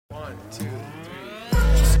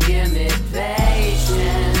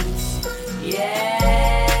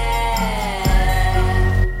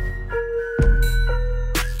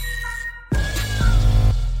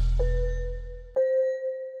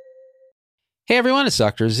Hey everyone, it's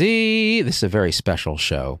Dr. Z. This is a very special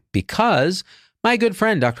show because my good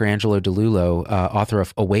friend, Dr. Angelo DiLullo, author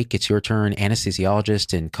of Awake, It's Your Turn,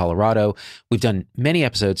 anesthesiologist in Colorado. We've done many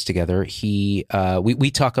episodes together.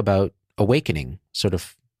 We talk about awakening, sort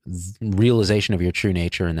of realization of your true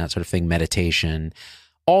nature and that sort of thing, meditation,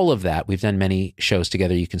 all of that. We've done many shows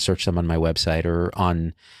together. You can search them on my website or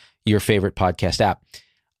on your favorite podcast app.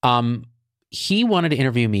 He wanted to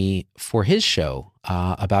interview me for his show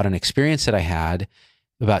about an experience that I had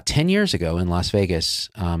about 10 years ago in Las Vegas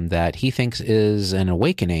that he thinks is an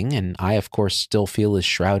awakening, and I, of course, still feel is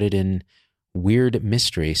shrouded in weird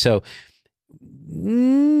mystery. So, I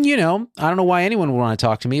don't know why anyone would want to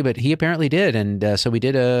talk to me, but he apparently did. And so we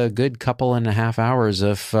did a good couple and a half hours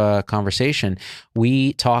of conversation.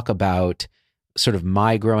 We talk about sort of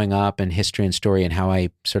my growing up and history and story and how I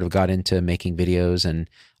sort of got into making videos and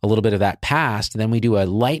a little bit of that past. Then we do a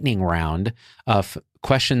lightning round of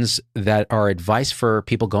questions that are advice for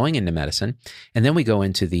people going into medicine. And then we go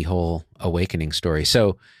into the whole awakening story.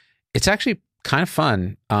 So it's actually kind of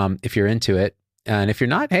fun if you're into it. And if you're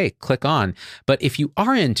not, hey, click on. But if you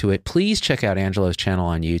are into it, please check out Angelo's channel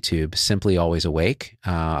on YouTube, Simply Always Awake.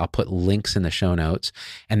 I'll put links in the show notes.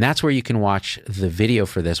 And that's where you can watch the video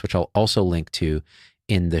for this, which I'll also link to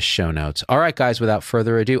in the show notes. All right, guys, without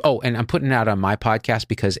further ado. Oh, and I'm putting it out on my podcast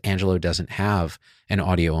because Angelo doesn't have an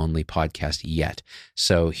audio-only podcast yet.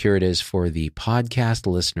 So here it is for the podcast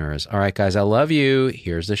listeners. All right, guys, I love you.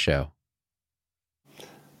 Here's the show.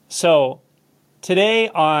 So today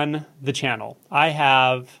on the channel, I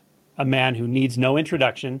have a man who needs no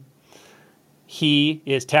introduction. He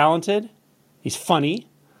is talented. He's funny.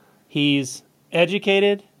 He's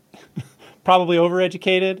educated, probably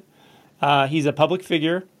overeducated. He's a public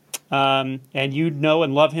figure, and you know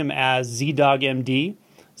and love him as Z-Dog MD.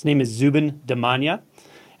 His name is Zubin Damania,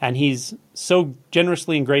 and he's so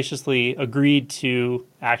generously and graciously agreed to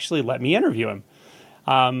actually let me interview him.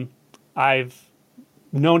 I've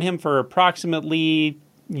known him for approximately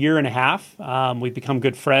a year and a half. We've become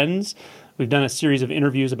good friends. We've done a series of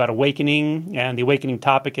interviews about awakening, and the awakening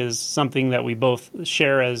topic is something that we both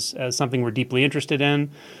share as something we're deeply interested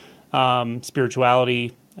in,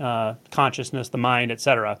 spirituality, consciousness, the mind,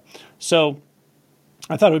 etc. So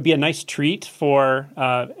I thought it would be a nice treat for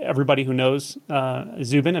everybody who knows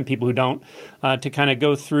Zubin and people who don't to kind of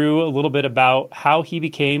go through a little bit about how he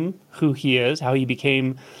became who he is, how he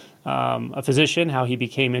became a physician, how he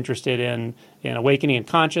became interested in awakening and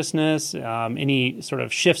consciousness, any sort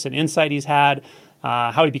of shifts and insight he's had,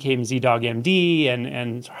 how he became Z-Dog MD,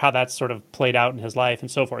 and how that's sort of played out in his life and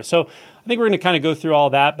so forth. So I think we're going to kind of go through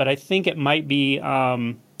all that, but I think it might be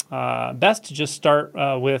best to just start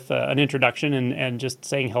with an introduction and just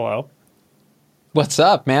saying hello. What's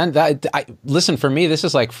up, man? Listen, for me, this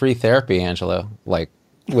is like free therapy, Angelo, like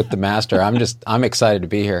with the master. I'm excited to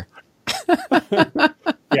be here.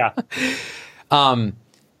 Yeah. I'm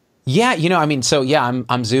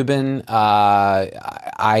Zubin.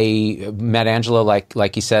 I met Angelo,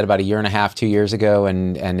 like you said, about a year and a half, 2 years ago,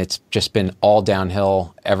 and it's just been all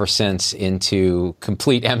downhill ever since into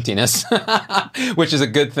complete emptiness, which is a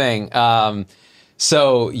good thing. When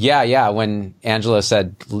Angelo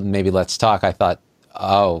said, maybe let's talk, I thought,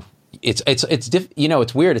 oh, it's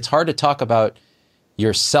weird. It's hard to talk about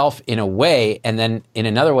yourself in a way, and then in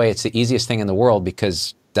another way, it's the easiest thing in the world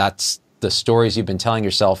because that's the stories you've been telling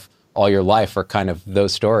yourself all your life are kind of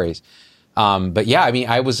those stories. I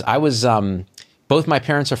was both my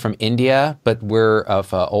parents are from India, but we're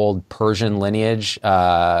of old Persian lineage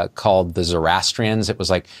called the Zoroastrians. It was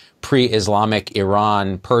like pre-Islamic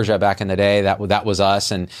Iran, Persia back in the day. That was us,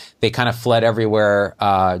 and they kind of fled everywhere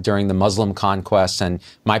during the Muslim conquests. And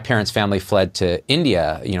my parents' family fled to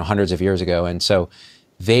India, hundreds of years ago, and so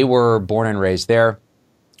they were born and raised there.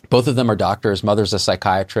 Both of them are doctors. Mother's a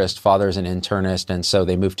psychiatrist, father's an internist. And so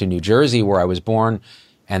they moved to New Jersey, where I was born.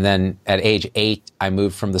 And then at age 8, I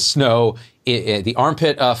moved from the snow, the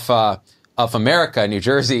armpit of America, New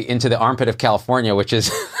Jersey, into the armpit of California, which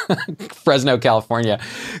is Fresno, California.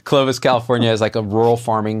 Clovis, California is like a rural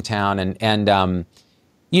farming town. And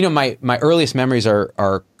my earliest memories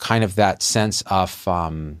are kind of that sense of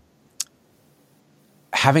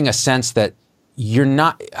having a sense that you're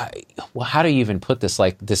not, how do you even put this?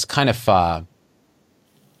 Like this kind of,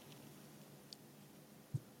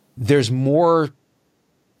 there's more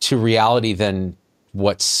to reality than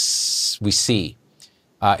what we see.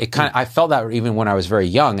 I felt that even when I was very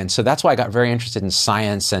young. And so that's why I got very interested in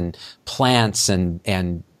science and plants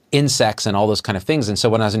and insects and all those kind of things. And so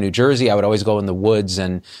when I was in New Jersey, I would always go in the woods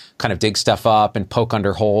and kind of dig stuff up and poke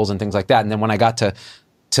under holes and things like that. And then when I got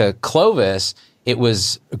to Clovis, it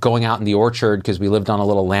was going out in the orchard because we lived on a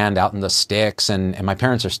little land out in the sticks, and my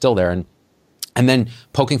parents are still there. And then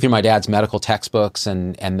poking through my dad's medical textbooks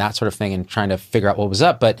and that sort of thing and trying to figure out what was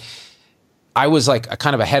up. But I was like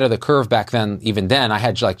kind of ahead of the curve back then. Even then, I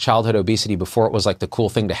had like childhood obesity before it was like the cool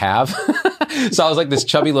thing to have. So I was like this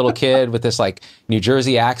chubby little kid with this like New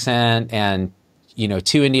Jersey accent and,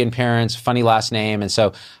 2 Indian parents, funny last name. And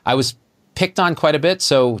so I was picked on quite a bit.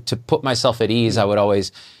 So to put myself at ease, I would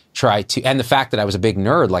always try to, and the fact that I was a big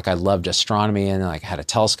nerd, like I loved astronomy and like had a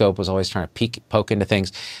telescope, was always trying to poke into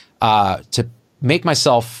things, to make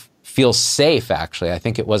myself feel safe. Actually, I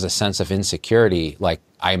think it was a sense of insecurity, like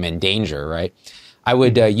I'm in danger, right? I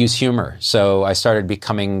would use humor. So I started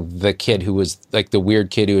becoming the kid who was like the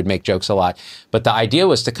weird kid who would make jokes a lot. But the idea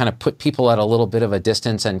was to kind of put people at a little bit of a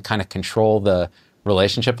distance and kind of control the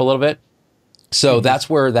relationship a little bit. So that's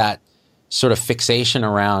where that sort of fixation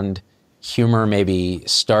around humor maybe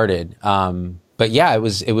started. But yeah, it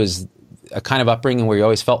was a kind of upbringing where you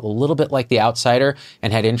always felt a little bit like the outsider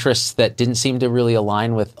and had interests that didn't seem to really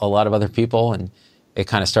align with a lot of other people. And it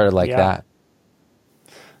kind of started like that.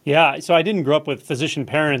 Yeah. So I didn't grow up with physician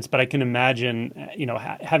parents, but I can imagine,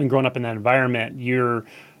 having grown up in that environment, you're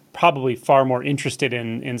probably far more interested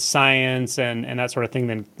in science and that sort of thing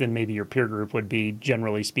than maybe your peer group would be,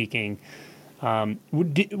 generally speaking.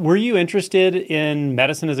 Were you interested in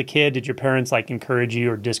medicine as a kid? Did your parents like encourage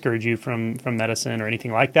you or discourage you from medicine or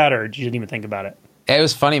anything like that? Or you didn't even think about it? It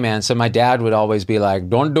was funny, man. So my dad would always be like,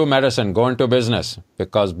 don't do medicine, go into business,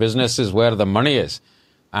 because business is where the money is.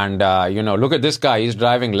 And, look at this guy. He's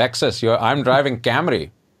driving Lexus. I'm driving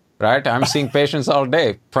Camry, right? I'm seeing patients all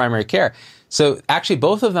day, primary care. So actually,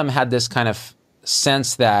 both of them had this kind of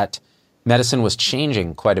sense that medicine was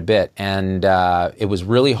changing quite a bit. And it was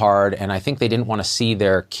really hard. And I think they didn't want to see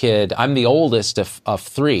their kid. I'm the oldest of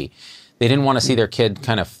 3. They didn't want to see their kid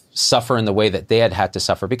kind of suffer in the way that they had to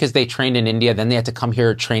suffer, because they trained in India. Then they had to come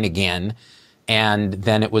here, train again. And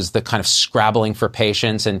then it was the kind of scrabbling for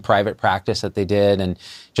patients in private practice that they did, and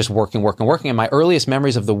just working. And my earliest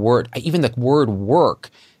memories of the word, even the word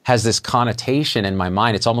work, has this connotation in my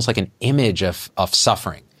mind. It's almost like an image of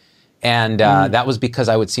suffering. And that was because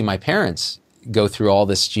I would see my parents go through all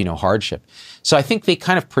this, hardship. So I think they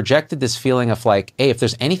kind of projected this feeling of like, hey, if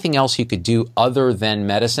there's anything else you could do other than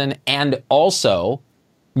medicine and also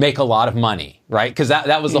make a lot of money, right? Because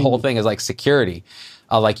that was the whole thing, is like security.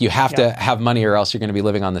 Like you have to have money or else you're going to be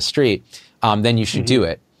living on the street. Then you should do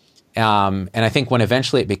it. And I think when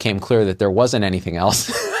eventually it became clear that there wasn't anything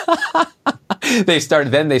else, they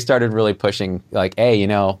started really pushing like, hey,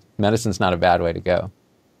 medicine's not a bad way to go.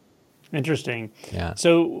 Interesting. Yeah.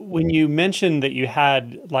 So when you mentioned that you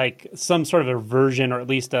had like some sort of aversion, or at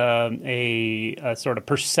least a sort of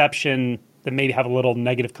perception that maybe have a little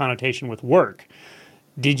negative connotation with work,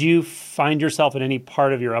 did you find yourself in any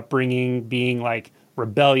part of your upbringing being like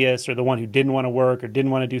rebellious, or the one who didn't want to work or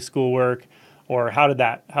didn't want to do schoolwork, or how'd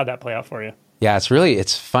that play out for you? Yeah,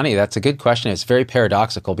 it's funny. That's a good question. It's very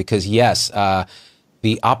paradoxical because yes,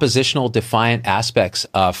 the oppositional defiant aspects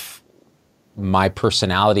of my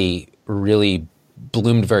personality really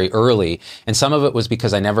bloomed very early. And some of it was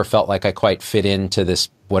because I never felt like I quite fit into this,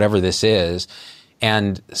 whatever this is.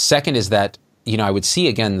 And second is that, I would see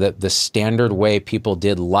again the standard way people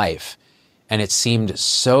did life. And it seemed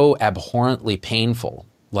so abhorrently painful.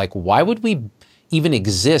 Like, why would we even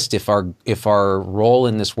exist if our role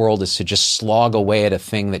in this world is to just slog away at a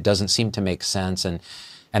thing that doesn't seem to make sense and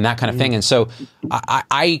that kind of thing? And so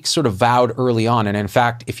I sort of vowed early on. And in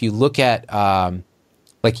fact, if you look at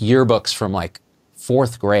like yearbooks from like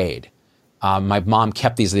 4th grade, my mom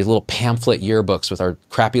kept these little pamphlet yearbooks with our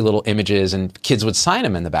crappy little images, and kids would sign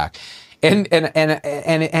them in the back. And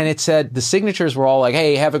it said, the signatures were all like,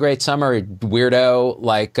 hey, have a great summer, weirdo.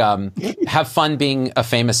 Like, have fun being a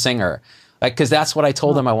famous singer. Like, cause that's what I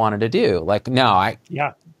told them I wanted to do. Like, no,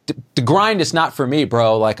 the grind is not for me,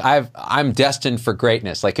 bro. Like I'm destined for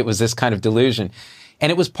greatness. Like it was this kind of delusion.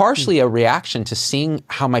 And it was partially a reaction to seeing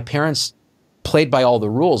how my parents played by all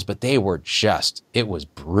the rules, but it was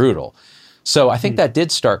brutal. So I think that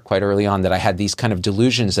did start quite early on, that I had these kind of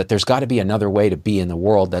delusions that there's got to be another way to be in the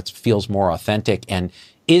world that feels more authentic and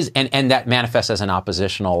that manifests as an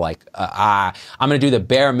oppositional, like, I'm going to do the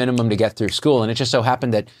bare minimum to get through school. And it just so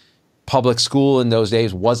happened that public school in those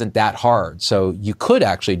days wasn't that hard. So you could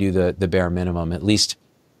actually do the bare minimum, at least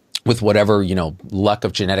with whatever, luck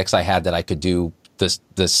of genetics I had, that I could do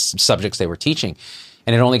the subjects they were teaching.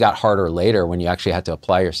 And it only got harder later when you actually had to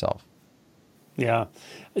apply yourself. Yeah.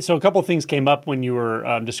 So a couple of things came up when you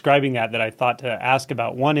were describing that I thought to ask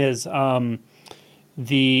about. One is you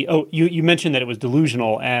mentioned that it was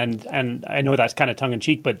delusional, and I know that's kind of tongue in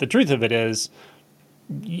cheek, but the truth of it is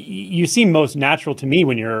you seem most natural to me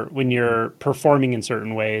when you're performing in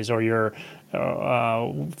certain ways, or you're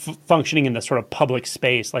functioning in the sort of public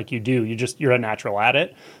space like you do. You're a natural at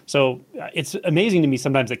it. So it's amazing to me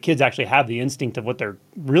sometimes that kids actually have the instinct of what they're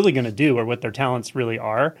really going to do or what their talents really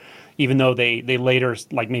are, even though they later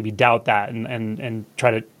like maybe doubt that and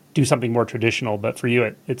try to do something more traditional. But for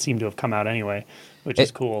you, it seemed to have come out anyway, which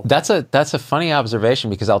is cool. That's a funny observation,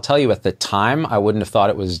 because I'll tell you, at the time, I wouldn't have thought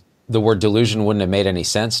it was, the word delusion wouldn't have made any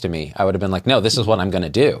sense to me. I would have been like, no, this is what I'm going to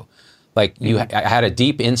do. Like I had a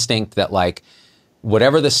deep instinct that like,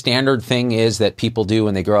 whatever the standard thing is that people do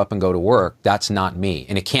when they grow up and go to work, that's not me,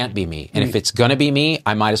 and it can't be me. And if it's going to be me,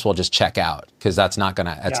 I might as well just check out, because that's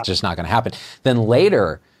just not going to happen. Then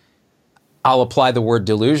later, I'll apply the word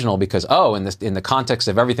delusional because, in the context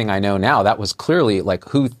of everything I know now, that was clearly like,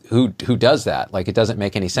 who does that? Like, it doesn't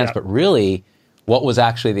make any sense. But really, what was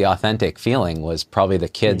actually the authentic feeling was probably the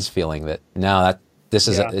kids feeling that, no,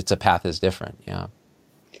 it's a path is different. Yeah.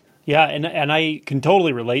 Yeah, and I can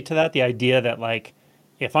totally relate to that. The idea that like,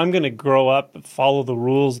 if I'm going to grow up, follow the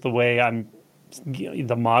rules the way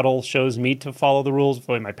the model shows me to follow the rules,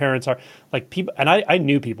 the way my parents are, like people, and I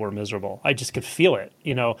knew people were miserable. I just could feel it,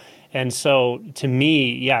 And so to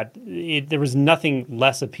me, there was nothing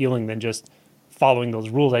less appealing than just following those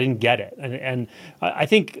rules. I didn't get it. And I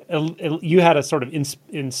think you had a sort of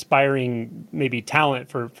inspiring maybe talent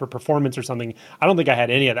for performance or something. I don't think I had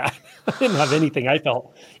any of that. I didn't have anything I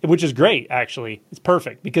felt, which is great, actually. It's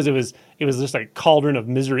perfect, because it was just like a cauldron of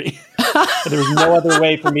misery. There was no other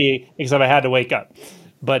way for me except I had to wake up.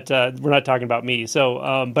 But we're not talking about me.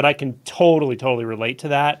 So, but I can totally relate to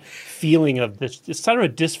that feeling of this. It's sort of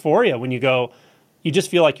a dysphoria when you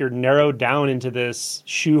just feel like you're narrowed down into this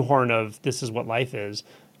shoehorn of this is what life is.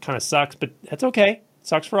 Kind of sucks, but that's okay. It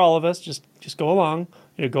sucks for all of us. Just go along.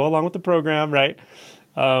 Go along with the program, right?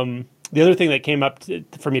 The other thing that came up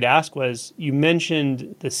for me to ask was, you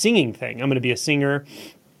mentioned the singing thing. I'm going to be a singer.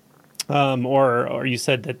 Or you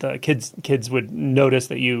said that the kids would notice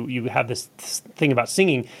that you have this thing about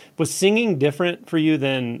singing. Was singing different for you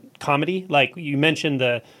than comedy? Like you mentioned,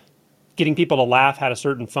 the getting people to laugh had a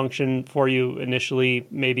certain function for you initially,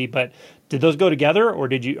 maybe, but did those go together, or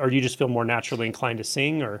do you just feel more naturally inclined to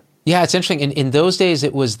sing? Or yeah, it's interesting. In those days,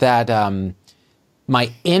 it was that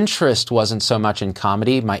my interest wasn't so much in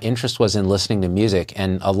comedy. My interest was in listening to music,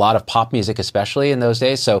 and a lot of pop music, especially in those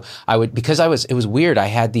days. So it was weird. I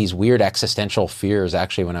had these weird existential fears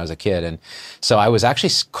actually when I was a kid. And so I was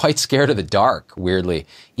actually quite scared of the dark, weirdly,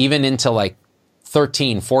 even into like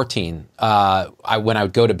 13, 14. When I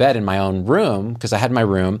would go to bed in my own room, because I had my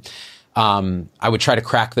room, I would try to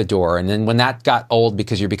crack the door. And then when that got old,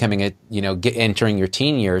 because you're becoming entering your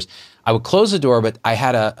teen years, I would close the door, but I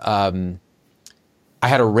had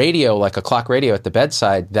a radio, like a clock radio at the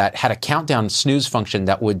bedside, that had a countdown snooze function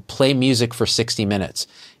that would play music for 60 minutes.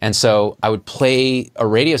 And so I would play a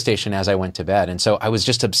radio station as I went to bed. And so I was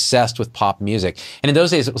just obsessed with pop music. And in those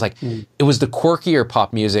days, it was like, it was the quirkier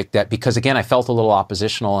pop music that, because again, I felt a little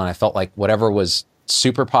oppositional, and I felt like whatever was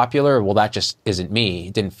super popular, well, that just isn't me.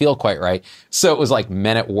 It didn't feel quite right. So it was like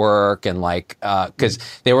Men at Work, and like, cause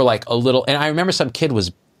they were like a little, and I remember some kid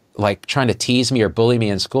was like trying to tease me or bully me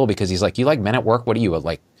in school because he's like, you like Men at Work? What are you,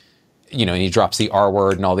 like, and he drops the R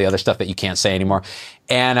word and all the other stuff that you can't say anymore.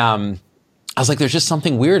 And I was like, there's just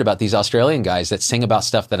something weird about these Australian guys that sing about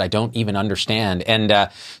stuff that I don't even understand. And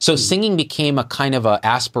so singing became a kind of a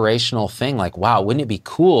aspirational thing. Like, wow, wouldn't it be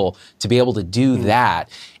cool to be able to do that?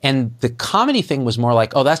 And the comedy thing was more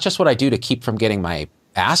like, oh, that's just what I do to keep from getting my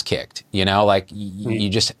ass kicked, like you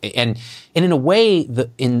just, and in a way,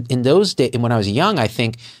 in those days, when I was young, I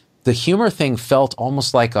think the humor thing felt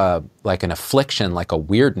almost like an affliction, like a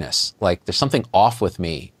weirdness, like there's something off with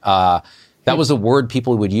me. That was a word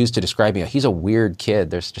people would use to describe me. He's a weird kid.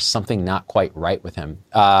 There's just something not quite right with him.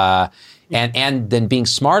 And then being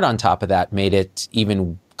smart on top of that made it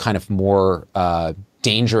even kind of more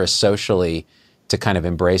dangerous socially to kind of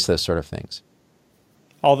embrace those sort of things.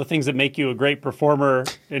 All the things that make you a great performer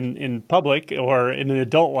in public or in an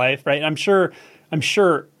adult life, right? I'm sure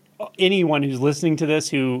anyone who's listening to this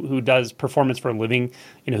who does performance for a living,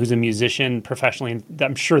 who's a musician professionally,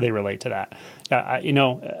 I'm sure they relate to that.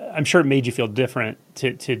 I'm sure it made you feel different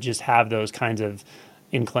to just have those kinds of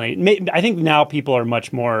inclination. I think now people are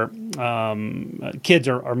much more, kids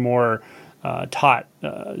are more taught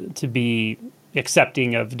to be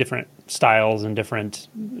accepting of different styles and different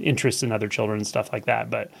interests in other children and stuff like that.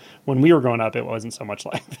 But when we were growing up, it wasn't so much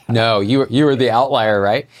like that. No, you were the outlier,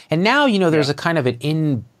 right? And now, there's a kind of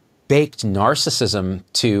an baked narcissism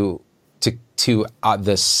to to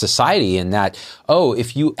the society in that, oh,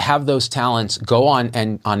 if you have those talents, go on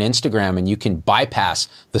Instagram and you can bypass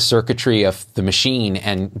the circuitry of the machine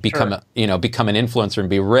and become become an influencer and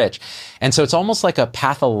be rich. And so it's almost like a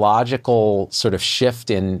pathological sort of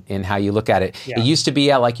shift in how you look at it. Yeah. It used to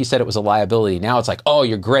be, like you said, it was a liability. Now it's like, oh,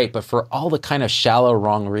 you're great, but for all the kind of shallow,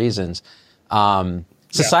 wrong reasons.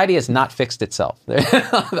 Society has not fixed itself.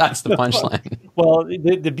 That's the punchline. Well,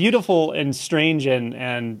 the beautiful and strange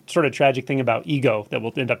and sort of tragic thing about ego that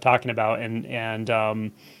we'll end up talking about,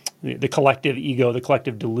 and the collective ego, the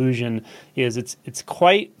collective delusion, is it's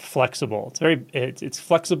quite flexible. It's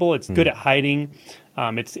flexible. It's good at hiding.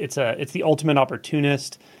 It's the ultimate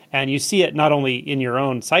opportunist, and you see it not only in your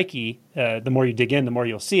own psyche. The more you dig in, the more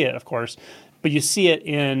you'll see it, of course, but you see it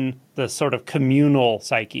in the sort of communal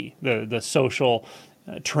psyche, the social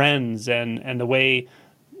trends and the way,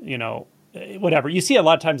 whatever. You see a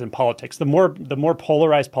lot of times in politics. The more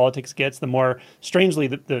polarized politics gets, the more strangely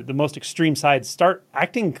the most extreme sides start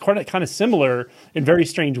acting kind of similar in very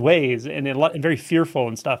strange ways and very fearful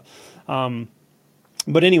and stuff.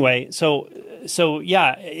 But anyway, so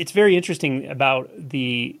yeah, it's very interesting about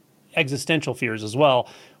the existential fears as well.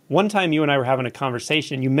 One time you and I were having a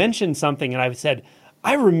conversation, you mentioned something and I said,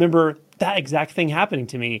 I remember that exact thing happening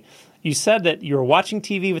to me. You said that you were watching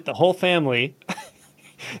TV with the whole family,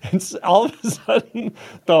 and all of a sudden,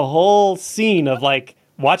 the whole scene of like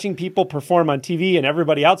watching people perform on TV and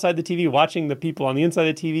everybody outside the TV watching the people on the inside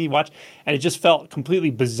of the TV watch, and it just felt completely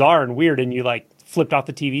bizarre and weird. And you like flipped off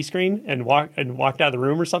the TV screen and walked out of the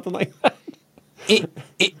room or something like that.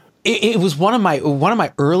 It was one of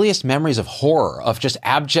my earliest memories of horror, of just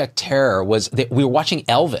abject terror, was that we were watching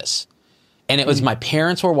Elvis. And it was my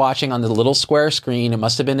parents were watching on the little square screen. It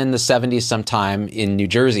must have been in the 70s sometime in New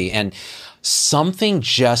Jersey. And something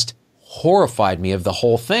just horrified me of the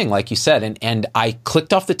whole thing, like you said. And I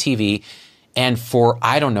clicked off the TV. And for,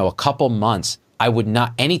 I don't know, a couple months, I would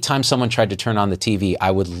not, anytime someone tried to turn on the TV,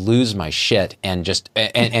 I would lose my shit and just,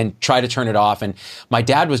 and try to turn it off. And my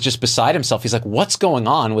dad was just beside himself. He's like, what's going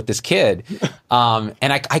on with this kid? And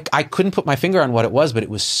I couldn't put my finger on what it was, but it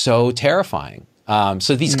was so terrifying.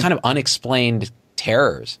 So these kind of unexplained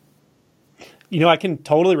terrors. I can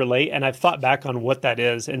totally relate, and I've thought back on what that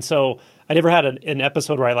is. And so I never had an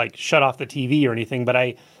episode where I like shut off the TV or anything, but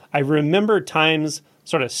I remember times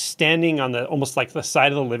sort of standing on almost like the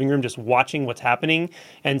side of the living room, just watching what's happening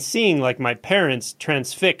and seeing like my parents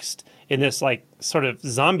transfixed in this like sort of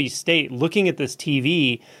zombie state, looking at this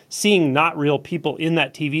TV, seeing not real people in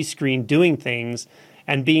that TV screen doing things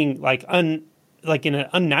and being like in an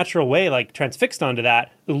unnatural way, like transfixed onto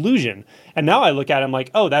that illusion. And now I look at it, I'm like,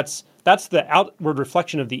 oh, that's the outward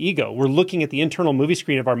reflection of the ego. We're looking at the internal movie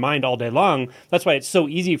screen of our mind all day long. That's why it's so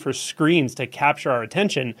easy for screens to capture our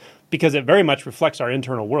attention, because it very much reflects our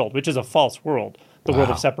internal world, which is a false world. The world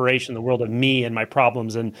of separation, the world of me and my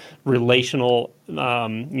problems and relational,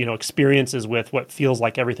 experiences with what feels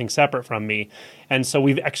like everything separate from me. And so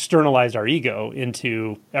we've externalized our ego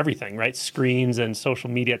into everything, right? Screens and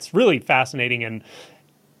social media. It's really fascinating. And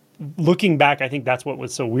looking back, I think that's what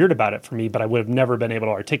was so weird about it for me, but I would have never been able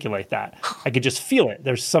to articulate that. I could just feel it.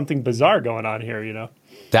 There's something bizarre going on here,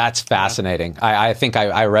 That's fascinating. I think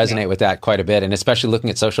I resonate with that quite a bit. And especially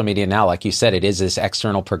looking at social media now, like you said, it is this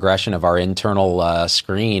external progression of our internal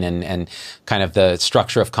screen and kind of the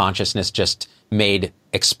structure of consciousness just made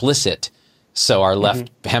explicit. So our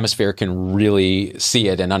left hemisphere can really see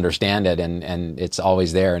it and understand it. And it's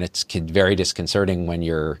always there. And it's very disconcerting when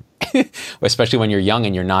you're, especially when you're young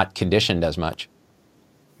and you're not conditioned as much.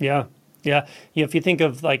 Yeah. Yeah. If you think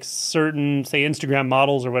of like certain, say, Instagram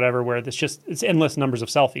models or whatever, where it's endless numbers of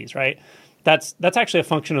selfies, right? That's actually a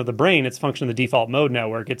function of the brain. It's a function of the default mode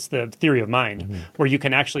network. It's the theory of mind, where you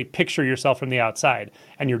can actually picture yourself from the outside,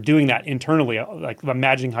 and you're doing that internally, like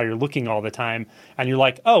imagining how you're looking all the time. And you're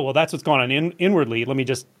like, oh, well, that's what's going on inwardly. Let me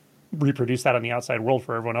just reproduce that on the outside world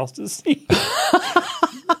for everyone else to see.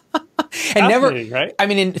 And never, right? I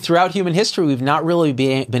mean, throughout human history, we've not really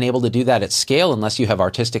been able to do that at scale unless you have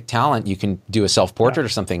artistic talent. You can do a self-portrait or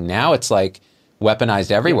something. Now it's like weaponized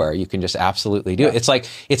everywhere. You can just absolutely do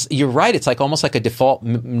it. You're right. It's like almost like a default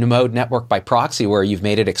mode network by proxy, where you've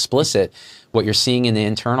made it explicit what you're seeing in the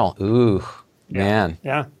internal. Ooh, man.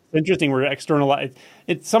 Yeah. Interesting. We're externalized.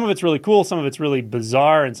 Some of it's really cool. Some of it's really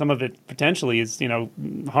bizarre, and some of it potentially is,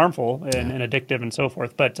 harmful and addictive and so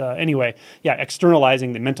forth. But anyway,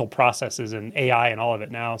 externalizing the mental processes and AI and all of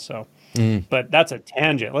it now. So, but that's a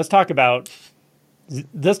tangent. Let's talk about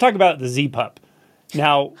the Z-Pup.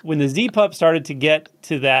 Now, when the Z-Pup started to get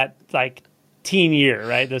to that like teen year,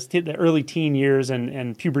 right? The early teen years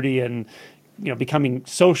and puberty and becoming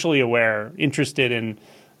socially aware, interested in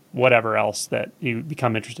whatever else that you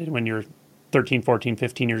become interested in when you're 13, 14,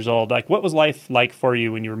 15 years old. Like, what was life like for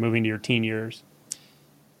you when you were moving to your teen years?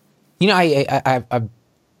 You know, I'm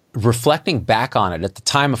reflecting back on it. At the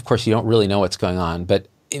time, of course, you don't really know what's going on, but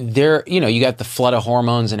there, you know, you got the flood of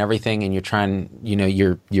hormones and everything, and you're trying, you know,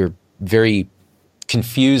 you're very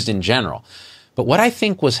confused in general. But what I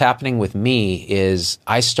think was happening with me is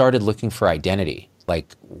I started looking for identity.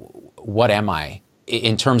 Like, what am I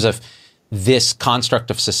in terms of this construct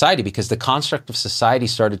of society? Because the construct of society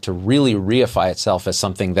started to really reify itself as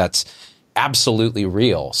something that's absolutely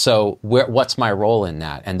real. So what's my role in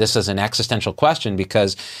that? And this is an existential question,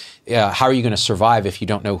 because how are you going to survive if you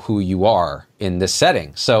don't know who you are in this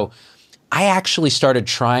setting? So I actually started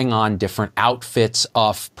trying on different outfits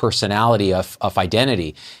of personality, of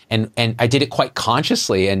identity. And I did it quite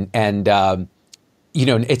consciously. And you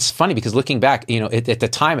know, it's funny because looking back, you know, at the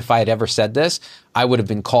time, if I had ever said this, I would have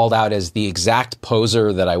been called out as the exact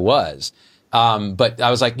poser that I was. But I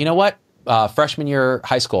was like, you know what? Freshman year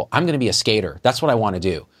high school, I'm going to be a skater. That's what I want to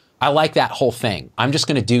do. I like that whole thing. I'm just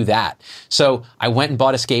going to do that. So I went and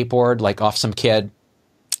bought a skateboard, like off some kid.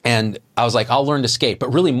 And I was like, I'll learn to skate.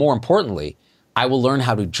 But really, more importantly, I will learn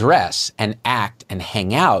how to dress and act and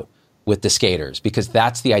hang out with the skaters, because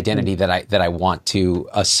that's the identity that I want to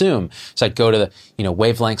assume. So I'd go to the, you know,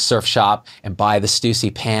 Wavelength surf shop and buy the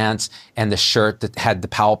Stussy pants and the shirt that had the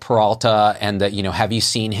Powell Peralta and the, you know, have you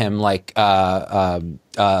seen him, like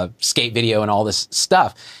skate video and all this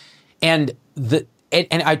stuff. And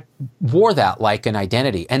I wore that like an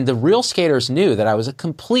identity. And the real skaters knew that I was a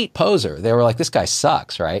complete poser. They were like, this guy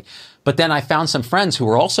sucks, right? But then I found some friends who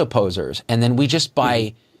were also posers. And then we just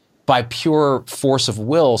by pure force of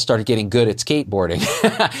will started getting good at skateboarding.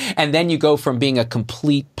 And then you go from being a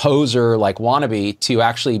complete poser like wannabe to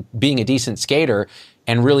actually being a decent skater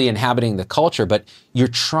and really inhabiting the culture. But you're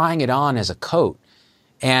trying it on as a coat.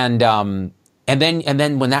 And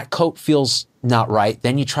then when that coat feels not right,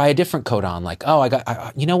 then you try a different coat on. Like, oh,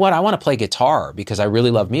 you know what? I want to play guitar because I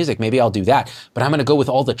really love music. Maybe I'll do that. But I'm going to go with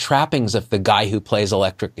all the trappings of the guy who plays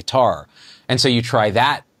electric guitar. And so you try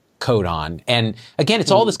that coat on. And again,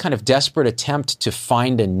 it's all this kind of desperate attempt to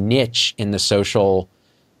find a niche in the social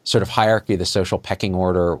sort of hierarchy, the social pecking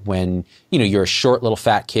order, when, you know, you're a short little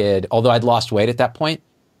fat kid. Although I'd lost weight at that point,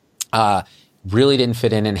 really didn't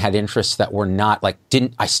fit in and had interests that were not like,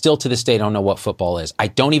 I still to this day don't know what football is. I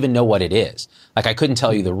don't even know what it is. Like, I couldn't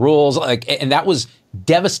tell you the rules. Like, and that was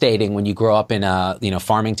devastating when you grow up in a, you know,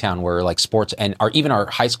 farming town where like sports and even our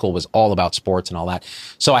high school was all about sports and all that.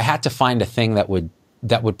 So I had to find a thing that would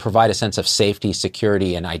provide a sense of safety,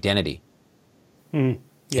 security, and identity.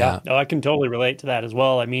 Yeah. No, I can totally relate to that as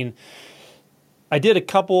well. I mean, I did a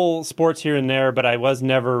couple sports here and there, but I was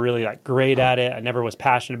never really like great at it. I never was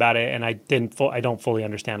passionate about it, and I don't fully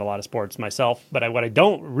understand a lot of sports myself. But what I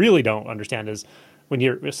don't understand is when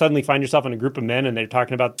you suddenly find yourself in a group of men and they're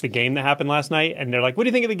talking about the game that happened last night, and they're like, "What do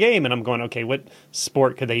you think of the game?" And I'm going, "Okay, what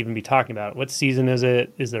sport could they even be talking about? What season is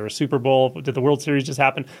it? Is there a Super Bowl? Did the World Series just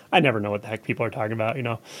happen?" I never know what the heck people are talking about, you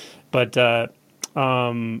know. But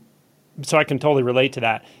so I can totally relate to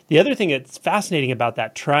that. The other thing that's fascinating about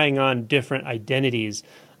that, trying on different identities,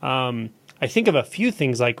 I think of a few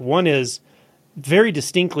things. Like, one is very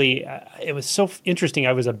distinctly, it was so interesting.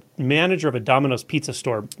 I was a manager of a Domino's pizza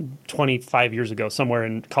store 25 years ago, somewhere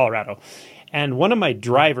in Colorado. And one of my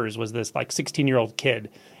drivers was this like 16-year-old kid.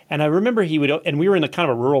 And I remember and we were in a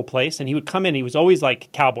kind of a rural place, and he would come in, he was always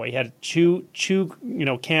like cowboy. He had a chew,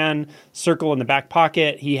 can circle in the back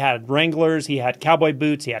pocket. He had Wranglers, he had cowboy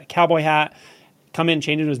boots, he had a cowboy hat. Come in,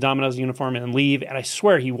 change into his Domino's uniform, and then leave. And I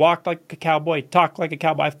swear he walked like a cowboy, talked like a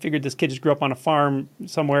cowboy. I figured this kid just grew up on a farm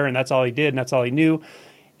somewhere, and that's all he did, and that's all he knew.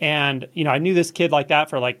 And, you know, I knew this kid like that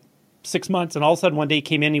for like 6 months, and all of a sudden one day he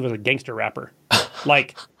came in, he was a gangster rapper.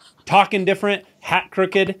 Like, talking different, hat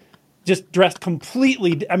crooked, just dressed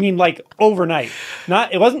completely, I mean, like overnight.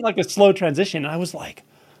 It wasn't like a slow transition. I was like,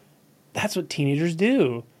 that's what teenagers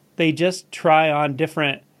do. They just try on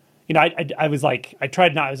different. You know, I was like,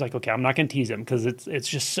 I was like, okay, I'm not going to tease him because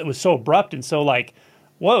it was so abrupt and so like,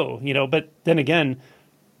 whoa, you know. But then again,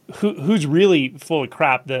 who's really full of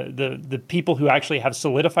crap? The people who actually have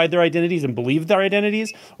solidified their identities and believe their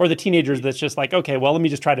identities, or the teenagers that's just like, okay, well, let me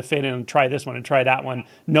just try to fit in and try this one and try that one,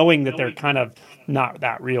 knowing that they're kind of not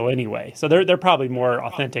that real anyway. So they're probably more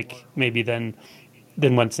authentic maybe than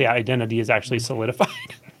once the identity is actually solidified.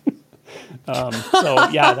 So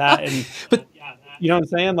yeah, but you know what I'm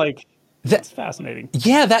saying? Like, that's fascinating.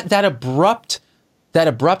 Yeah, that abrupt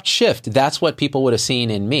shift, that's what people would have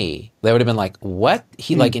seen in me. They would have been like, what?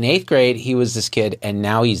 He like in 8th grade, he was this kid, and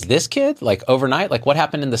now he's this kid? Like overnight? Like, what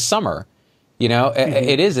happened in the summer? You know,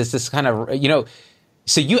 it's this kind of, you know,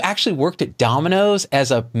 So you actually worked at Domino's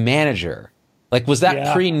as a manager. Like, was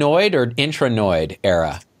that pre-Noid or intra-Noid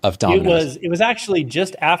era of Domino's? It was actually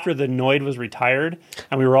just after the Noid was retired,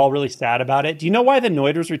 and we were all really sad about it. Do you know why the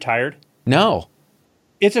Noid was retired? No.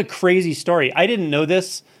 It's a crazy story. I didn't know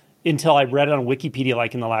this until I read it on Wikipedia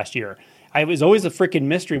like in the last year. It was always a freaking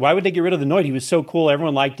mystery. Why would they get rid of the Noid? He was so cool.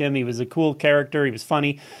 Everyone liked him. He was a cool character. He was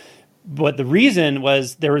funny. But the reason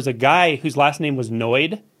was there was a guy whose last name was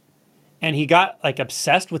Noid, and he got like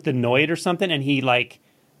obsessed with the Noid or something, and he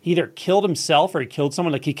either killed himself or he killed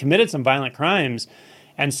someone. Like he committed some violent crimes.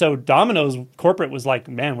 And so Domino's corporate was like,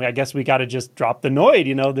 man, I guess we got to just drop the Noid.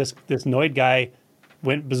 You know, this Noid guy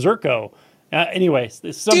went berserko. Anyways,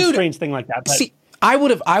 it's some strange thing like that. But see, I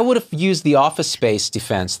would have used the Office Space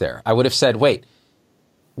defense there. I would have said, wait,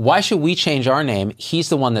 why should we change our name? He's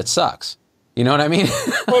the one that sucks. You know what I mean?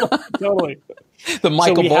 Totally. The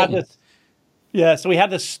Michael Bolton. So we had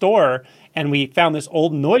this store, and we found this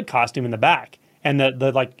old Noid costume in the back. And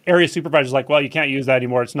the like area supervisor's like, well, you can't use that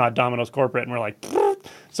anymore. It's not Domino's corporate. And we're like, pfft.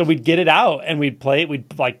 So we'd get it out and we'd play it.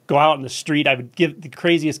 We'd like go out in the street. I would give the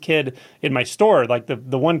craziest kid in my store, like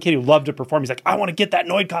the one kid who loved to perform. He's like, I want to get that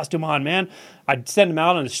Noid costume on, man. I'd send him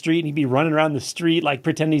out on the street and he'd be running around the street, like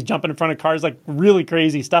pretending he's jumping in front of cars, like really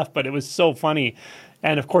crazy stuff. But it was so funny.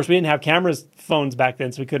 And of course, we didn't have phones back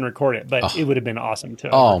then, so we couldn't record it. But it would have been awesome to.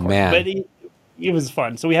 Oh man! But it was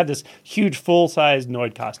fun. So we had this huge full-size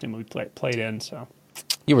Noid costume we played in. So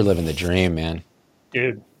you were living the dream, man.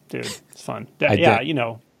 Dude, it's fun. You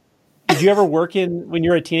know. Did you ever when you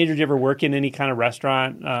were a teenager? Did you ever work in any kind of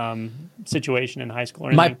restaurant situation in high school?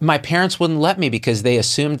 Or anything? My parents wouldn't let me because they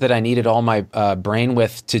assumed that I needed all my brain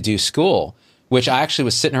width to do school, which I actually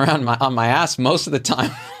was sitting around on my ass most of the time.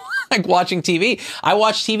 Like watching TV. I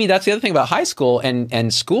watch TV. That's the other thing about high school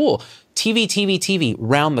and school. TV,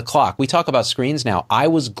 round the clock. We talk about screens now. I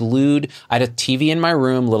was glued. I had a TV in my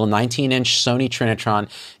room, little 19-inch Sony Trinitron,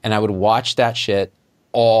 and I would watch that shit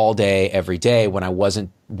all day, every day when I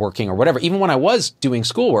wasn't working or whatever. Even when I was doing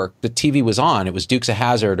schoolwork, the TV was on. It was Dukes of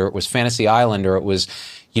Hazzard, or it was Fantasy Island, or it was,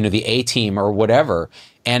 the A-Team or whatever.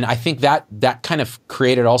 And I think that kind of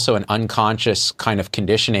created also an unconscious kind of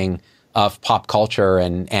conditioning of pop culture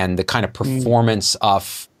and the kind of performance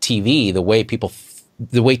of TV, the way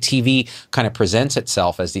TV kind of presents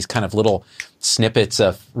itself as these kind of little snippets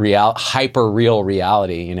of hyper real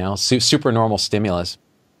reality, super normal stimulus.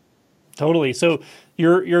 Totally. So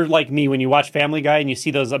you're like me when you watch Family Guy and you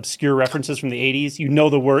see those obscure references from the 80s, you know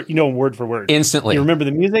the word, word for word. Instantly. You remember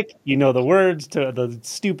the music, you know the words to the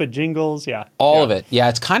stupid jingles. Yeah. All of it. Yeah.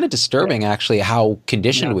 It's kind of disturbing actually how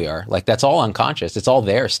conditioned we are. Like that's all unconscious. It's all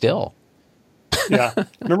there still. Yeah.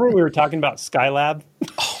 Remember when we were talking about Skylab?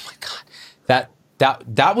 Oh my God.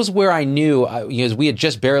 That was where I knew, we had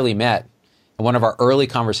just barely met. And one of our early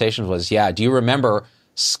conversations was, do you remember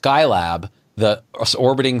Skylab, the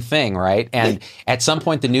orbiting thing, right? And at some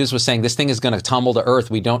point the news was saying this thing is going to tumble to Earth.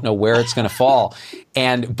 We don't know where it's going to fall.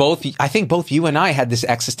 And I think both you and I had this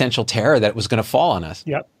existential terror that it was going to fall on us.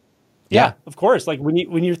 Yep. Yeah, of course. Like when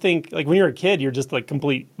you think, like when you're a kid, you're just like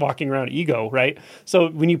complete walking around ego, right? So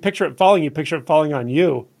when you picture it falling, on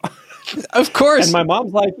you. Of course. And my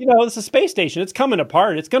mom's like, it's a space station. It's coming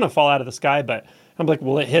apart. It's going to fall out of the sky. But I'm like,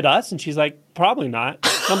 will it hit us? And she's like, probably not.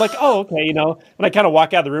 And I'm like, oh, okay. When I kind of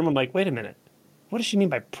walk out of the room, I'm like, wait a minute. What does she mean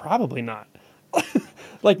by probably not?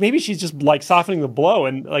 Like maybe she's just like softening the blow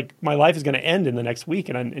and like my life is going to end in the next week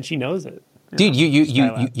and she knows it. Dude,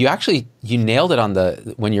 you actually nailed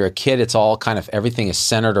it when you're a kid, it's all kind of everything is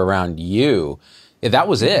centered around you. That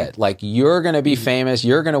was it. Like you're going to be famous,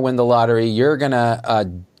 you're going to win the lottery, you're going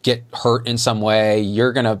to get hurt in some way,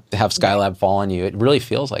 you're going to have Skylab fall on you. It really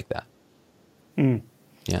feels like that. Mm.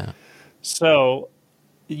 Yeah. So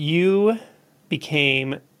you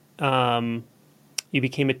became a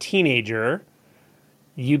teenager,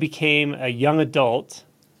 you became a young adult,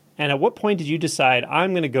 and at what point did you decide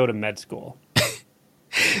I'm going to go to med school?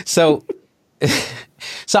 So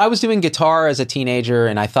I was doing guitar as a teenager,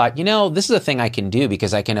 and I thought, this is a thing I can do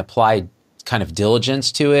because I can apply kind of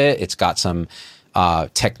diligence to it. It's got some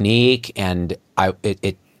technique, and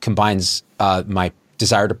it combines my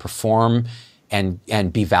desire to perform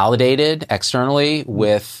and be validated externally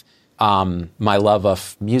with my love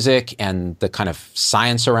of music and the kind of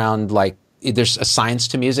science around, like there's a science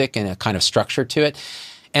to music and a kind of structure to it.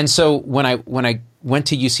 And so when I went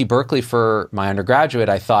to UC Berkeley for my undergraduate,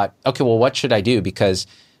 I thought, okay, well, what should I do? Because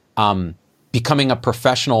becoming a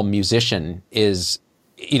professional musician is,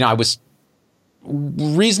 I was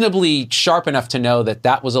reasonably sharp enough to know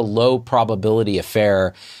that was a low probability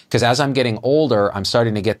affair. Because as I'm getting older, I'm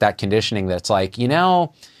starting to get that conditioning that's like,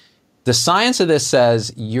 the the science of this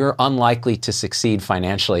says you're unlikely to succeed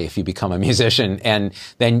financially if you become a musician. And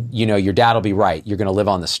then, your dad will be right. You're going to live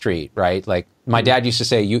on the street, right? Like my dad used to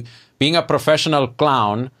say, being a professional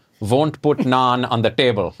clown won't put naan on the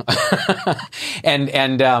table.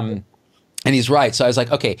 And he's right. So I was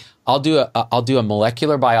like, okay, I'll do a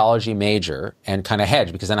molecular biology major and kind of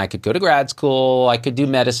hedge, because then I could go to grad school, I could do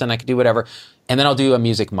medicine, I could do whatever, and then I'll do a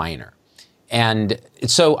music minor. And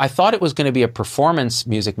so I thought it was going to be a performance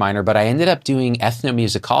music minor, but I ended up doing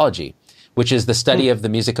ethnomusicology, which is the study of the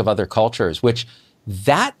music of other cultures, which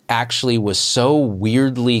that actually was so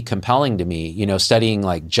weirdly compelling to me, studying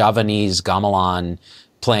like Javanese gamelan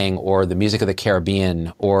playing, or the music of the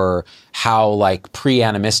Caribbean, or how like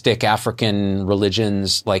pre-animistic African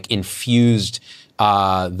religions like infused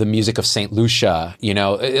the music of St. Lucia,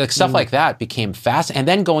 like stuff like that became fast. And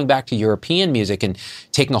then going back to European music and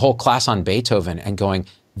taking a whole class on Beethoven and going,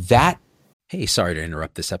 that. Hey, sorry to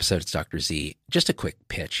interrupt this episode. It's Dr. Z. Just a quick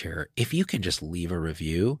pitch here. If you can just leave a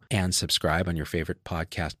review and subscribe on your favorite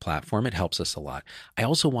podcast platform, it helps us a lot. I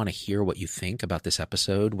also want to hear what you think about this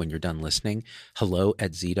episode when you're done listening.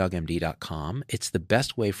 hello@zdogmd.com. It's the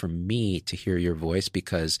best way for me to hear your voice,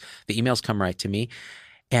 because the emails come right to me.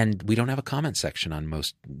 And we don't have a comment section on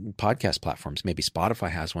most podcast platforms. Maybe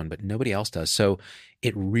Spotify has one, but nobody else does. So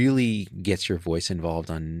it really gets your voice involved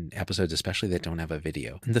on episodes, especially that don't have a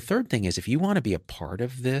video. And the third thing is, if you want to be a part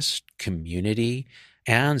of this community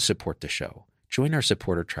and support the show, join our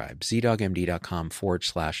supporter tribe,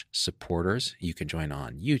 zdogmd.com/supporters. You can join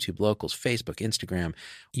on YouTube, Locals, Facebook, Instagram.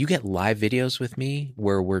 You get live videos with me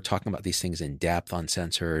where we're talking about these things in depth,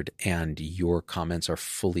 uncensored, and your comments are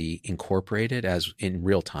fully incorporated as in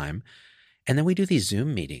real time. And then we do these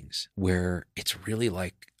Zoom meetings where it's really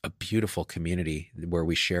like a beautiful community where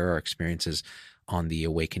we share our experiences on the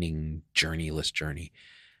awakening journeyless journey.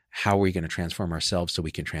 How are we going to transform ourselves so we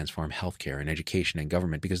can transform healthcare and education and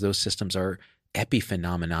government? Because those systems are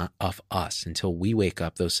epiphenomena of us. Until we wake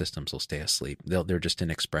up, those systems will stay asleep. They're just an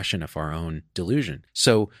expression of our own delusion.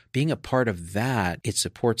 So being a part of that, it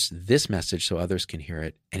supports this message so others can hear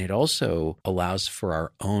it. And it also allows for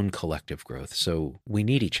our own collective growth. So we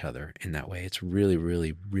need each other in that way. It's really,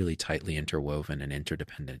 really, really tightly interwoven and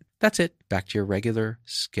interdependent. That's it. Back to your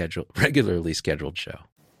regularly scheduled show.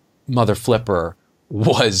 Mother Flipper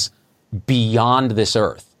was beyond this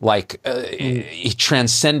earth, like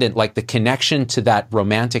transcendent, like the connection to that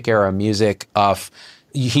romantic era music of,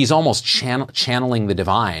 he's almost channeling the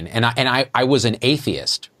divine. And I was an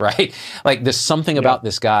atheist, right? Like there's something about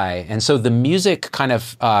this guy. And so the music kind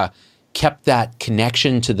of kept that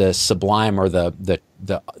connection to the sublime, or the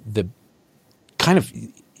kind of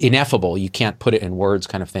ineffable, you can't put it in words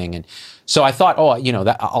kind of thing. And so I thought,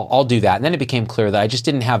 that I'll do that. And then it became clear that I just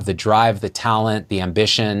didn't have the drive, the talent, the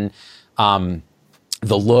ambition, the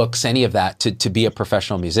looks, any of that to be a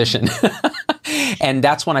professional musician. And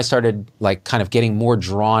that's when I started like kind of getting more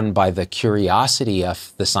drawn by the curiosity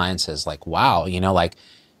of the sciences. Like, wow, like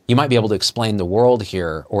you might be able to explain the world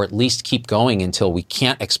here, or at least keep going until we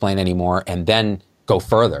can't explain anymore, and then go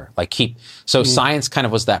further. So science kind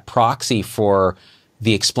of was that proxy for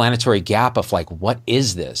the explanatory gap of like, what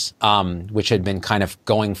is this? Which had been kind of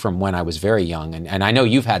going from when I was very young. And I know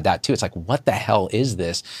you've had that too. It's like, what the hell is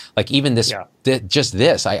this? Like even this, just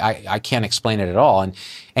this, I can't explain it at all.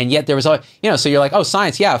 And yet there was, so you're like, oh,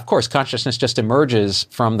 science. Yeah, of course. Consciousness just emerges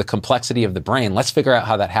from the complexity of the brain. Let's figure out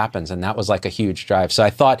how that happens. And that was like a huge drive. So I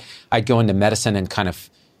thought I'd go into medicine and kind of,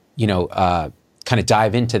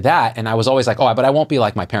 dive into that. And I was always like, but I won't be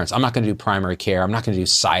like my parents. I'm not going to do primary care. I'm not going to do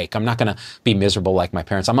psych. I'm not going to be miserable like my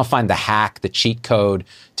parents. I'm going to find the hack, the cheat code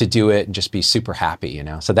to do it and just be super happy,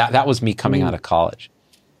 So that was me coming out of college.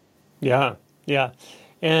 Yeah. Yeah.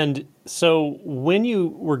 And so when you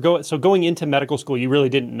were going into medical school, you really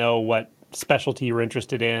didn't know what specialty you were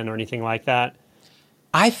interested in or anything like that?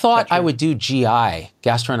 I thought I would do GI,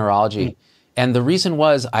 gastroenterology. And the reason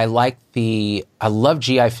was I love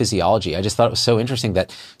GI physiology. I just thought it was so interesting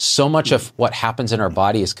that so much of what happens in our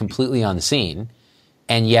body is completely unseen,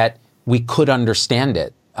 and yet we could understand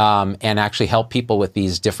it and actually help people with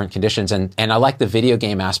these different conditions. And I like the video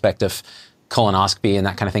game aspect of colonoscopy and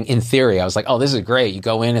that kind of thing. In theory, I was like, oh, this is great. You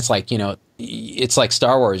go in, it's like, it's like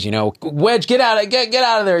Star Wars, Wedge, get out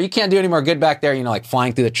of there. You can't do any more good back there, like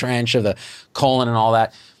flying through the trench of the colon and all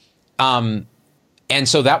that. And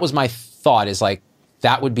so that was my thought, is like,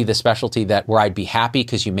 that would be the specialty where I'd be happy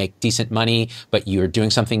because you make decent money, but you're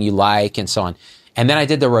doing something you like and so on. And then I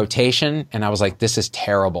did the rotation and I was like, this is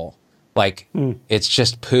terrible. Like, it's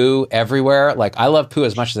just poo everywhere. Like, I love poo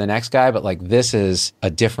as much as the next guy, but like, this is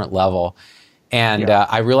a different level. And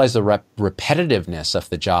I realized the repetitiveness of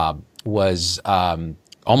the job was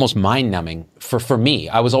almost mind-numbing for me.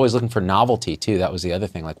 I was always looking for novelty too. That was the other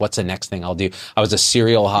thing. Like, what's the next thing I'll do? I was a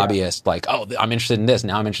serial hobbyist. Like, oh, I'm interested in this.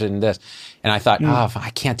 Now I'm interested in this. And I thought,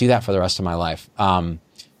 I can't do that for the rest of my life.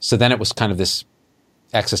 So then it was kind of this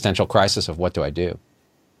existential crisis of what do I do?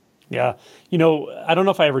 Yeah. I don't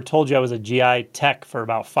know if I ever told you I was a GI tech for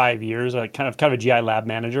about 5 years, like kind of a GI lab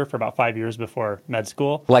manager for about 5 years before med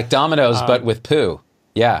school. Like Domino's, but with poo.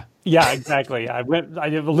 Yeah. Yeah, exactly. I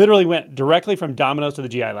literally went directly from Domino's to the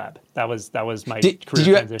GI lab. That was my career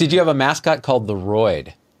transition. Did you have a mascot called the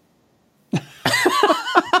Roid?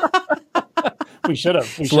 We should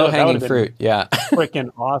have. Low-hanging fruit. Yeah. Freaking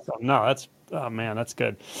awesome. No, that's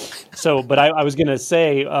good. So, but I was going to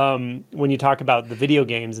say, when you talk about the video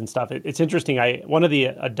games and stuff, it's interesting. One of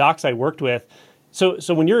the docs I worked with, so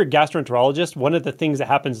when you're a gastroenterologist, one of the things that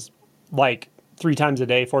happens like 3 times a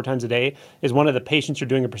day, 4 times a day, is one of the patients you're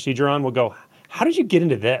doing a procedure on will go, how did you get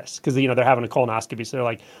into this? Because, they're having a colonoscopy. So they're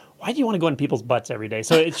like, why do you want to go in people's butts every day?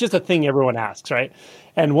 So it's just a thing everyone asks, right?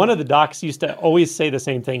 And one of the docs used to always say the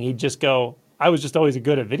same thing. He'd just go, I was just always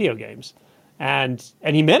good at video games. And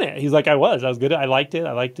he meant it. He's like, I was good. I liked it.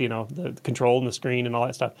 I liked, the control and the screen and all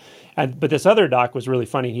that stuff. But this other doc was really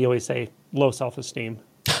funny. He always say, low self-esteem.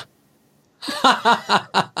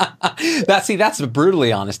 That's a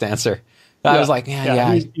brutally honest answer. I was like,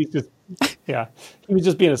 yeah. He's just, he was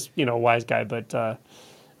just being a wise guy. But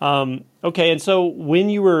okay. And so when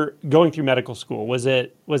you were going through medical school, was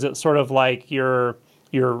it sort of like your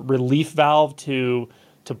relief valve to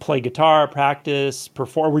play guitar, practice,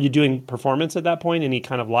 perform? Were you doing performance at that point? Any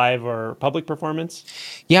kind of live or public performance?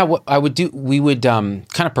 Yeah, what I would do, we would kind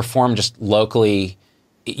of perform just locally,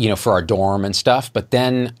 for our dorm and stuff. But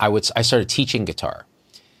then I started teaching guitar.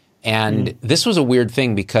 And this was a weird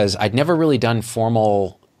thing because I'd never really done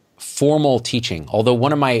formal teaching. Although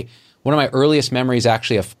one of my earliest memories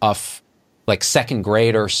actually of like second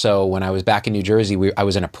grade or so, when I was back in New Jersey, I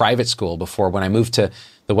was in a private school before. When I moved to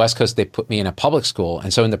the West Coast, they put me in a public school.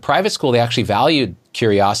 And so in the private school, they actually valued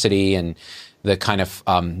curiosity and the kind of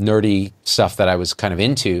nerdy stuff that I was kind of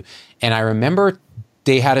into. And I remember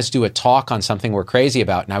they had us do a talk on something we're crazy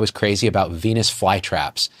about. And I was crazy about Venus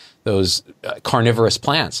flytraps, those carnivorous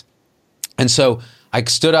plants. And so I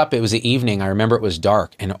stood up, it was the evening, I remember it was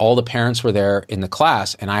dark, and all the parents were there in the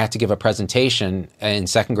class, and I had to give a presentation in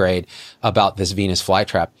second grade about this Venus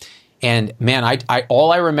flytrap. And man,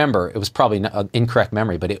 all I remember, it was probably an incorrect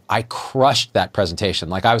memory, but I crushed that presentation.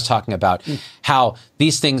 Like I was talking about how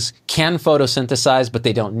these things can photosynthesize, but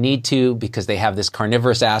they don't need to because they have this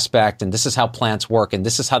carnivorous aspect, and this is how plants work, and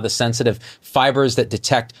this is how the sensitive fibers that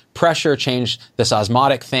detect pressure change this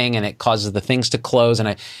osmotic thing, and it causes the things to close.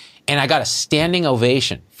 And I got a standing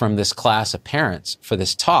ovation from this class of parents for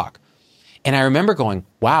this talk. And I remember going,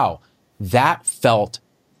 wow, that felt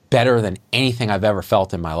better than anything I've ever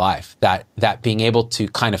felt in my life. That being able to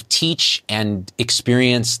kind of teach and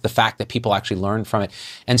experience the fact that people actually learn from it.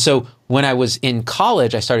 And so when I was in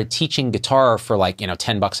college, I started teaching guitar for like,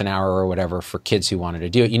 $10 an hour or whatever for kids who wanted to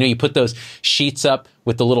do it. You put those sheets up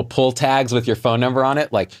with the little pull tags with your phone number on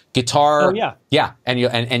it, like guitar. Oh, yeah. Yeah. And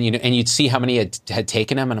you'd see how many had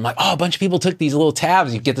taken them. And I'm like, oh, a bunch of people took these little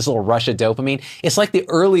tabs. You get this little rush of dopamine. It's like the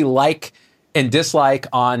early and dislike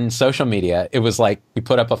on social media. It was like we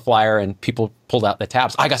put up a flyer and people pulled out the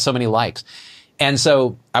tabs. I got so many likes. And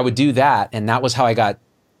so I would do that. And that was how I got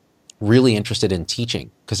really interested in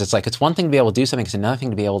teaching. Because it's one thing to be able to do something. It's another thing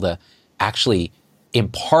to be able to actually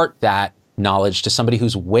impart that knowledge to somebody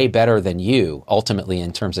who's way better than you ultimately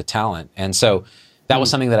in terms of talent. And so that was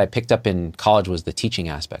something that I picked up in college, was the teaching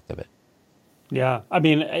aspect of it. Yeah. I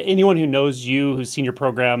mean, anyone who knows you, who's seen your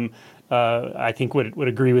program, I think would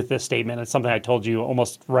agree with this statement. It's something I told you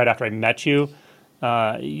almost right after I met you.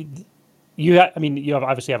 You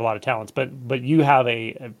obviously have a lot of talents, but you have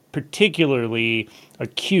a particularly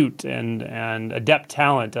acute and adept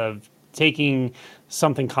talent of taking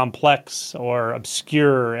something complex or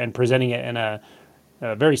obscure and presenting it in a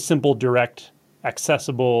very simple, direct,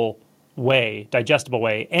 accessible way, digestible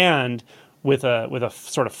way, and with a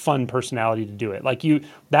sort of fun personality to do it. Like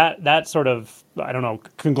that sort of, I don't know,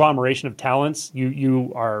 conglomeration of talents,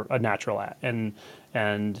 you are a natural at. And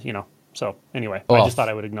so anyway, I just thought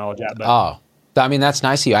I would acknowledge that. But. I mean, that's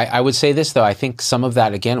nice of you. I would say this though, I think some of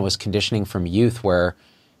that again was conditioning from youth where,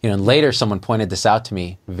 later someone pointed this out to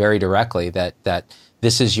me very directly that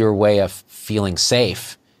this is your way of feeling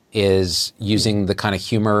safe, is using the kind of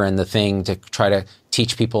humor and the thing to try to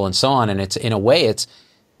teach people and so on. And it's, in a way,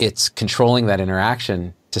 it's controlling that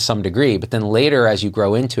interaction to some degree. But then later, as you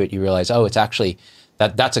grow into it, you realize, it's actually,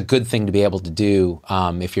 that's a good thing to be able to do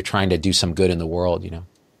if you're trying to do some good in the world,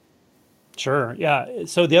 Sure. Yeah.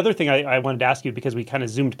 So the other thing I wanted to ask you, because we kind of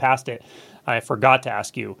zoomed past it, I forgot to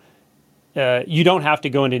ask you. You don't have to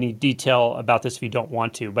go into any detail about this if you don't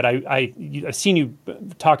want to, but I've seen you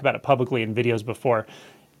talk about it publicly in videos before.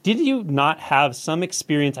 Did you not have some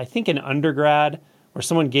experience, I think in undergrad, where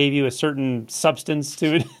someone gave you a certain substance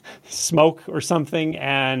to smoke or something,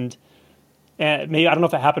 and maybe, I don't know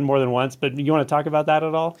if it happened more than once, but you want to talk about that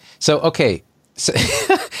at all? So, okay. So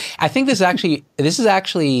I think this is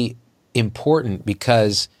actually important,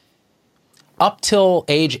 because up till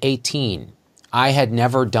age 18, I had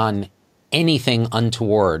never done anything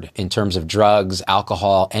untoward in terms of drugs,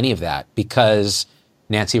 alcohol, any of that, because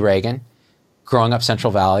Nancy Reagan, growing up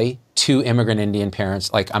Central Valley, 2 immigrant Indian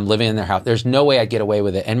parents, like I'm living in their house. There's no way I'd get away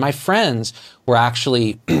with it. And my friends were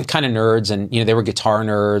actually kind of nerds, and, they were guitar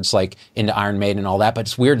nerds, like into Iron Maiden and all that. But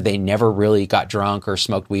it's weird. They never really got drunk or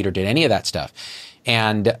smoked weed or did any of that stuff.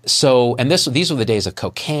 And so, these were the days of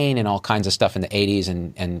cocaine and all kinds of stuff in the 80s,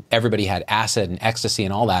 and everybody had acid and ecstasy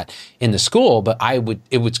and all that in the school. But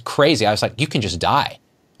it was crazy. I was like, you can just die.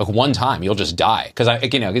 Like one time, you'll just die.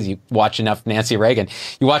 Because you watch enough Nancy Reagan,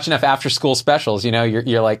 you watch enough after school specials,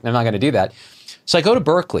 you're like, I'm not going to do that. So I go to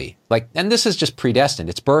Berkeley, and this is just predestined.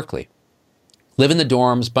 It's Berkeley. Live in the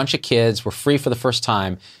dorms, bunch of kids. We're free for the first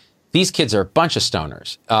time. These kids are a bunch of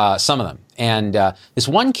stoners, some of them. And this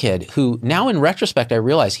one kid who, now in retrospect, I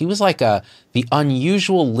realize he was like the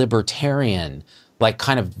unusual libertarian, like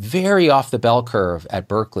kind of very off the bell curve at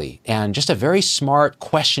Berkeley, and just a very smart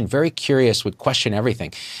very curious, would question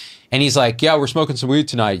everything. And he's like, yeah, we're smoking some weed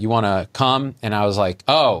tonight. You want to come? And I was like,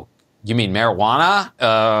 oh, you mean marijuana?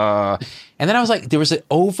 And then I was like, there was an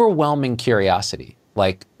overwhelming curiosity.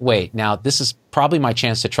 Like, wait, now this is probably my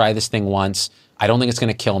chance to try this thing once. I don't think it's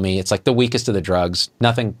going to kill me. It's like the weakest of the drugs.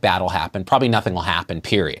 Nothing bad will happen. Probably nothing will happen,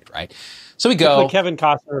 period, right? So we go. It's the Kevin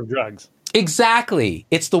Costner of drugs. Exactly.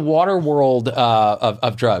 It's the water world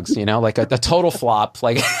of drugs, like a total flop,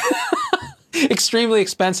 like extremely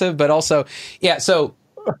expensive, but also, yeah. So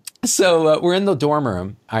we're in the dorm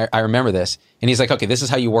room. I remember this, and he's like, okay, this is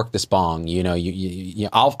how you work this bong.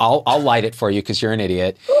 I'll light it for you because you're an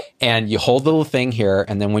idiot, and you hold the little thing here,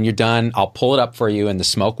 and then when you're done, I'll pull it up for you, and the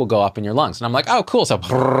smoke will go up in your lungs. And I'm like, oh, cool. So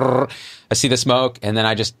I see the smoke, and then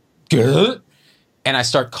I just, and I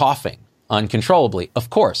start coughing uncontrollably, of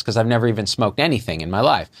course, because I've never even smoked anything in my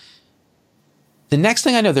life. The next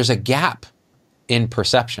thing I know, there's a gap in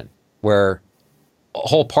perception where a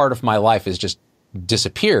whole part of my life is just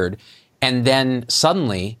disappeared. And then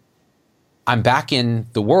suddenly I'm back in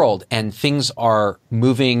the world, and things are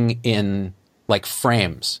moving in like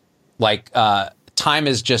frames. Like time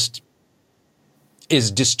is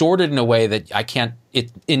distorted in a way that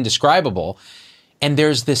it's indescribable. And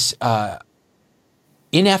there's this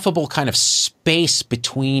ineffable kind of space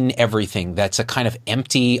between everything that's a kind of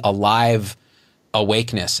empty, alive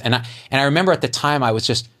awakeness. And I remember at the time I was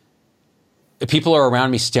just, people are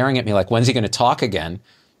around me staring at me like, when's he going to talk again?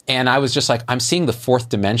 And I was just like, I'm seeing the fourth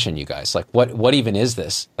dimension, you guys. Like, what even is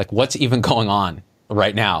this? Like, what's even going on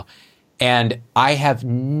right now? And I have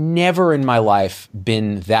never in my life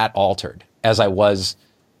been that altered as I was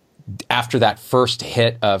after that first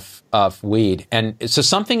hit of weed. And so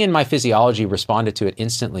something in my physiology responded to it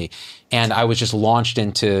instantly. And I was just launched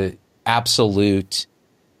into absolute,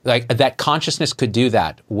 like, that consciousness could do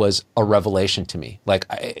that was a revelation to me. Like,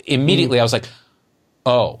 immediately I was like,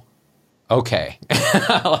 oh, okay.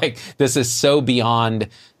 Like, this is so beyond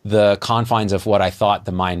the confines of what I thought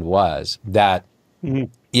the mind was that,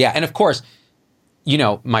 yeah. And of course,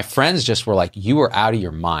 my friends just were like, you were out of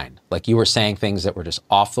your mind. Like, you were saying things that were just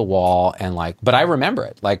off the wall. And like, but I remember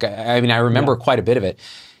it. Like, I remember quite a bit of it.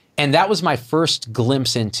 And that was my first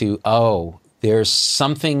glimpse into, oh, there's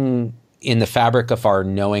something in the fabric of our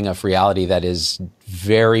knowing of reality that is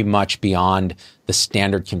very much beyond the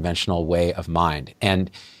standard conventional way of mind.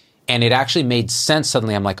 And it actually made sense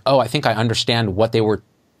suddenly. I'm like, oh, I think I understand what they were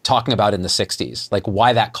talking about in the 60s, like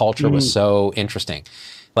why that culture was so interesting,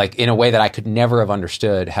 like in a way that I could never have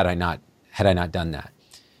understood had I not done that.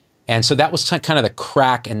 And so that was kind of the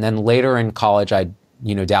crack. And then later in college, I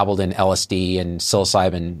dabbled in LSD and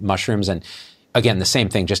psilocybin mushrooms, and again the same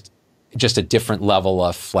thing, just a different level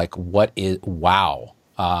of like, what is, wow,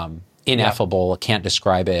 ineffable. I can't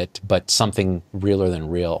describe it, but something realer than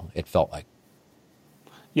real. It felt like.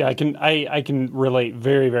 Yeah, I can relate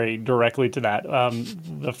very, very directly to that.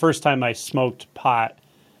 The first time I smoked pot,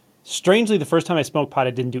 strangely, I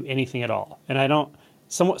didn't do anything at all. And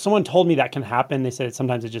someone told me that can happen. They said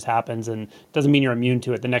sometimes it just happens, and doesn't mean you're immune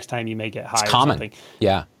to it. The next time you may get high it's common. Or something.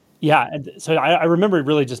 Yeah. Yeah. So I remember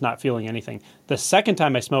really just not feeling anything. The second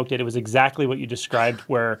time I smoked it, it was exactly what you described,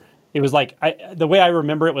 where it was like, the way I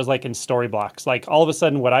remember it was like in story blocks. Like all of a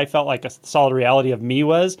sudden what I felt like a solid reality of me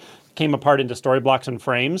came apart into story blocks and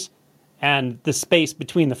frames. And the space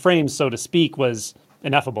between the frames, so to speak, was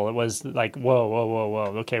ineffable. It was like, whoa, whoa, whoa,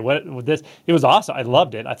 whoa. Okay, what this? It was awesome. I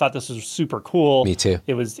loved it. I thought this was super cool. Me too.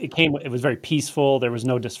 It was very peaceful. There was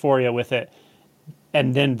no dysphoria with it.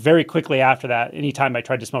 And then very quickly after that, anytime I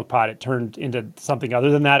tried to smoke pot, it turned into something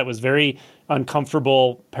other than that. It was very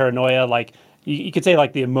uncomfortable, paranoia. Like you could say,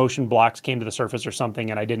 like the emotion blocks came to the surface or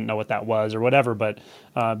something, and I didn't know what that was or whatever. But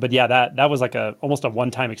yeah, that was like almost a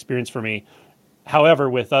one-time experience for me. However,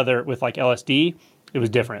 with like LSD, it was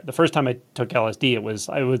different. The first time I took LSD, it was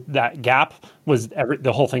that gap was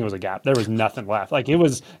the whole thing was a gap. There was nothing left. Like it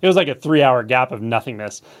was like a 3-hour gap of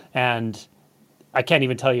nothingness, and I can't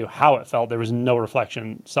even tell you how it felt. There was no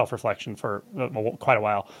self-reflection for quite a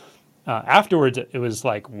while. Afterwards, it was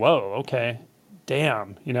like, whoa, okay,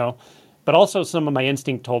 damn, But also, some of my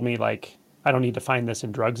instinct told me like I don't need to find this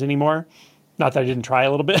in drugs anymore. Not that I didn't try a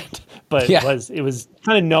little bit, but yeah. It was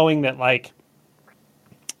kind of knowing that like.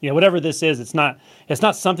 Whatever this is, it's not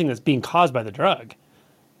something that's being caused by the drug.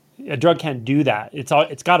 A drug can't do that.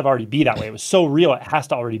 It's got to already be that way. It was so real, it has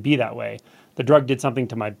to already be that way. The drug did something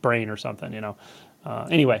to my brain or something,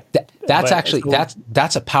 Anyway, that's actually cool.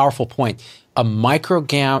 that's a powerful point. A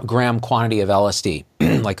microgram quantity of LSD,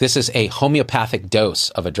 like this is a homeopathic dose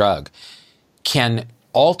of a drug, can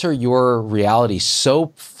alter your reality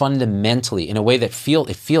so fundamentally in a way that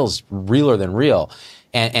it feels realer than real.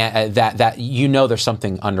 And that there's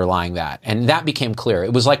something underlying that. And that became clear.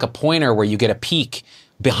 It was like a pointer where you get a peek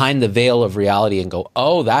behind the veil of reality and go,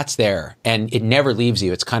 oh, that's there. And it never leaves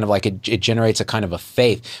you. It's kind of like it generates a kind of a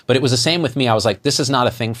faith. But it was the same with me. I was like, this is not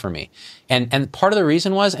a thing for me. And part of the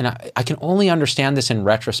reason was, and I can only understand this in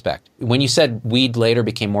retrospect, when you said weed later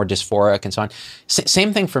became more dysphoric and so on,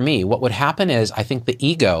 same thing for me. What would happen is I think the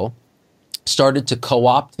ego started to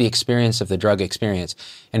co-opt the experience of the drug experience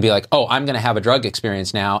and be like, oh, I'm going to have a drug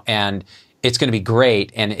experience now and it's going to be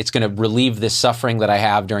great and it's going to relieve this suffering that I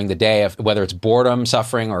have during the day, of whether it's boredom,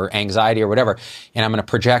 suffering, or anxiety or whatever, and I'm going to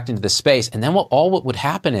project into this space. And then what would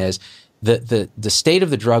happen is the state of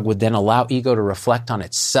the drug would then allow ego to reflect on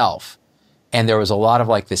itself. And there was a lot of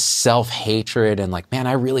like this self-hatred and like, man,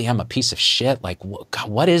 I really am a piece of shit. Like, God,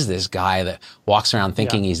 what is this guy that walks around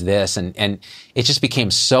thinking he's this? And it just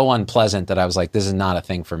became so unpleasant that I was like, this is not a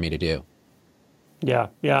thing for me to do. Yeah.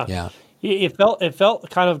 It felt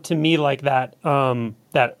kind of to me like that,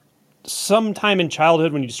 that sometime in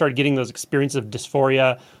childhood when you started getting those experiences of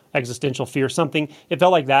dysphoria, existential fear, something, it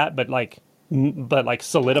felt like that, but like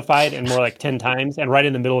solidified and more like 10 times and right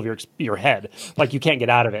in the middle of your head. Like you can't get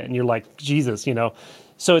out of it. And you're like, Jesus,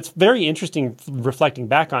 So it's very interesting reflecting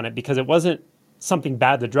back on it because it wasn't something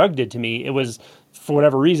bad the drug did to me. It was, for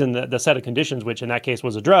whatever reason, the set of conditions, which in that case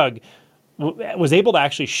was a drug, was able to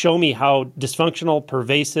actually show me how dysfunctional,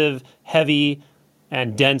 pervasive, heavy,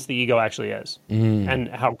 and dense the ego actually is and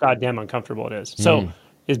how goddamn uncomfortable it is. So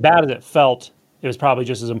as bad as it felt, it was probably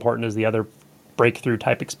just as important as the other breakthrough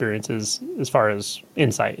type experiences as far as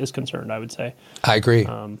insight is concerned, I would say. I agree.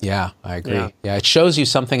 I agree. Yeah, it shows you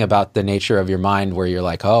something about the nature of your mind where you're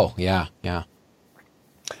like, oh, yeah.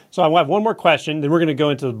 So I have one more question, then we're going to go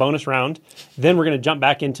into the bonus round. Then we're going to jump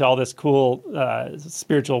back into all this cool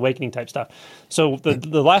spiritual awakening type stuff. So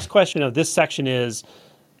the last question of this section is,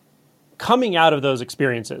 coming out of those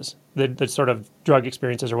experiences, the sort of drug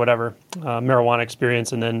experiences or whatever, marijuana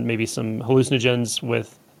experience, and then maybe some hallucinogens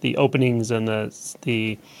with the openings and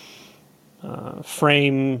the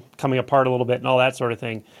frame coming apart a little bit and all that sort of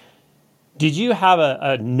thing. Did you have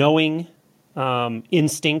a knowing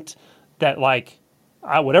instinct that like,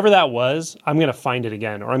 whatever that was, I'm going to find it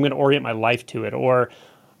again, or I'm going to orient my life to it, or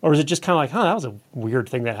is it just kind of like, that was a weird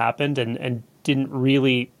thing that happened and didn't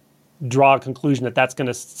really draw a conclusion that that's going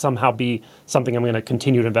to somehow be something I'm going to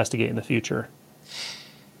continue to investigate in the future?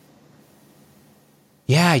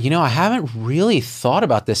 Yeah, I haven't really thought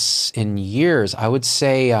about this in years. I would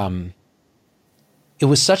say it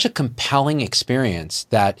was such a compelling experience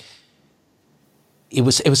that it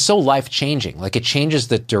was so life-changing. Like it changes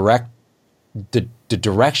the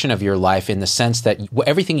direction of your life in the sense that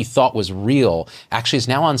everything you thought was real actually is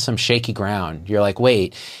now on some shaky ground. You're like,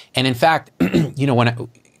 wait. And in fact,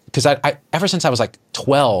 because I ever since I was like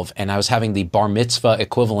 12 and I was having the bar mitzvah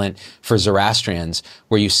equivalent for Zoroastrians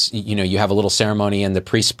where you have a little ceremony and the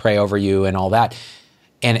priests pray over you and all that.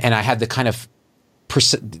 And I had the kind of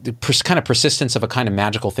persistence of a kind of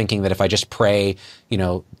magical thinking that if I just pray,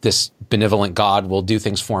 this benevolent God will do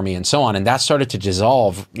things for me and so on. And that started to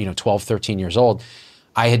dissolve, 12, 13 years old.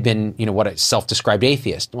 I had been, what a self-described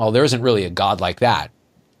atheist. Well, there isn't really a God like that.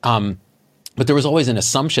 but there was always an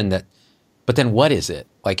assumption that, but then what is it?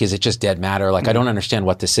 Like, is it just dead matter? Like, I don't understand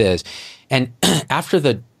what this is. And after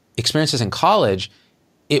the experiences in college,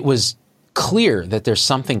 it was clear that there's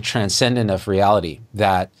something transcendent of reality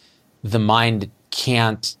that the mind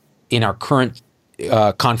can't, in our current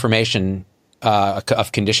conformation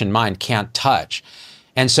of conditioned mind, can't touch.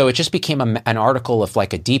 And so it just became an article of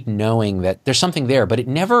like a deep knowing that there's something there, but it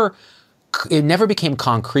never became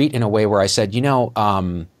concrete in a way where I said,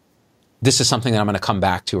 this is something that I'm going to come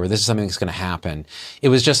back to, or this is something that's going to happen. It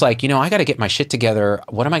was just like, I got to get my shit together.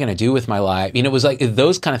 What am I going to do with my life? It was like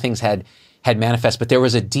those kind of things had manifest, but there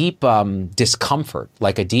was a deep discomfort,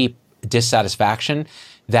 like a deep dissatisfaction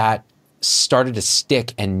that started to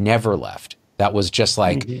stick and never left. That was just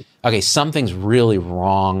like, okay, something's really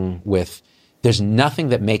wrong with, there's nothing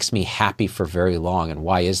that makes me happy for very long. And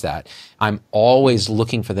why is that? I'm always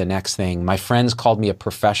looking for the next thing. My friends called me a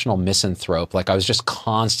professional misanthrope. Like I was just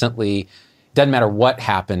constantly, doesn't matter what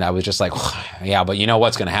happened. I was just like, yeah, but you know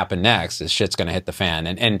what's going to happen next? This shit's going to hit the fan.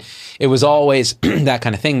 And it was always that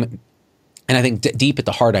kind of thing. And I think deep at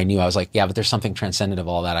the heart, I knew, I was like, yeah, but there's something transcendent of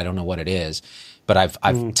all that. I don't know what it is, but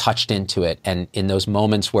I've touched into it. And in those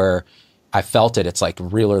moments where I felt it, it's like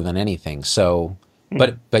realer than anything. So,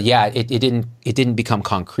 but yeah, it didn't become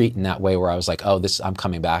concrete in that way where I was like, oh, I'm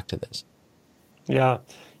coming back to this. Yeah.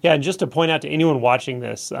 Yeah. And just to point out to anyone watching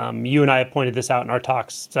this, you and I have pointed this out in our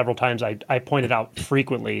talks several times. I pointed out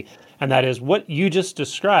frequently, and that is what you just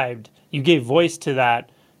described. You gave voice to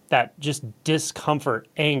that just discomfort,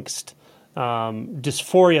 angst,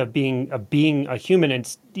 dysphoria of being a human,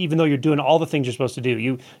 and even though you're doing all the things you're supposed to do,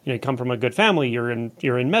 you come from a good family, you're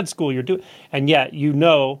in med school, and yet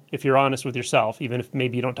if you're honest with yourself, even if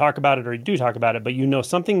maybe you don't talk about it or you do talk about it, but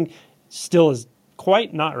something still is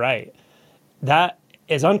quite not right. That,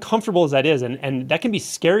 as uncomfortable as that is, and that can be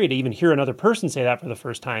scary to even hear another person say that for the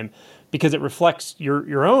first time, because it reflects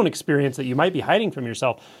your own experience that you might be hiding from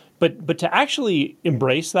yourself. But to actually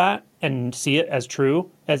embrace that and see it as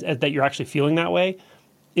true, as that you're actually feeling that way,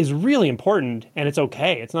 is really important. And it's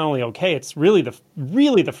okay. It's not only okay, it's really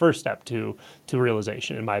the first step to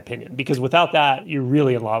realization, in my opinion. Because without that, you're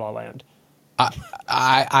really in la la land.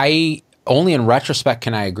 I only in retrospect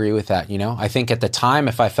can I agree with that. I think at the time,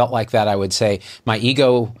 if I felt like that, I would say my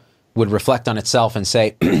ego would reflect on itself and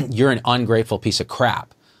say, "You're an ungrateful piece of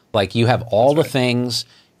crap. Like you have all the things."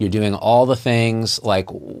 You're doing all the things. Like,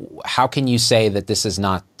 how can you say that this is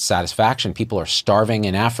not satisfaction? People are starving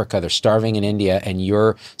in Africa. They're starving in India. And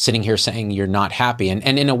you're sitting here saying you're not happy. And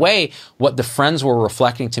in a way, what the friends were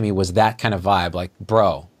reflecting to me was that kind of vibe. Like,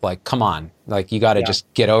 bro, like, come on. Like, you got to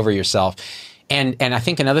just get over yourself. And I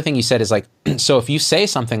think another thing you said is like, so if you say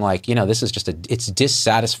something like, this is it's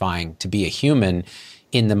dissatisfying to be a human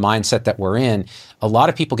in the mindset that we're in, a lot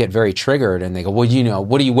of people get very triggered and they go, well,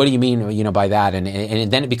 what do you mean, by that?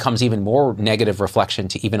 And then it becomes even more negative reflection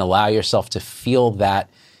to even allow yourself to feel that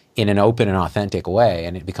in an open and authentic way.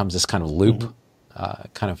 And it becomes this kind of loop,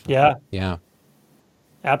 Yeah.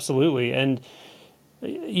 Absolutely. And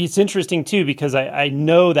it's interesting too, because I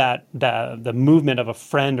know that the movement of a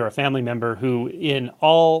friend or a family member who in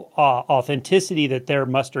all authenticity that they're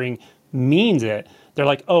mustering means it. They're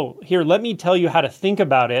like, oh, here, let me tell you how to think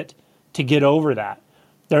about it to get over that.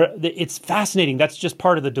 It's fascinating. That's just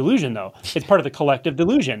part of the delusion, though. It's part of the collective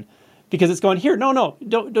delusion, because it's going, here, no,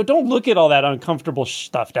 don't look at all that uncomfortable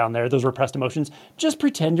stuff down there, those repressed emotions. Just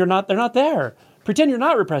pretend they're not there. Pretend you're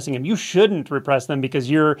not repressing them. You shouldn't repress them because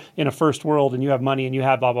you're in a first world and you have money and you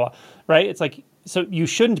have blah, blah, right? It's like, so you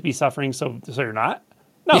shouldn't be suffering, so you're not?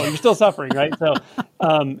 No, you're still suffering, right? So,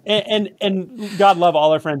 and God love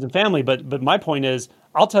all our friends and family, but my point is,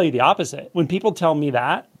 I'll tell you the opposite. When people tell me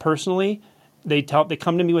that personally, they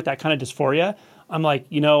come to me with that kind of dysphoria. I'm like,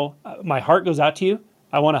 my heart goes out to you.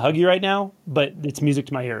 I want to hug you right now, but it's music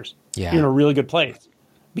to my ears. Yeah. You're in a really good place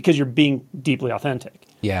because you're being deeply authentic.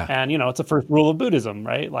 Yeah. And it's a first rule of Buddhism,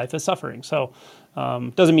 right? Life is suffering. So,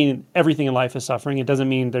 doesn't mean everything in life is suffering. It doesn't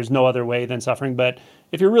mean there's no other way than suffering. But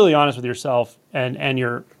if you're really honest with yourself and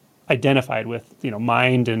you're identified with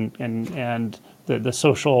mind and the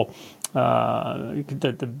social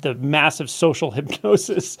the massive social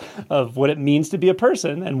hypnosis of what it means to be a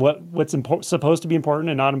person and what's supposed to be important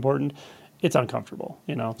and not important, it's uncomfortable.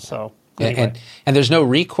 So anyway. And there's no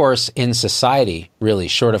recourse in society really,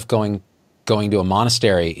 short of going to a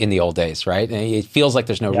monastery in the old days, right? And it feels like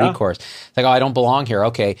there's no recourse. It's like, oh, I don't belong here.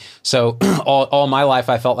 Okay. So all my life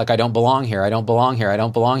I felt like I don't belong here. I don't belong here. I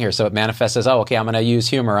don't belong here. So it manifests as, oh, okay, I'm going to use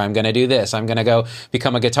humor. I'm going to do this. I'm going to go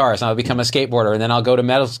become a guitarist. I'll become a skateboarder. And then I'll go to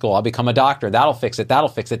medical school. I'll become a doctor. That'll fix it. That'll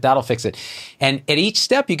fix it. That'll fix it. And at each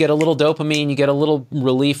step you get a little dopamine, you get a little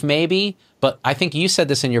relief maybe, but I think you said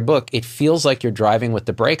this in your book, it feels like you're driving with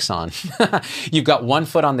the brakes on. You've got one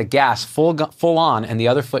foot on the gas, full on, and the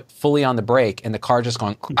other foot fully on the brake, and the car just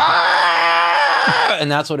going, ah!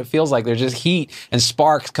 And that's what it feels like. There's just heat and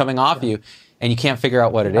sparks coming off you, and you can't figure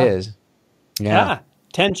out what it is. Yeah.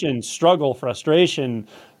 Tension, struggle, frustration,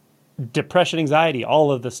 depression, anxiety,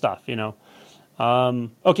 all of the stuff,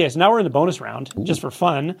 Okay, so now we're in the bonus round, just for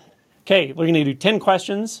fun. Okay, we're going to do 10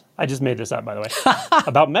 questions. I just made this up, by the way,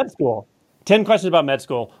 about med school. 10 questions about med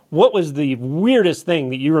school. What was the weirdest thing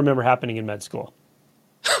that you remember happening in med school?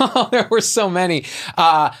 There were so many.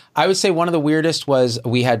 I would say one of the weirdest was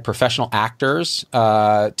we had professional actors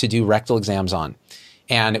to do rectal exams on.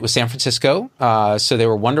 And it was San Francisco. So they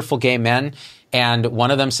were wonderful gay men. And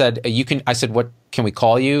one of them said, I said, what can we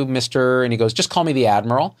call you, Mr.? And he goes, just call me the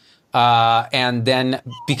Admiral. And then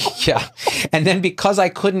because I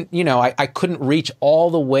couldn't, I couldn't reach all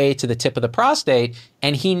the way to the tip of the prostate,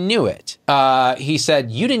 and he knew it. He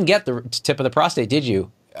said, you didn't get the tip of the prostate, did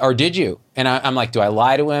you? Or did you? And I'm like, do I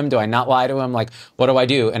lie to him? Do I not lie to him? Like, what do I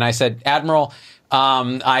do? And I said, Admiral,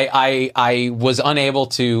 I was unable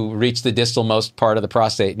to reach the distal most part of the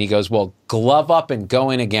prostate. And he goes, well, glove up and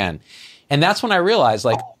go in again. And that's when I realized,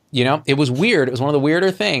 it was weird. It was one of the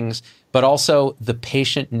weirder things, but also the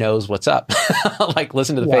patient knows what's up. Like,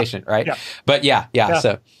 listen to the patient, right? Yeah. But yeah.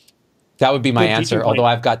 So that would be my answer, although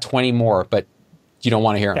I've got 20 more, but you don't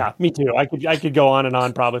want to hear them. Yeah, me too. I could go on and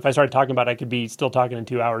on probably. If I started talking about it, I could be still talking in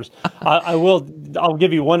 2 hours. I'll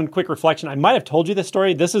give you one quick reflection. I might have told you this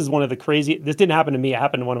story. This is one of the this didn't happen to me. It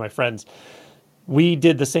happened to one of my friends. We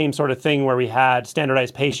did the same sort of thing where we had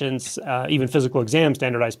standardized patients, even physical exam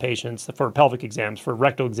standardized patients for pelvic exams, for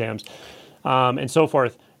rectal exams, and so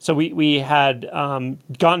forth. So we had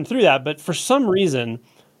gotten through that, but for some reason,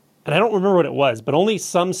 and I don't remember what it was, but only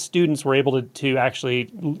some students were able to actually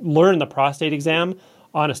learn the prostate exam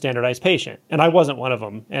on a standardized patient. And I wasn't one of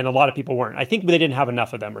them, and a lot of people weren't. I think they didn't have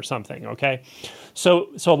enough of them or something, okay? So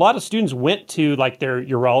a lot of students went to like their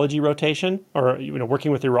urology rotation or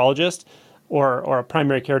working with a urologist or a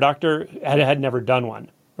primary care doctor had never done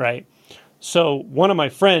one, right? So one of my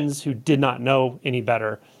friends who did not know any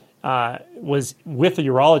better was with a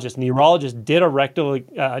urologist, and the urologist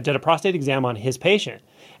did a prostate exam on his patient.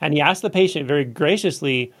 And he asked the patient very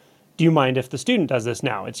graciously, do you mind if the student does this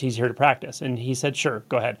now? He's here to practice. And he said, sure,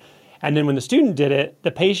 go ahead. And then when the student did it,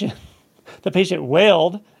 the patient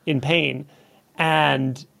wailed in pain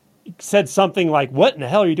and said something like, what in the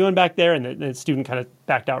hell are you doing back there? And the student kind of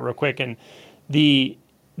backed out real quick. And the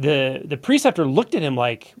preceptor looked at him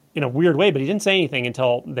like in a weird way, but he didn't say anything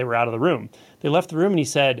until they were out of the room. They left the room and he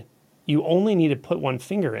said, you only need to put one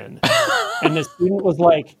finger in. And the student was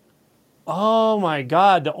like, oh my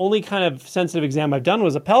God, the only kind of sensitive exam I've done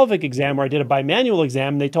was a pelvic exam where I did a bimanual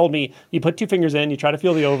exam. They told me you put two fingers in, you try to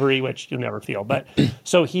feel the ovary, which you'll never feel. But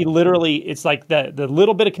so he literally, it's like the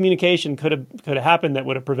little bit of communication could have happened that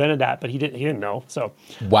would have prevented that, but he didn't know. So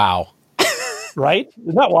wow. Right?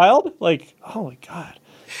 Isn't that wild? Like, oh my God.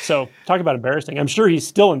 So talk about embarrassing. I'm sure he's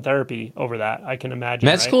still in therapy over that. I can imagine.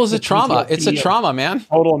 Med school is a trauma. It's a trauma, man.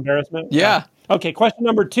 Total embarrassment. Yeah. Okay. Question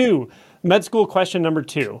number 2, med school question number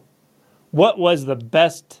 2. What was the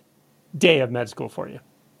best day of med school for you?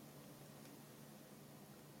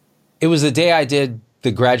 It was the day I did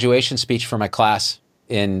the graduation speech for my class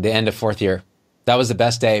in the end of 4th year. That was the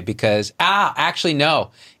best day because, actually,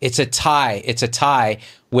 no, it's a tie. It's a tie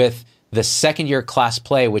with the 2nd year class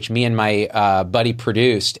play, which me and my buddy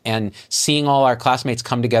produced, and seeing all our classmates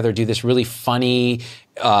come together, do this really funny,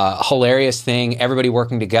 hilarious thing, everybody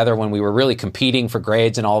working together when we were really competing for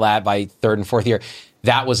grades and all that by 3rd and 4th year.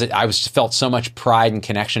 That was it. I felt so much pride and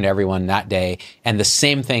connection to everyone that day. And the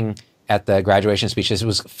same thing at the graduation speeches. It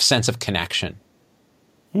was a sense of connection.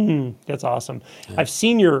 That's awesome. Yeah. I've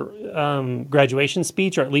seen your graduation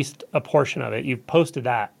speech, or at least a portion of it. You've posted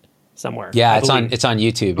that somewhere. Yeah, it's on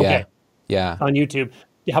YouTube. Okay. Yeah. On YouTube.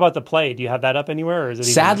 How about the play? Do you have that up anywhere, or is it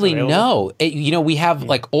sadly no? We have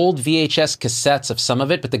like old VHS cassettes of some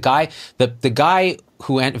of it, but the guy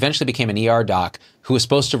who eventually became an ER doc, who was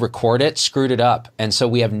supposed to record it, screwed it up, and so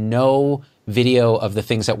we have no video of the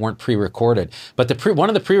things that weren't pre-recorded. But one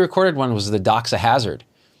of the pre-recorded one was the Doc's a Hazard,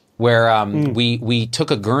 where we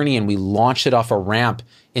took a gurney and we launched it off a ramp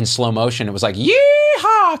in slow motion. It was like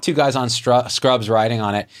yeehaw, 2 guys on scrubs riding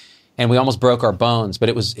on it. And we almost broke our bones, but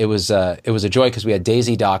it was a joy because we had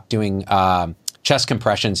Daisy Doc doing chest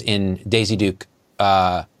compressions in Daisy Duke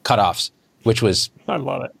cutoffs, which was... I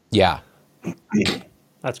love it. Yeah.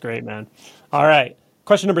 That's great, man. All right.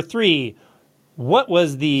 Question number 3. What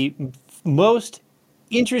was the most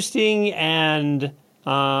interesting and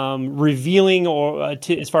revealing, or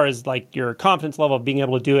as far as like your confidence level of being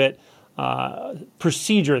able to do it,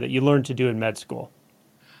 procedure that you learned to do in med school?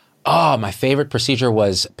 Oh, my favorite procedure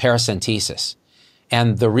was paracentesis.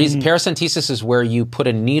 And the reason paracentesis is where you put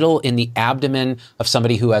a needle in the abdomen of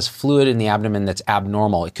somebody who has fluid in the abdomen that's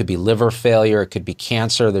abnormal. It could be liver failure. It could be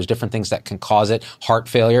cancer. There's different things that can cause it, heart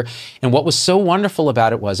failure. And what was so wonderful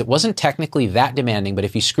about it was it wasn't technically that demanding, but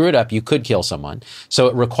if you screw it up, you could kill someone. So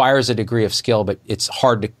it requires a degree of skill, but it's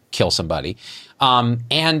hard to kill somebody.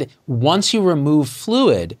 And once you remove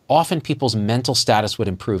fluid, often people's mental status would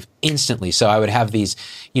improve instantly. So I would have these,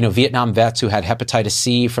 Vietnam vets who had hepatitis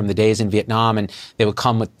C from the days in Vietnam, and they would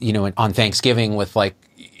come with, on Thanksgiving with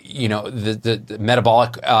the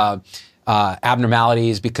metabolic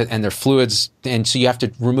abnormalities and their fluids. And so you have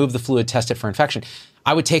to remove the fluid, test it for infection.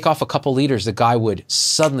 I would take off a couple liters. The guy would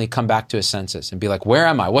suddenly come back to his senses and be like, where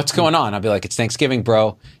am I? What's going on? I'd be like, it's Thanksgiving,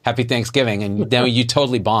 bro. Happy Thanksgiving. And then you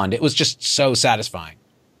totally bond. It was just so satisfying.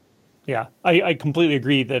 Yeah, I completely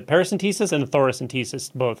agree that paracentesis and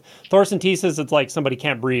thoracentesis, both. Thoracentesis, it's like somebody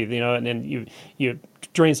can't breathe, and then you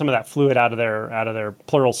drain some of that fluid out of their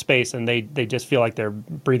pleural space, and they just feel like they're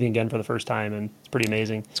breathing again for the first time, and it's pretty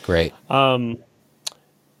amazing. It's great. Okay.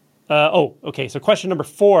 So question number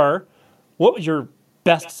 4, what was your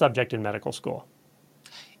best subject in medical school?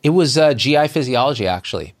 It was GI physiology,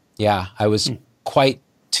 actually. Yeah, I was quite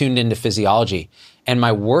tuned into physiology. And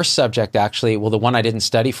my worst subject, actually, the one I didn't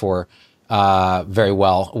study for very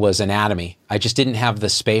well was anatomy. I just didn't have the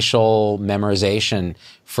spatial memorization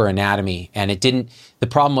for anatomy. And the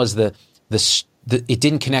problem was it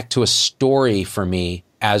didn't connect to a story for me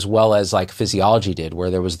as well as like physiology did,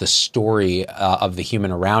 where there was the story of the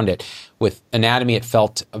human around it. With anatomy, it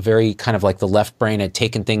felt very kind of like the left brain had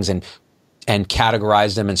taken things and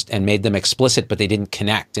categorized them and made them explicit, but they didn't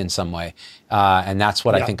connect in some way. And that's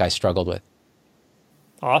what I think I struggled with.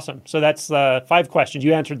 Awesome. So that's 5 questions.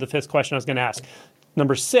 You answered the 5th question I was going to ask.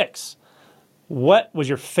 Number 6, what was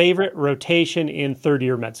your favorite rotation in 3rd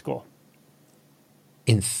year med school?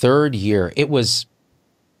 In 3rd year, if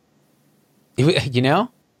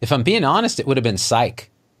I'm being honest, it would have been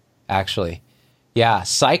psych, actually. Yeah,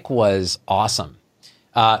 psych was awesome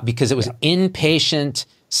because it was inpatient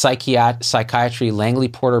psychiatry, Langley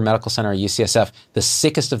Porter Medical Center, UCSF, the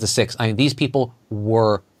sickest of the sick. I mean, these people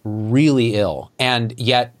were really ill, and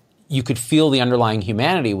yet you could feel the underlying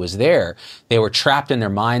humanity was there. They were trapped in their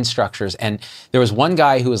mind structures. And there was one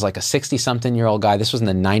guy who was like a 60-something-year-old guy. This was in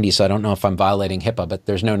the 90s, so I don't know if I'm violating HIPAA, but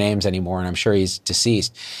there's no names anymore, and I'm sure he's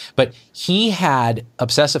deceased. But he had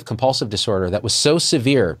obsessive-compulsive disorder that was so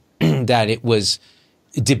severe that it was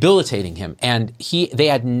debilitating him. And they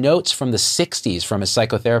had notes from the 60s from his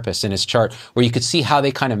psychotherapist in his chart where you could see how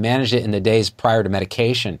they kind of managed it in the days prior to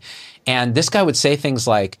medication. And this guy would say things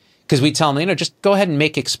like, because we tell him, just go ahead and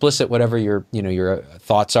make explicit whatever your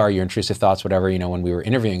thoughts are, your intrusive thoughts, whatever, when we were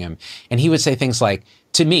interviewing him. And he would say things like,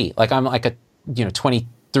 to me, like I'm like a,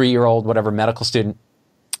 23-year-old, whatever, medical student.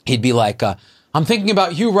 He'd be like, I'm thinking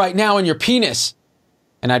about you right now and your penis.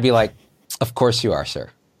 And I'd be like, of course you are, sir.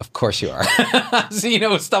 Of course you are.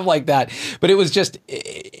 So, stuff like that. But it was just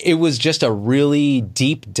a really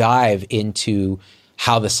deep dive into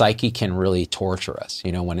how the psyche can really torture us,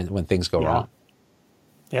 when things go wrong.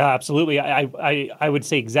 Yeah, absolutely. I would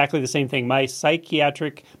say exactly the same thing. My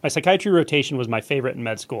psychiatry rotation was my favorite in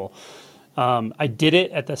med school. I did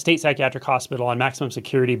it at the state psychiatric hospital on maximum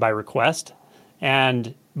security by request,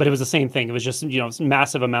 but it was the same thing. It was just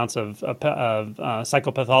massive amounts of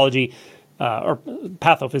psychopathology or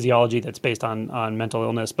pathophysiology that's based on mental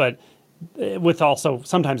illness, but with also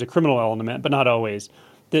sometimes a criminal element, but not always.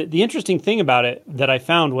 The interesting thing about it that I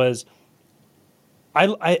found was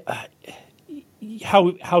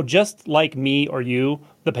how just like me or you,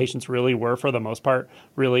 the patients really were for the most part.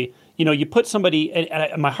 Really, you put somebody,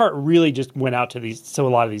 and my heart really just went out to a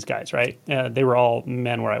lot of these guys, right? They were all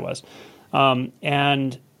men where I was,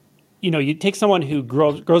 and you take someone who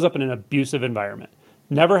grows up in an abusive environment,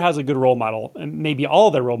 never has a good role model, and maybe all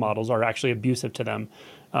of their role models are actually abusive to them.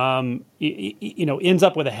 Ends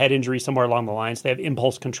up with a head injury somewhere along the lines. They have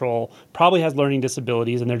impulse control, probably has learning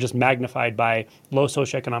disabilities, and they're just magnified by low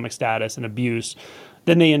socioeconomic status and abuse.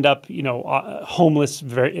 Then they end up, homeless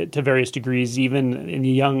to various degrees, even in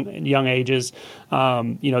young ages.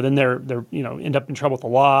 Then they're end up in trouble with the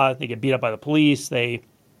law. They get beat up by the police. They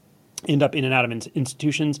end up in and out of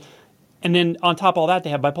institutions. And then on top of all that,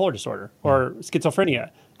 they have bipolar disorder or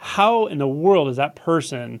schizophrenia. How in the world is that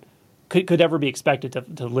person could ever be expected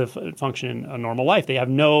to live and function in a normal life? They have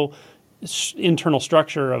no internal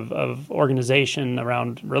structure of organization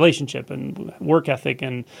around relationship and work ethic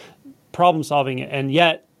and problem solving. And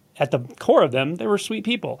yet, at the core of them, they were sweet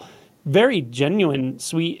people. Very genuine,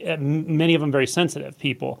 sweet, many of them very sensitive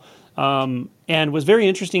people. And was very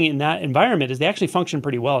interesting in that environment is they actually functioned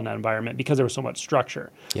pretty well in that environment because there was so much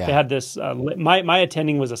structure. Yeah. They had this, my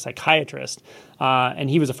attending was a psychiatrist, and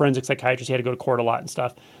he was a forensic psychiatrist. He had to go to court a lot and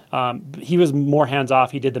stuff. He was more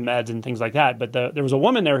hands-off. He did the meds and things like that. But there was a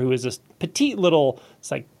woman there who was this petite little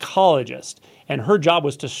psychologist, and her job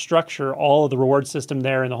was to structure all of the reward system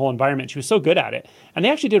there and the whole environment. She was so good at it. And they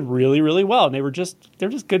actually did really, really well. And they're just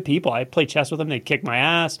good people. I played chess with them. They'd kick my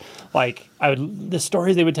ass. The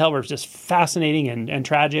stories they would tell were just fascinating and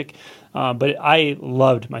tragic. But I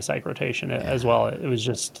loved my psych rotation as well. It was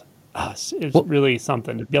just, it was really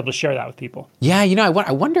something to be able to share that with people. Yeah.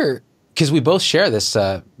 I wonder, because we both share this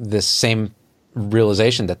same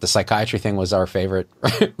realization that the psychiatry thing was our favorite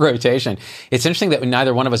rotation. It's interesting that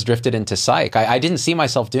neither one of us drifted into psych. I didn't see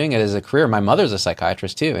myself doing it as a career. My mother's a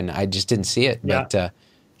psychiatrist too, and I just didn't see it. Yeah. But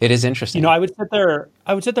it is interesting. I would sit there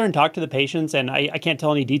and talk to the patients, and I can't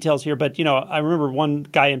tell any details here, but I remember one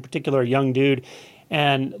guy in particular, a young dude,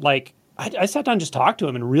 and I sat down and just talked to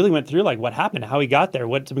him and really went through what happened, how he got there,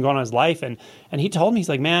 what's been going on in his life, and he told me, he's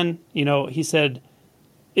like, man, he said,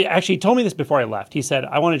 actually he told me this before I left. He said,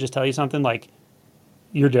 I want to just tell you something,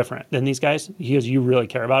 you're different than these guys. He goes, you really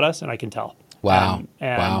care about us, and I can tell. Wow.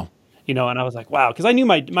 Wow. And I was like, wow, because I knew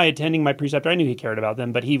my attending, my preceptor, I knew he cared about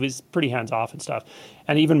them, but he was pretty hands off and stuff.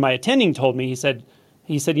 And even my attending told me, he said,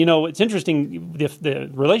 it's interesting the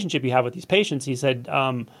relationship you have with these patients. He said,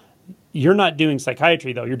 you're not doing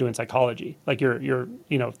psychiatry though, you're doing psychology. You're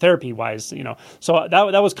therapy wise, So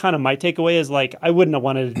that was kind of my takeaway is I wouldn't have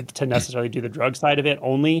wanted to necessarily do the drug side of it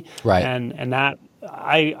only. Right. And that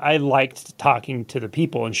I liked talking to the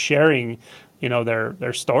people and sharing,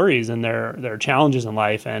 their stories and their challenges in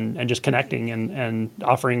life and just connecting and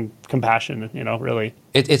offering compassion, really.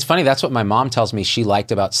 It's funny. That's what my mom tells me she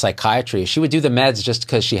liked about psychiatry. She would do the meds just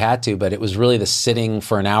because she had to, but it was really the sitting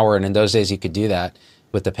for an hour. And in those days you could do that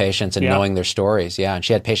with the patients and knowing their stories. Yeah. And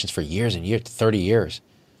she had patients for years and years, 30 years.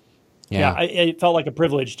 Yeah, it felt like a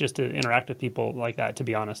privilege just to interact with people like that, to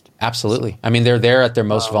be honest. Absolutely. I mean, they're there at their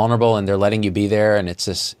most vulnerable, and they're letting you be there, and it's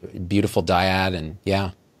this beautiful dyad, and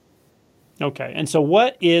yeah. Okay, and so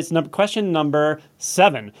what is question number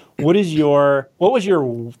 7? What was your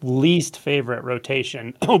least favorite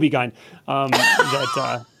rotation? OB-GYN.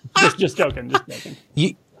 Just joking.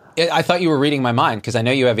 I thought you were reading my mind because I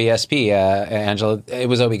know you have ESP, Angelo. It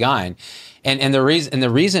was OB-GYN, and the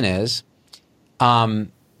reason is,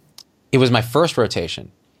 it was my first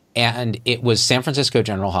rotation, and it was San Francisco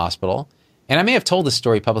General Hospital. And I may have told this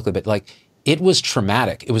story publicly, but it was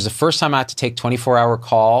traumatic. It was the first time I had to take 24-hour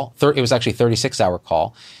call. It was actually 36-hour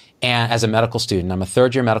call. And as a medical student, I'm a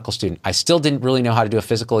third-year medical student. I still didn't really know how to do a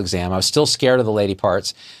physical exam. I was still scared of the lady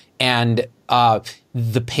parts. And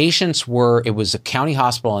the patients it was a county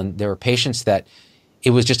hospital, and there were patients that it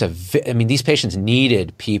was just these patients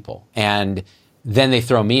needed people. And then they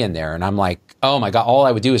throw me in there, and I'm like, oh my God, all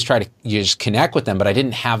I would do is try to just connect with them, but I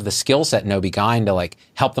didn't have the skill set in OB-GYN to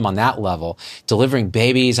help them on that level. Delivering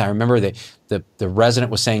babies, I remember the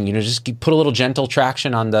resident was saying, just put a little gentle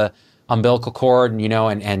traction on the umbilical cord,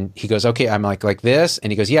 and he goes, okay, I'm like this,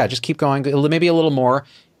 and he goes, yeah, just keep going, maybe a little more,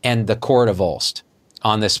 and the cord avulsed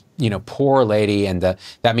on this, poor lady, and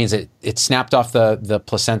that means it snapped off the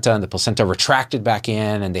placenta, and the placenta retracted back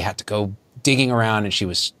in, and they had to go digging around, and she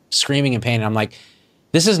was screaming in pain, and I'm like,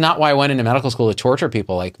 this is not why I went into medical school to torture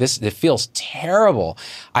people. It feels terrible.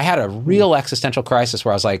 I had a real existential crisis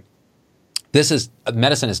where I was like,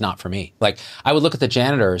 medicine is not for me. I would look at the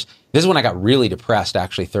janitors. This is when I got really depressed,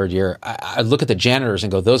 actually, third year. I'd look at the janitors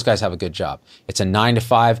and go, those guys have a good job. It's a 9 to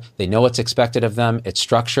 5. They know what's expected of them. It's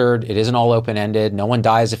structured. It isn't all open-ended. No one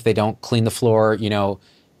dies if they don't clean the floor,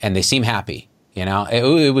 and they seem happy.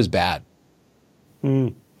 It was bad.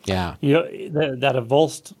 Mm. Yeah. That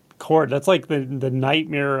avulsed cord, that's like the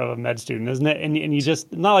nightmare of a med student, isn't it? And you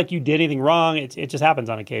just, not like you did anything wrong, it just happens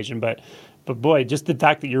on occasion, but boy, just the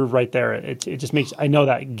fact that you're right there, it just makes, I know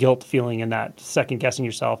that guilt feeling and that second guessing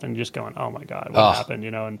yourself and just going, oh my God, what happened,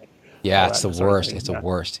 and yeah, it's the worst. It's the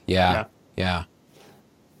worst. Yeah.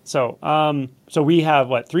 So we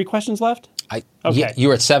have 3 questions left? Okay. Yeah, you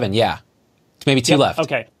were at 7, yeah. Maybe 2 left.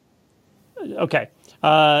 Okay.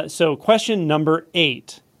 So question number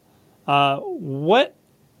 8. What,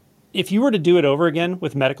 if you were to do it over again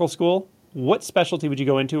with medical school, what specialty would you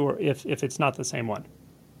go into, or if it's not the same one?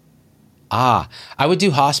 I would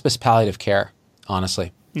do hospice palliative care,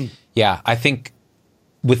 honestly. Yeah, I think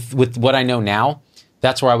with what I know now,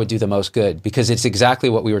 that's where I would do the most good, because it's exactly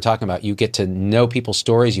what we were talking about. You get to know people's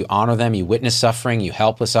stories, you honor them, you witness suffering, you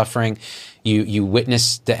help with suffering, you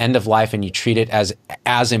witness the end of life, and you treat it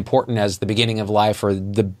as important as the beginning of life or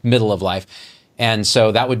the middle of life. And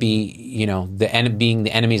so that would be, being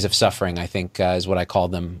the enemies of suffering, I think, is what I call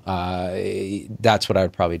them. That's what I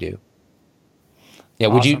would probably do. Yeah.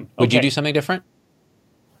 Awesome. Would you do something different?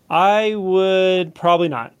 I would probably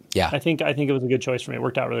not. Yeah. I think it was a good choice for me. It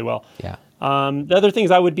worked out really well. Yeah. The other things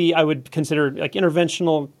I would consider like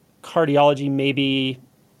interventional cardiology, maybe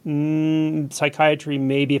psychiatry,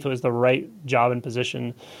 maybe if it was the right job and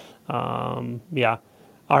position. Yeah.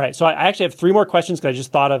 All right. So I actually have 3 more questions because I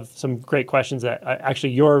just thought of some great questions that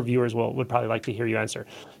actually your viewers would probably like to hear you answer.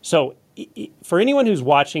 So for anyone who's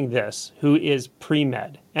watching this, who is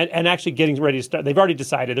pre-med and actually getting ready to start, they've already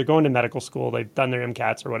decided they're going to medical school, they've done their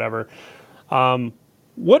MCATs or whatever.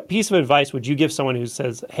 What piece of advice would you give someone who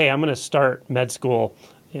says, hey, I'm going to start med school,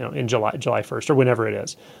 in July 1st or whenever it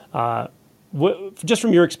is? Just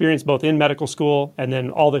from your experience, both in medical school and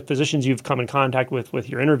then all the physicians you've come in contact with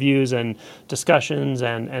your interviews and discussions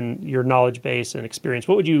and your knowledge base and experience,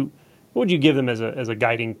 what would you give them as a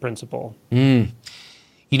guiding principle?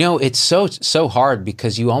 It's so hard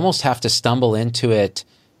because you almost have to stumble into it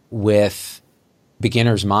with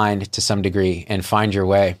beginner's mind to some degree and find your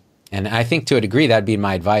way. And I think to a degree that'd be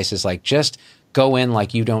my advice, is like just go in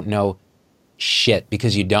like you don't know shit,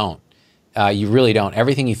 because you don't. You really don't.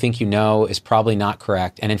 Everything you think you know is probably not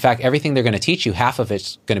correct. And in fact, everything they're going to teach you, half of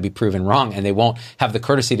it's going to be proven wrong, and they won't have the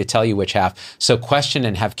courtesy to tell you which half. So question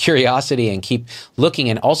and have curiosity and keep looking,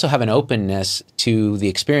 and also have an openness to the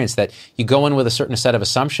experience that you go in with a certain set of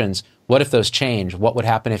assumptions. What if those change? What would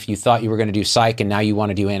happen if you thought you were going to do psych and now you want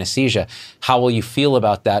to do anesthesia? How will you feel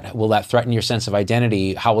about that? Will that threaten your sense of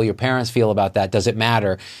identity? How will your parents feel about that? Does it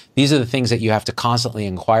matter? These are the things that you have to constantly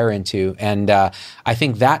inquire into. And I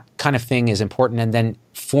think that kind of thing is important. And then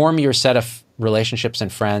form your set of relationships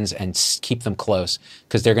and friends and keep them close,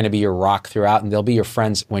 because they're going to be your rock throughout, and they'll be your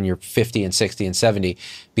friends when you're 50 and 60 and 70,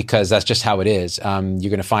 because that's just how it is. You're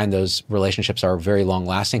going to find those relationships are very long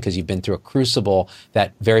lasting because you've been through a crucible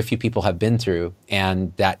that very few people have been through,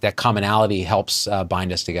 and that commonality helps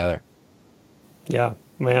bind us together. Yeah,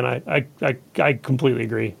 man, I completely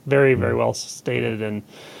agree. Very, very well stated. And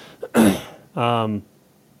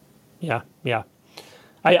yeah.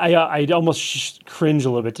 I almost cringe a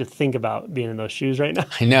little bit to think about being in those shoes right now.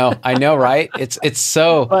 I know, right? It's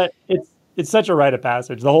so. But it's such a rite of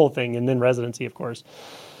passage, the whole thing, and then residency, of course.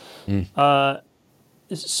 So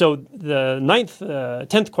the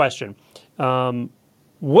 10th question: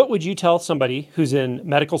 what would you tell somebody who's in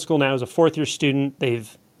medical school now, as a 4th-year student?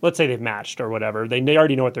 Let's say they've matched or whatever. They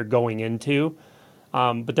already know what they're going into,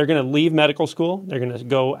 but they're going to leave medical school. They're going to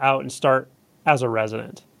go out and start as a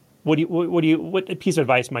resident. What piece of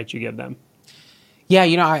advice might you give them? Yeah,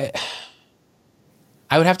 I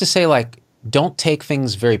would have to say, like, don't take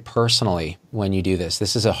things very personally when you do this.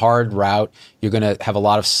 This is a hard route. You're going to have a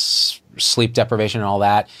lot of sleep deprivation and all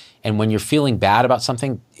that. And when you're feeling bad about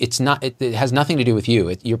something, it has nothing to do with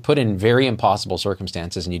you. You're put in very impossible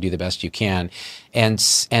circumstances, and you do the best you can, and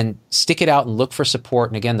stick it out and look for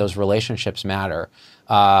support. And again, those relationships matter.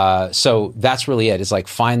 So that's really it. It's like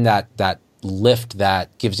find that lift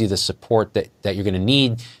that gives you the support that you're going to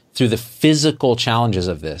need through the physical challenges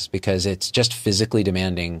of this, because it's just physically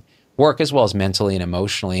demanding work as well as mentally and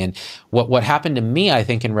emotionally. And what happened to me, I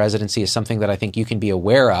think, in residency is something that I think you can be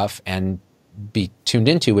aware of and be tuned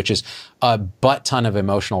into, which is a butt ton of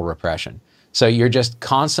emotional repression. So you're just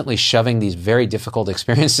constantly shoving these very difficult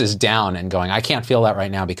experiences down and going, I can't feel that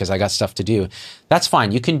right now because I got stuff to do. That's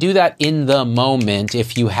fine. You can do that in the moment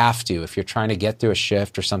if you have to, if you're trying to get through a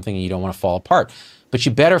shift or something and you don't want to fall apart. But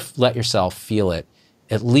you better let yourself feel it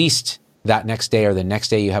at least that next day, or the next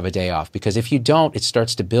day you have a day off. Because if you don't, it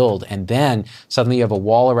starts to build, and then suddenly you have a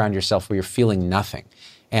wall around yourself where you're feeling nothing.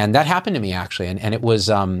 And that happened to me, actually. And it was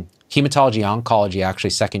hematology oncology,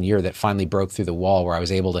 actually, 2nd year, that finally broke through the wall, where I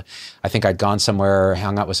was able to, I think I'd gone somewhere,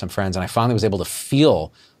 hung out with some friends, and I finally was able to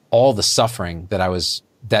feel all the suffering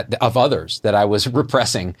of others that I was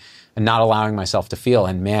repressing and not allowing myself to feel.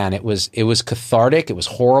 And man, it was cathartic. It was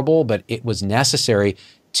horrible, but it was necessary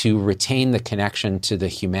to retain the connection to the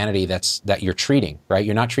humanity that you're treating, right?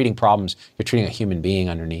 You're not treating problems. You're treating a human being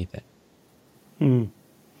underneath it.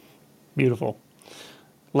 Beautiful.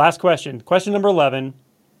 Last question. Question number 11.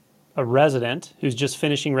 A resident who's just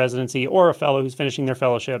finishing residency, or a fellow who's finishing their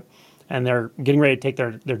fellowship, and they're getting ready to take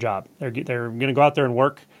their job. They're going to go out there and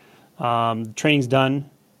work. Training's done.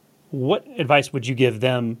 What advice would you give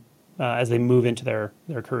them as they move into their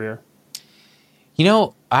career?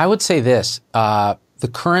 I would say this. The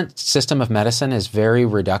current system of medicine is very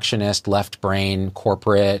reductionist, left brain,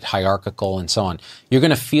 corporate, hierarchical, and so on. You're going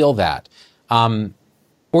to feel that.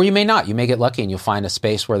 Or you may not. You may get lucky and you'll find a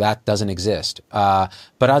space where that doesn't exist. But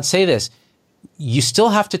I'd say this. you still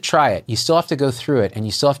have to try it. You still have to go through it, and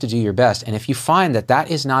you still have to do your best. And if you find that that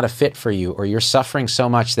is not a fit for you, or you're suffering so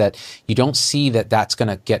much that you don't see that that's going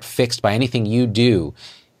to get fixed by anything you do,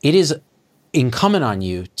 it is incumbent on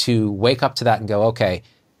you to wake up to that and go, okay,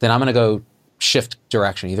 then I'm going to go shift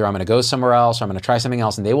direction. Either I'm going to go somewhere else, or I'm going to try something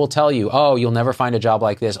else. And they will tell you, oh, you'll never find a job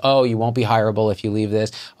like this. Oh, you won't be hireable if you leave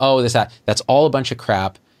this. Oh, this, that. That's all a bunch of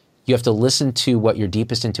crap. You have to listen to what your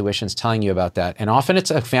deepest intuition is telling you about that. And often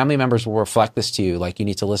it's family members will reflect this to you, like you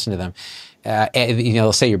need to listen to them.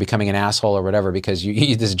 They'll say you're becoming an asshole or whatever because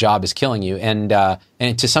this job is killing you. And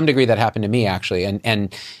to some degree that happened to me actually.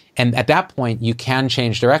 And at that point you can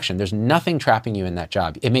change direction. There's nothing trapping you in that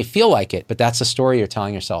job. It may feel like it, but that's the story you're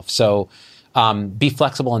telling yourself. So be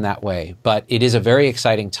flexible in that way. But it is a very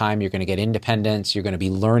exciting time. You're going to get independence. You're going to be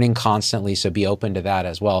learning constantly. So be open to that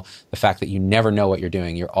as well. The fact that you never know what you're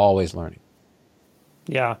doing. You're always learning.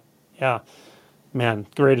 Yeah. Man,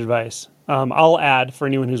 great advice. I'll add for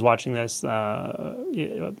anyone who's watching this,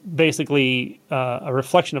 basically a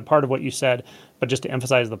reflection of part of what you said, but just to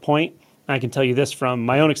emphasize the point. I can tell you this from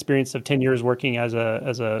my own experience of 10 years working as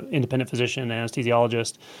a independent physician,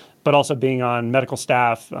 anesthesiologist, but also being on medical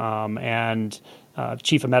staff and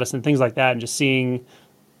chief of medicine, things like that, and just seeing,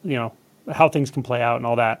 how things can play out and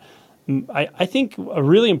all that. I think a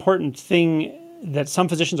really important thing that some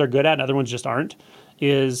physicians are good at and other ones just aren't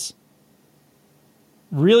is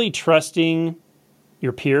really trusting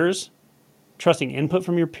your peers, trusting input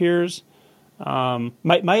from your peers.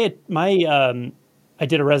 I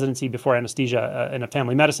did a residency before anesthesia in a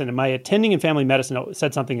family medicine, and my attending in family medicine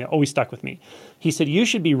said something that always stuck with me. He said, you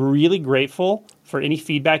should be really grateful for any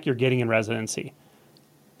feedback you're getting in residency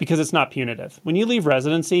because it's not punitive. When you leave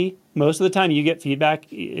residency, most of the time you get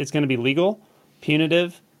feedback, it's going to be legal,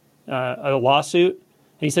 punitive, a lawsuit.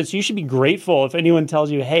 And he said, so you should be grateful if anyone tells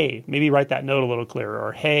you, hey, maybe write that note a little clearer,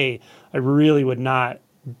 or hey, I really would not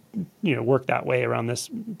work that way around this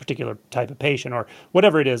particular type of patient, or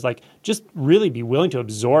whatever it is. Like, just really be willing to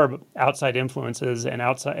absorb outside influences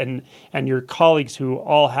and your colleagues who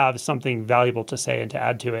all have something valuable to say and to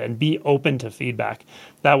add to it, and be open to feedback.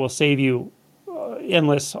 That will save you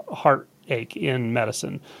endless heartache in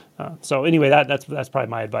medicine. So anyway, that's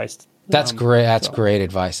probably my advice. That's great. That's great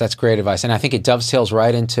advice. That's great advice. And I think it dovetails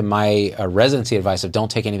right into my residency advice of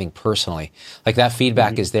don't take anything personally. Like, that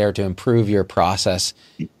feedback is there to improve your process.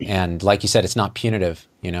 And like you said, it's not punitive,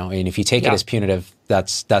 and if you take it as punitive,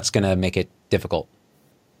 that's going to make it difficult.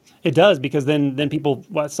 It does, because then people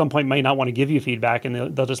at some point might not want to give you feedback, and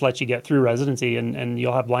they'll just let you get through residency, and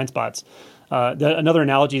you'll have blind spots. Another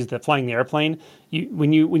analogy is that flying the airplane.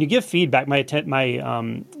 When you give feedback,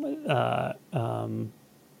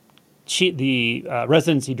 the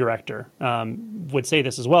residency director would say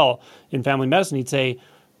this as well in family medicine. He'd say,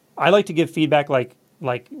 I like to give feedback like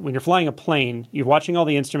when you're flying a plane, you're watching all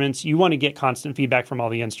the instruments, you want to get constant feedback from all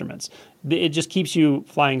the instruments. It just keeps you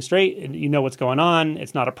flying straight, and you know what's going on.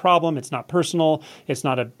 It's not a problem. It's not personal. It's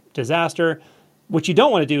not a disaster. What you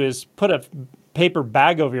don't want to do is put a paper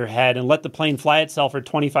bag over your head and let the plane fly itself for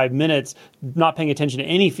 25 minutes, not paying attention to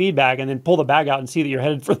any feedback, and then pull the bag out and see that you're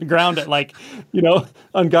headed for the ground at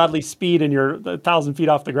ungodly speed and you're 1,000 feet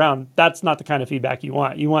off the ground. That's not the kind of feedback you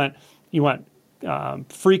want. You want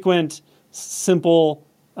frequent, simple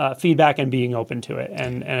feedback, and being open to it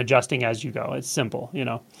and adjusting as you go. It's simple,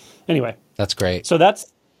 Anyway. That's great. So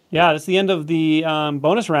that's the end of the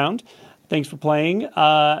bonus round. Thanks for playing.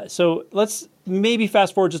 So let's maybe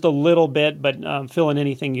fast forward just a little bit, but fill in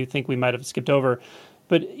anything you think we might have skipped over.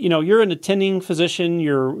 But, you're an attending physician.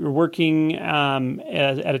 You're working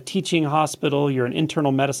at a teaching hospital. You're an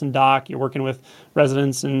internal medicine doc. You're working with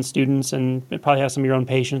residents and students, and probably have some of your own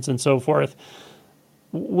patients and so forth.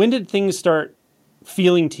 When did things start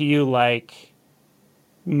feeling to you like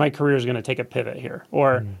my career is going to take a pivot here?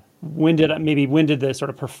 Or when did the sort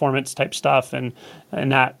of performance type stuff and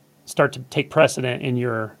that start to take precedent in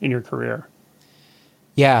your career?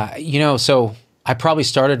 Yeah, so I probably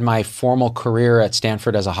started my formal career at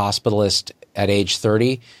Stanford as a hospitalist at age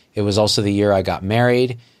 30. It was also the year I got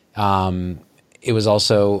married. It was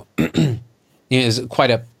also it was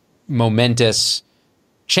quite a momentous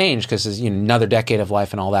change because it's another decade of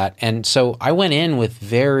life and all that. And so I went in with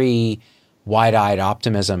very wide-eyed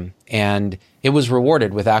optimism, and it was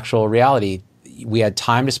rewarded with actual reality. We had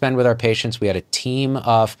time to spend with our patients. We had a team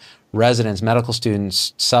of residents, medical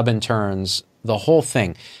students, sub-interns, the whole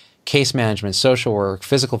thing. Case management, social work,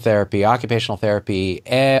 physical therapy, occupational therapy,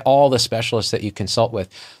 all the specialists that you consult with.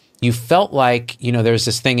 you felt like, there's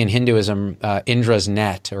this thing in Hinduism, Indra's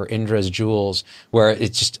net or Indra's jewels, where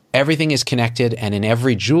it's just everything is connected, and in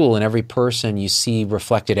every jewel, in every person, you see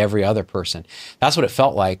reflected every other person. That's what it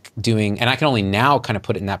felt like doing, and I can only now kind of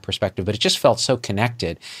put it in that perspective, but it just felt so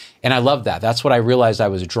connected. And I love that. That's what I realized I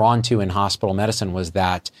was drawn to in hospital medicine, was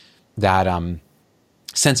that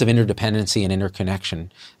sense of interdependency and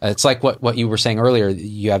interconnection. It's like what you were saying earlier.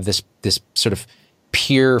 You have this sort of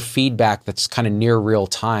peer feedback that's kind of near real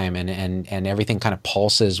time, and everything kind of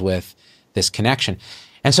pulses with this connection.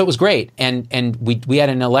 And so it was great. And we had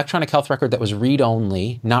an electronic health record that was read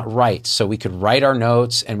only, not write. So we could write our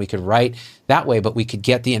notes and we could write that way, but we could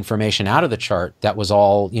get the information out of the chart. That was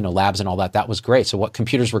all, labs and all that. That was great. So what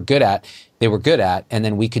computers were good at, they were good at. And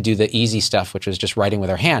then we could do the easy stuff, which was just writing with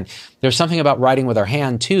our hand. There's something about writing with our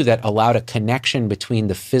hand too that allowed a connection between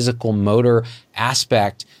the physical motor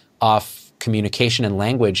aspect of communication and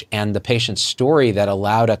language and the patient's story that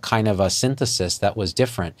allowed a kind of a synthesis that was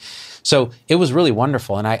different. So it was really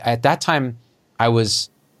wonderful. And at that time, it was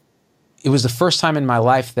the first time in my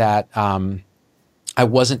life that I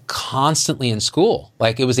wasn't constantly in school.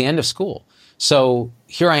 Like, it was the end of school. So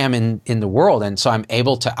here I am in the world. And so I'm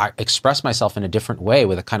able to express myself in a different way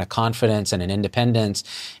with a kind of confidence and an independence.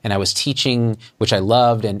 And I was teaching, which I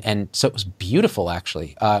loved. And so it was beautiful,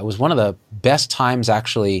 actually. It was one of the best times,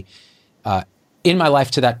 actually, in my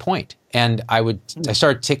life to that point. And I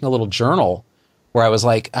started taking a little journal where I was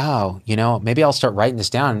like, oh, maybe I'll start writing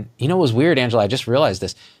this down. It was weird, Angela. I just realized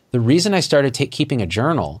this. The reason I started keeping a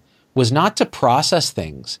journal was not to process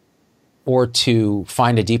things or to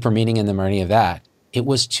find a deeper meaning in them or any of that. It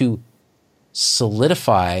was to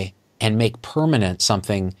solidify and make permanent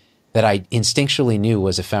something that I instinctually knew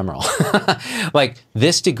was ephemeral. Like,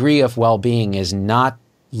 this degree of well-being is not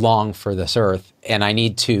long for this earth, and I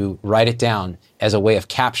need to write it down as a way of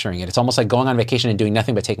capturing it. It's almost like going on vacation and doing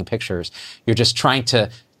nothing but taking pictures. You're just trying to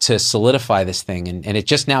solidify this thing. And it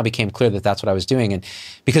just now became clear that that's what I was doing. And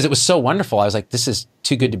because it was so wonderful, I was like, this is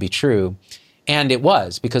too good to be true. And it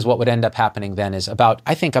was, because what would end up happening then is about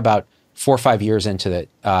 4 or 5 years into it,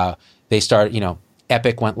 they started,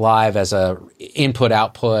 Epic went live as a input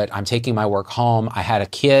output. I'm taking my work home. I had a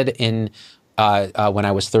kid when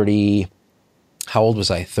I was 30. How old was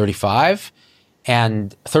I? 35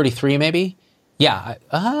 and 33 maybe? Yeah,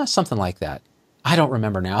 something like that. I don't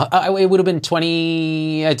remember now. It would have been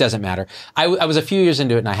 20. It doesn't matter. I was a few years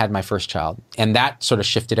into it and I had my first child. And that sort of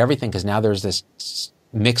shifted everything, because now there's this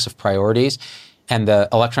mix of priorities. And the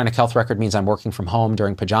electronic health record means I'm working from home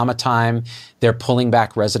during pajama time. They're pulling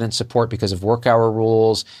back resident support because of work hour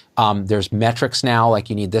rules. There's metrics now, like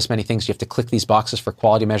you need this many things. You have to click these boxes for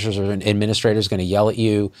quality measures, or an administrator is going to yell at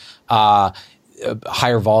you.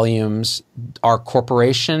 Higher volumes. Our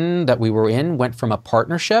corporation that we were in went from a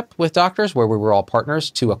partnership with doctors, where we were all partners,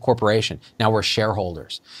 to a corporation. Now we're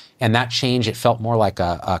shareholders, and that change, it felt more like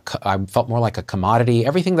I felt more like a commodity.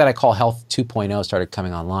 Everything that I call Health 2.0 started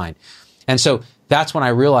coming online, and so that's when I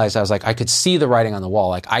realized, I was like, I could see the writing on the wall.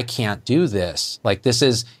 Like, I can't do this. Like, this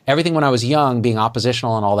is everything. When I was young, being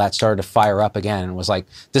oppositional and all that started to fire up again, and was like,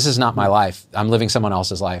 this is not my life. I'm living someone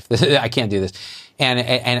else's life. I can't do this, but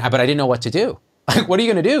I didn't know what to do. Like, what are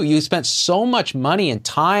you going to do? You spent so much money and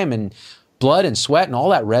time and blood and sweat and all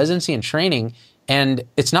that residency and training. And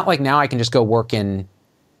it's not like now I can just go work in,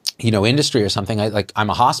 industry or something. I'm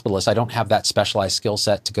a hospitalist. I don't have that specialized skill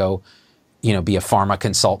set to go, be a pharma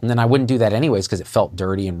consultant. And I wouldn't do that anyways, because it felt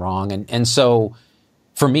dirty and wrong. And so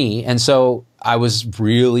for me, I was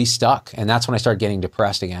really stuck. And that's when I started getting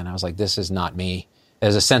depressed again. I was like, this is not me.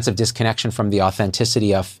 There's a sense of disconnection from the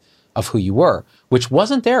authenticity of who you were, which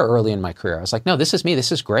wasn't there early in my career. I was like, no, this is me. This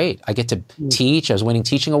is great. I get to teach. I was winning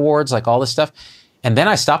teaching awards, like all this stuff. And then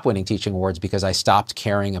I stopped winning teaching awards because I stopped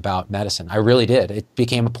caring about medicine. I really did. It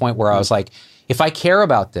became a point where I was like, if I care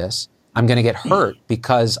about this, I'm going to get hurt,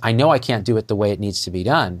 because I know I can't do it the way it needs to be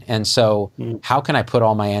done. And so how can I put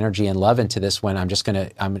all my energy and love into this when it's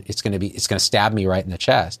going to stab me right in the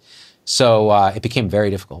chest? So it became very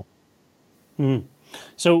difficult.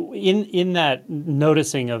 So in that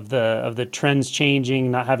noticing of the trends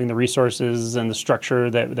changing, not having the resources and the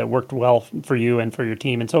structure that worked well for you and for your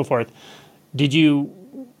team and so forth, did you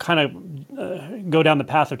kind of go down the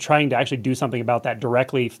path of trying to actually do something about that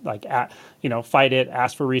directly, like fight it,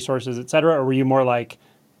 ask for resources, et cetera? Or were you more like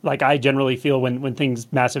I generally feel when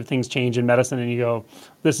massive things change in medicine, and you go,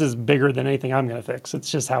 this is bigger than anything I'm going to fix. It's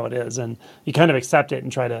just how it is. And you kind of accept it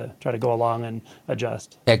and try to go along and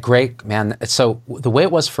adjust. Yeah, great, man. So the way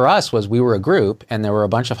it was for us was, we were a group and there were a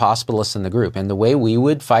bunch of hospitalists in the group. And the way we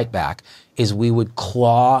would fight back is we would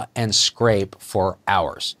claw and scrape for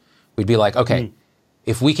hours. We'd be like, okay,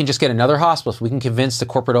 if we can just get another hospital, if we can convince the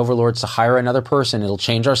corporate overlords to hire another person, it'll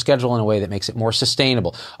change our schedule in a way that makes it more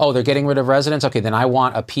sustainable. Oh, they're getting rid of residents? Okay, then I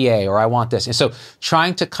want a PA or I want this. And so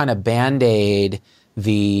trying to kind of band-aid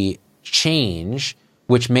the change,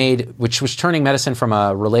 which was turning medicine from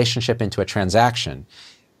a relationship into a transaction,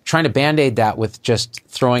 trying to band-aid that with just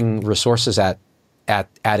throwing resources at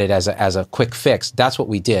it as a quick fix. That's what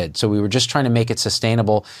we did. So we were just trying to make it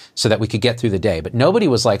sustainable so that we could get through the day. But nobody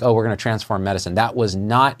was like, oh, we're going to transform medicine. That was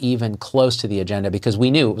not even close to the agenda, because we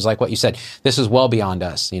knew it was like what you said. This is well beyond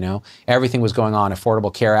us. Everything was going on.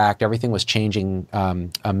 Affordable Care Act. Everything was changing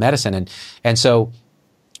medicine, and so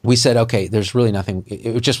we said, okay, there's really nothing.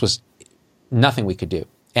 It just was nothing we could do.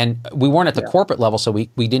 And we weren't at the corporate level, so we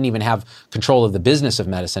didn't even have control of the business of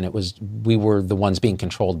medicine. We were the ones being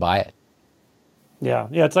controlled by it. Yeah.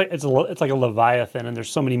 It's like a Leviathan, and there's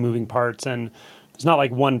so many moving parts, and it's not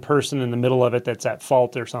like one person in the middle of it that's at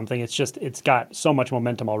fault or something. It's got so much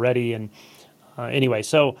momentum already. And anyway,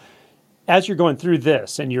 so as you're going through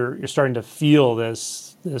this, and you're starting to feel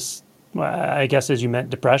this, I guess as you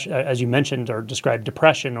mentioned or described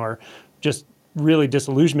depression, or just really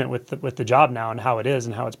disillusionment with the job now and how it is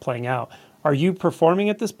and how it's playing out. Are you performing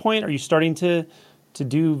at this point? Are you starting to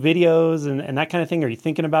do videos and that kind of thing? Are you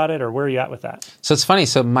thinking about it, or where are you at with that? So it's funny.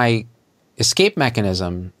 So my escape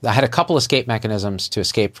mechanism, I had a couple escape mechanisms to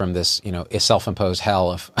escape from this, a self-imposed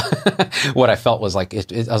hell of what I felt was like, I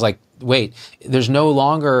was like, wait, there's no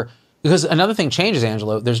longer, because another thing changes,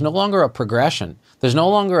 Angelo, there's no longer a progression. There's no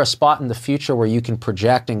longer a spot in the future where you can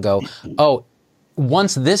project and go, oh,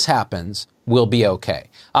 once this happens, we'll be okay.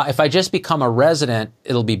 If I just become a resident,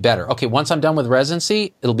 it'll be better. Okay, once I'm done with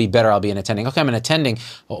residency, it'll be better. I'll be an attending. Okay, I'm an attending,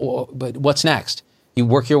 but what's next? You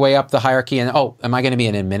work your way up the hierarchy and, oh, am I going to be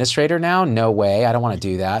an administrator now? No way. I don't want to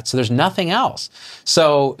do that. So there's nothing else.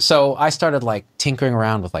 So I started like tinkering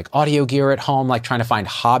around with like audio gear at home, like trying to find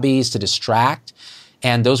hobbies to distract.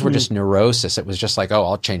 And those were just neurosis. It was just like, oh,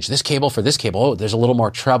 I'll change this cable for this cable. Oh, there's a little more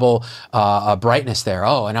treble brightness there.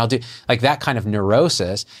 Oh, and I'll do like that kind of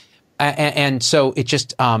neurosis. And so it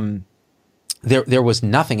just, there was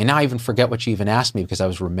nothing. And now I even forget what you even asked me, because I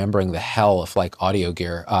was remembering the hell of like audio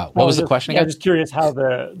gear. What was the question again? I'm just curious how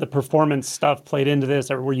the performance stuff played into this,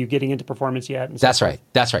 or were you getting into performance yet? That's right.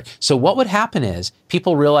 So what would happen is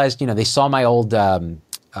people realized, they saw my old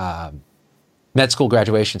med school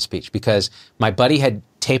graduation speech, because my buddy had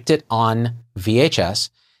taped it on VHS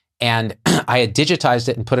and I had digitized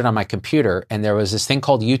it and put it on my computer. And there was this thing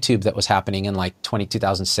called YouTube that was happening in like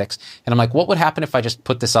 2006. And I'm like, what would happen if I just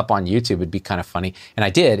put this up on YouTube? It'd be kind of funny. And I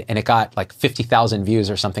did. And it got like 50,000 views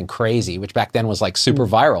or something crazy, which back then was like super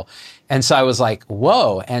viral. And so I was like,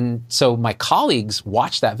 whoa. And so my colleagues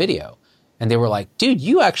watched that video and they were like, dude,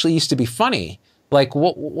 you actually used to be funny. Like,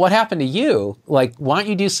 what happened to you? Like, why don't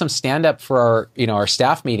you do some stand-up for our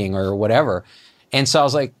staff meeting or whatever? And so I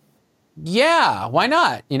was like, yeah, why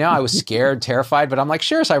not? I was scared, terrified, but I'm like,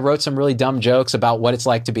 sure. So I wrote some really dumb jokes about what it's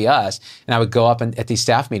like to be us. And I would go up at these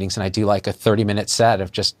staff meetings and I do like a 30-minute set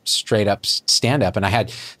of just straight up stand-up. And I had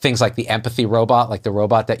things like the empathy robot, like the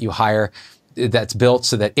robot that you hire that's built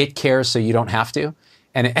so that it cares so you don't have to.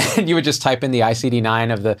 And you would just type in the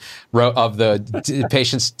ICD-9 of the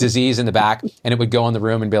patient's disease in the back, and it would go in the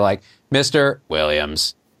room and be like, Mr.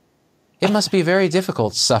 Williams, it must be very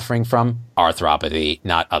difficult suffering from arthropathy,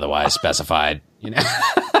 not otherwise specified, And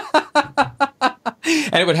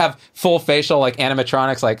it would have full facial, like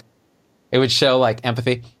animatronics, like it would show like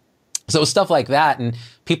empathy. So it was stuff like that, and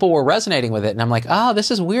people were resonating with it. And I'm like, oh,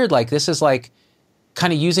 this is weird. Like, this is like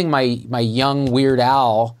kind of using my young Weird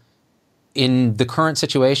Al in the current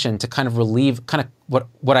situation to kind of relieve kind of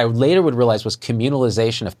what I later would realize was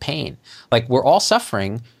communalization of pain. Like, we're all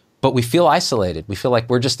suffering, but we feel isolated. We feel like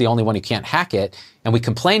we're just the only one who can't hack it, and we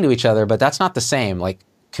complain to each other, but that's not the same. Like,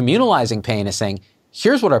 communalizing pain is saying,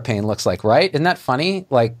 here's what our pain looks like, right? Isn't that funny?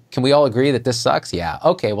 Like, can we all agree that this sucks? Yeah.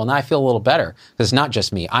 Okay, well, now I feel a little better, because it's not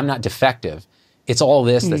just me. I'm not defective. It's all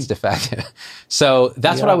this that's defective. So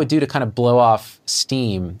that's what I would do to kind of blow off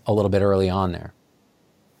steam a little bit early on there.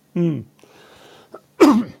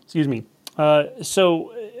 Excuse me.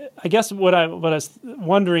 So I guess what I was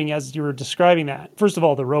wondering as you were describing that, first of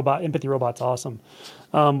all, the empathy robot's awesome.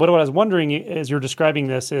 But what I was wondering as you're describing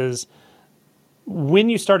this is, when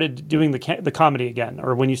you started doing the comedy again,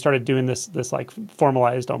 or when you started doing this like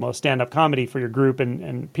formalized almost stand-up comedy for your group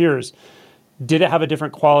and peers, did it have a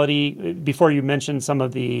different quality? Before you mentioned some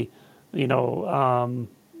of the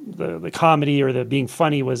comedy or the being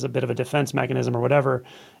funny was a bit of a defense mechanism or whatever.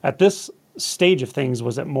 At this stage of things,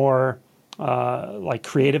 was it more like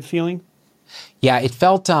creative feeling? Yeah, it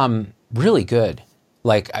felt really good.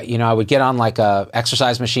 Like, I would get on like a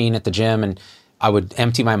exercise machine at the gym, and I would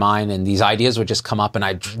empty my mind and these ideas would just come up and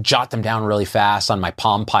I'd jot them down really fast on my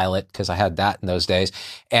Palm Pilot because I had that in those days.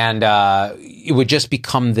 And it would just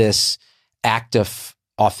become this act of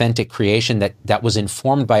authentic creation that was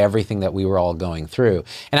informed by everything that we were all going through.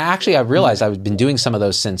 And I realized I've been doing some of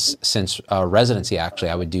those since residency. Actually,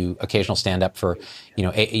 I would do occasional stand up for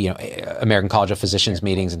American College of Physicians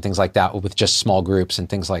meetings and things like that with just small groups and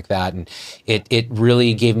things like that. And it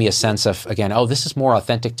really gave me a sense of, again, this is more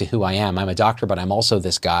authentic to who I am. I'm a doctor, but I'm also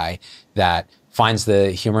this guy that finds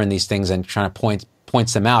the humor in these things and trying to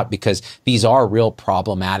points them out because these are real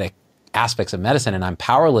problematic aspects of medicine and I'm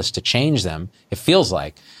powerless to change them, it feels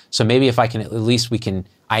like. So maybe if I can, at least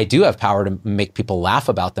I do have power to make people laugh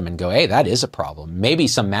about them and go, hey, that is a problem. Maybe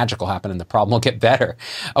some magic will happen and the problem will get better.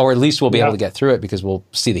 Or at least we'll be able to get through it because we'll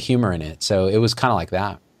see the humor in it. So it was kind of like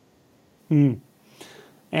that.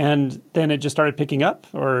 And then it just started picking up,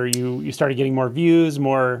 or you started getting more views,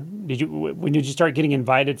 when did you start getting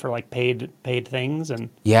invited for like paid things? And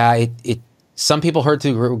yeah, some people heard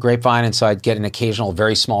through grapevine, and so I'd get an occasional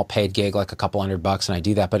very small paid gig, like a couple $100, and I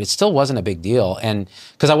do that, but it still wasn't a big deal. And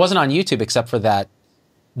because I wasn't on YouTube except for that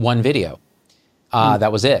one video,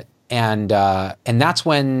 that was it. And that's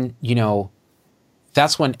when,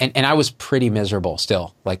 and I was pretty miserable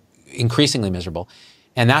still, like increasingly miserable.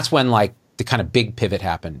 And that's when like the kind of big pivot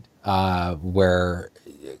happened, where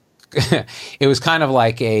it was kind of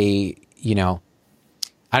like I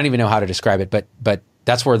don't even know how to describe it, but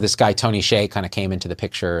that's where this guy, Tony Hsieh, kind of came into the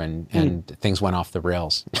picture and things went off the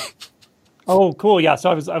rails. Oh, cool. Yeah. So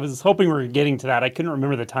I was hoping we were getting to that. I couldn't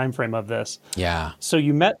remember the time frame of this. Yeah. So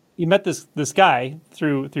you met this guy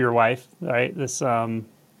through your wife, right? This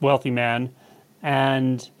wealthy man,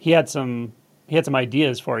 and he had some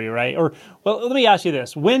ideas for you, right? Or, well, let me ask you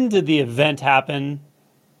this. When did the event happen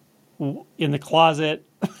in the closet?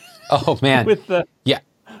 Oh, man. Yeah.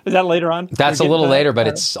 Is that later on? That's a little later, but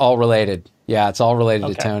it's all related. Yeah, it's all related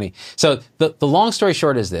to Tony. So the long story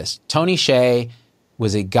short is this. Tony Hsieh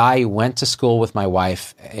was a guy who went to school with my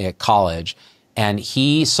wife at college, and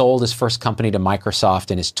he sold his first company to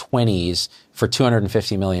Microsoft in his 20s for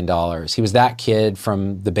 $250 million. He was that kid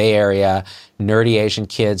from the Bay Area, nerdy Asian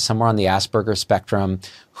kid, somewhere on the Asperger spectrum,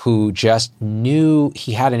 who just knew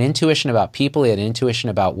he had an intuition about people. He had an intuition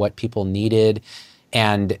about what people needed.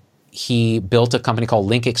 And he built a company called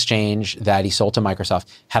Link Exchange that he sold to Microsoft,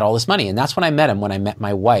 had all this money. And that's when I met him, when I met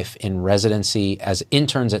my wife in residency as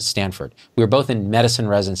interns at Stanford. We were both in medicine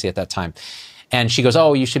residency at that time. And she goes,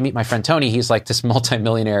 oh, you should meet my friend Tony. He's like this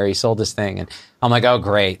multimillionaire. He sold this thing. And I'm like, oh,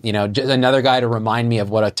 great. Just another guy to remind me of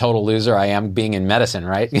what a total loser I am being in medicine,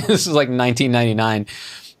 right? This is like 1999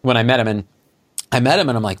 when I met him. And I met him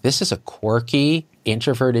and I'm like, this is a quirky,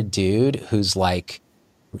 introverted dude who's like,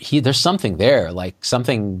 there's something there, like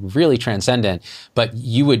something really transcendent, but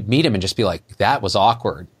you would meet him and just be like, that was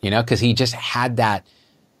awkward, because he just had that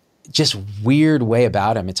just weird way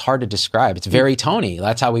about him. It's hard to describe. It's very Tony.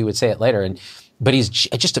 That's how we would say it later. But he's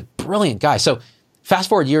just a brilliant guy. So fast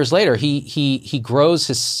forward years later, he grows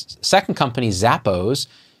his second company, Zappos,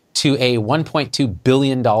 to a $1.2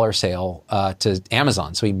 billion sale to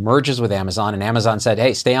Amazon. So he merges with Amazon, and Amazon said,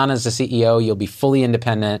 hey, stay on as the CEO. You'll be fully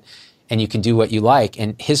independent and you can do what you like.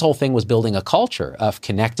 And his whole thing was building a culture of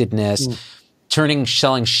connectedness,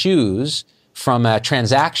 selling shoes from a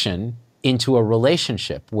transaction into a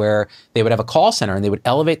relationship where they would have a call center and they would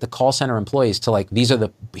elevate the call center employees to like, these are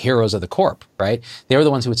the heroes of the corp, right? They were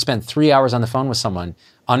the ones who would spend 3 hours on the phone with someone,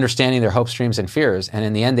 understanding their hopes, dreams, and fears. And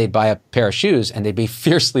in the end, they'd buy a pair of shoes and they'd be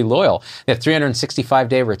fiercely loyal. They have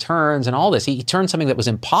 365-day returns and all this. He turned something that was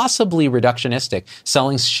impossibly reductionistic,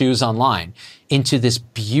 selling shoes online, into this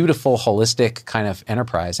beautiful, holistic kind of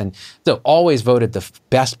enterprise. And so always voted the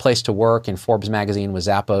best place to work in Forbes magazine was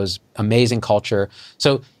Zappos. Amazing culture.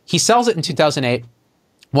 So he sells it in 2008,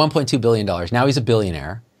 $1.2 billion. Now he's a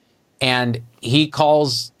billionaire. And he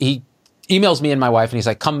emails me and my wife and he's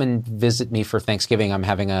like, come and visit me for Thanksgiving. I'm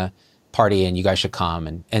having a party and you guys should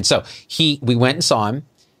come. And so we went and saw him,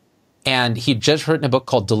 and he'd just written a book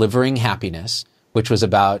called Delivering Happiness, which was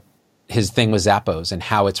about his thing with Zappos and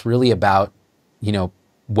how it's really about,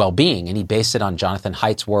 well-being. And he based it on Jonathan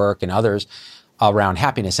Haidt's work and others around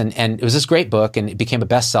happiness. And it was this great book, and it became a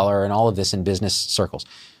bestseller and all of this in business circles.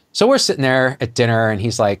 So we're sitting there at dinner and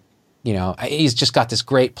he's like, he's just got this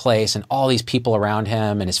great place and all these people around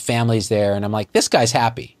him and his family's there. And I'm like, this guy's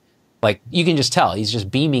happy. Like, you can just tell he's just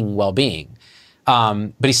beaming well-being.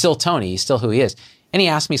 But he's still Tony. He's still who he is. And he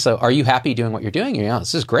asked me, so are you happy doing what you're doing?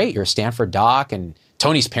 This is great. You're a Stanford doc. And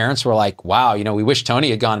Tony's parents were like, wow, we wish Tony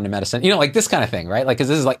had gone into medicine, like this kind of thing, right? Like, cause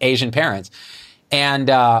this is like Asian parents. And,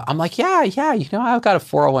 I'm like, yeah, I've got a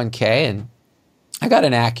 401k and I got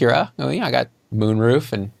an Acura. I got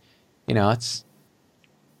moonroof, and it's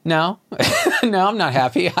no, no, I'm not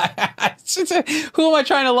happy. Who am I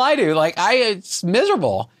trying to lie to? Like, it's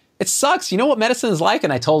miserable. It sucks. You know what medicine is like?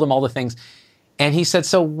 And I told him all the things. And he said,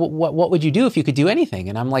 so what would you do if you could do anything?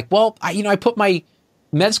 And I'm like, well, I put my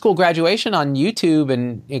med school graduation on YouTube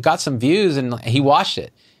and it got some views, and he watched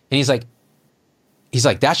it. And he's like,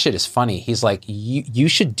 that shit is funny. He's like, you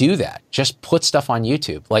should do that. Just put stuff on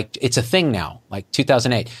YouTube. Like, it's a thing now, like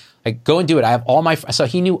 2008. Like, go and do it. I have so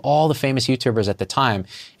he knew all the famous YouTubers at the time.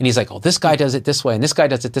 And he's like, oh, this guy does it this way and this guy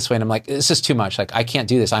does it this way. And I'm like, this is too much. Like, I can't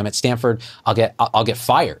do this. I'm at Stanford. I'll get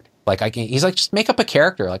fired. Like, I can't. He's like, just make up a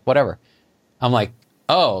character, like whatever. I'm like,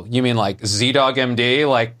 oh, you mean like Z-Dog MD?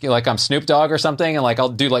 Like I'm Snoop Dogg or something? And like, I'll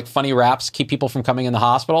do like funny raps, keep people from coming in the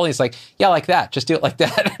hospital. He's like, yeah, like that. Just do it like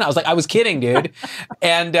that. And I was like, I was kidding, dude.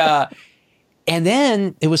 And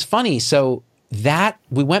then it was funny. So that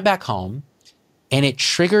we went back home, and it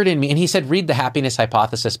triggered in me. And he said, read The Happiness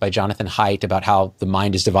Hypothesis by Jonathan Haidt, about how the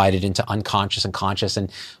mind is divided into unconscious and conscious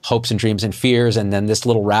and hopes and dreams and fears, and then this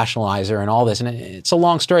little rationalizer and all this. And it's a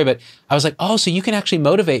long story, but I was like, oh, so you can actually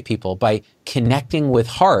motivate people by connecting with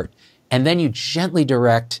heart, and then you gently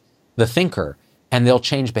direct the thinker and they'll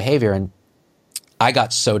change behavior. And I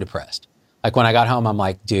got so depressed. Like, when I got home, I'm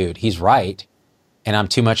like, dude, he's right. And I'm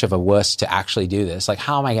too much of a wuss to actually do this. Like,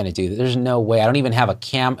 how am I going to do this? There's no way. I don't even have a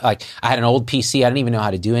like, I had an old PC. I didn't even know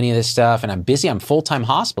how to do any of this stuff. And I'm busy. I'm full-time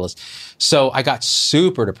hospitalist. So I got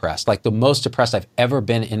super depressed. Like, the most depressed I've ever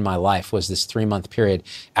been in my life was this 3-month period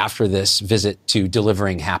after this visit to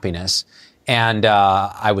Delivering Happiness. And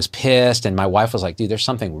I was pissed. And my wife was like, dude, there's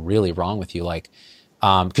something really wrong with you. Like,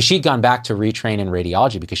 because she'd gone back to retrain in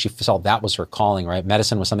radiology because she felt that was her calling, right?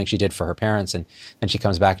 Medicine was something she did for her parents. And then she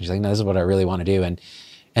comes back and she's like, no, this is what I really want to do. And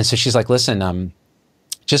so she's like, listen,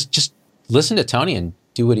 just listen to Tony and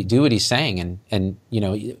do what he's saying. And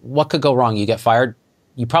what could go wrong? You get fired.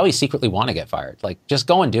 You probably secretly want to get fired. Like, just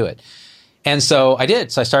go and do it. And so I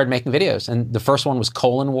did. So I started making videos. And the first one was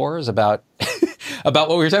Colon Wars, about about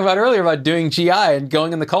what we were talking about earlier, about doing GI and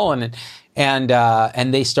going in the colon.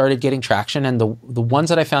 And they started getting traction. And the ones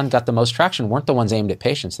that I found got the most traction weren't the ones aimed at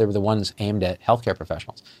patients. They were the ones aimed at healthcare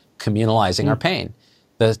professionals, communalizing our pain.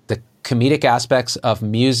 The comedic aspects of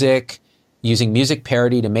music, using music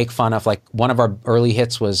parody to make fun of, like, one of our early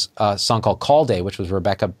hits was a song called Call Day, which was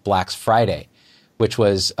Rebecca Black's Friday, which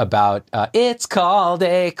was about, it's call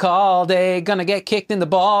day, gonna get kicked in the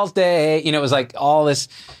balls day. It was like all this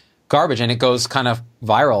garbage, and it goes kind of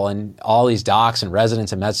viral, and all these docs and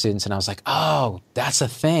residents and med students. And I was like, oh, that's a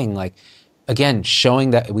thing. Like, again,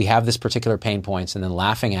 showing that we have this particular pain points, and then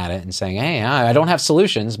laughing at it and saying, hey, I don't have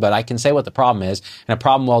solutions, but I can say what the problem is. And a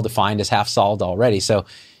problem well defined is half solved already. So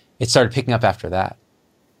it started picking up after that.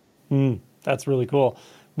 That's really cool.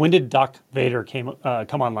 When did Doc Vader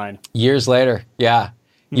come online? Years later. Yeah.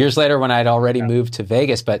 Years later, when I'd already moved to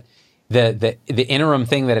Vegas. But the interim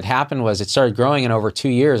thing that had happened was it started growing in over 2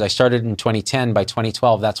 years. I started in 2010. By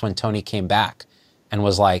 2012, that's when Tony came back and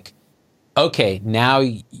was like, okay, now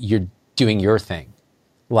you're doing your thing.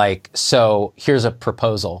 Like, so here's a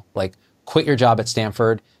proposal. Like, quit your job at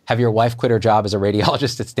Stanford, have your wife quit her job as a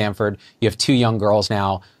radiologist at Stanford. You have 2 young girls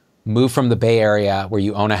now. Move from the Bay Area where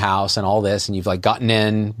you own a house and all this, and you've like gotten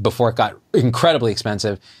in before it got incredibly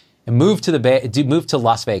expensive, and move to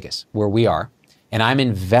Las Vegas where we are. And I'm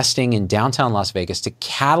investing in downtown Las Vegas to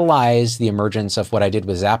catalyze the emergence of what I did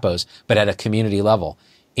with Zappos, but at a community level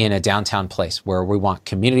in a downtown place where we want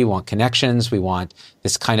community, we want connections, we want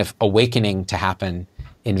this kind of awakening to happen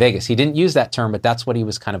in Vegas. He didn't use that term, but that's what he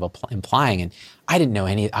was kind of implying. And I didn't know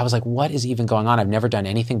I was like, what is even going on? I've never done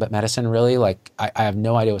anything but medicine, really. Like, I have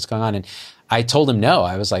no idea what's going on. And I told him no.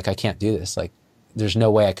 I was like, I can't do this. Like, there's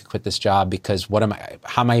no way I could quit this job, because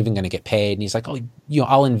how am I even going to get paid? And he's like, oh,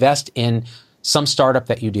 I'll invest in some startup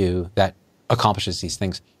that you do that accomplishes these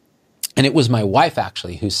things. And it was my wife,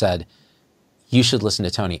 actually, who said, you should listen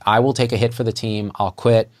to Tony. I will take a hit for the team. I'll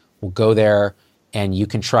quit. We'll go there, and you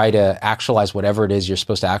can try to actualize whatever it is you're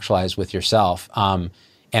supposed to actualize with yourself. And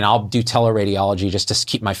I'll do teleradiology just to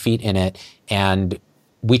keep my feet in it. And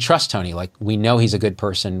we trust Tony. Like, we know he's a good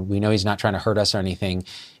person. We know he's not trying to hurt us or anything.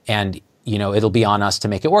 And, it'll be on us to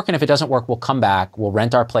make it work. And if it doesn't work, we'll come back. We'll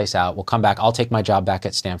rent our place out. We'll come back. I'll take my job back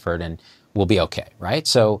at Stanford, and we'll be okay, right?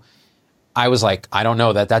 So I was like, I don't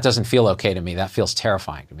know, that doesn't feel okay to me. That feels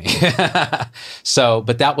terrifying to me.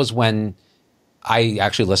 But that was when I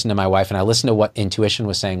actually listened to my wife, and I listened to what intuition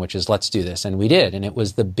was saying, which is, let's do this. And we did. And it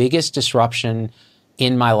was the biggest disruption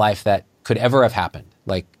in my life that could ever have happened.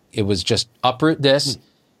 Like, it was just uproot this,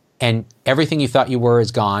 and everything you thought you were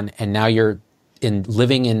is gone. And now you're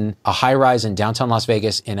living in a high rise in downtown Las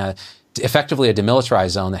Vegas in a effectively a demilitarized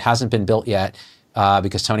zone that hasn't been built yet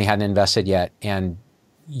because Tony hadn't invested yet, and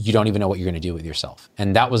you don't even know what you're going to do with yourself.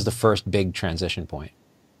 And that was the first big transition point.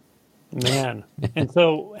 Man. And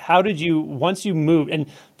so how did you, once you moved, and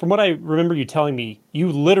from what I remember you telling me,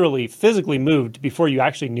 you literally physically moved before you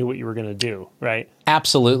actually knew what you were going to do, right?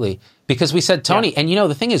 Absolutely. Because we said, Tony, and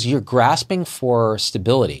the thing is, you're grasping for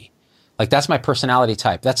stability. Like, that's my personality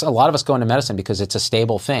type. That's a lot of us go into medicine because it's a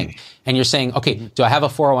stable thing. And you're saying, okay, do I have a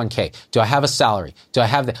 401k? Do I have a salary? Do I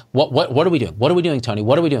have the, what are we doing? What are we doing, Tony?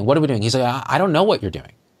 What are we doing? What are we doing? He's like, I don't know what you're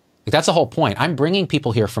doing. Like, that's the whole point. I'm bringing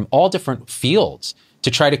people here from all different fields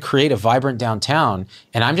to try to create a vibrant downtown.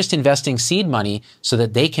 And I'm just investing seed money so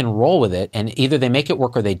that they can roll with it. And either they make it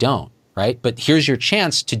work or they don't, right? But here's your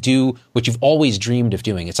chance to do what you've always dreamed of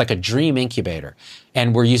doing. It's like a dream incubator.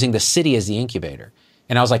 And we're using the city as the incubator.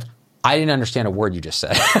 And I was like, I didn't understand a word you just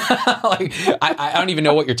said. Like, I don't even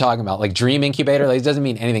know what you're talking about. Like, dream incubator, like, it doesn't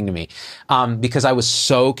mean anything to me. Because I was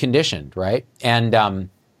so conditioned, right? And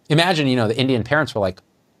imagine, the Indian parents were like,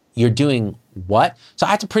 you're doing what? So I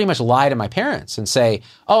had to pretty much lie to my parents and say,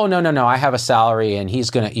 oh, no, I have a salary and he's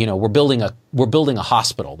going to, we're building a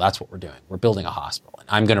hospital. That's what we're doing. We're building a hospital and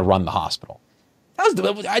I'm going to run the hospital. I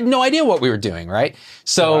had no idea what we were doing, right?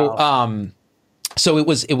 So, wow. So it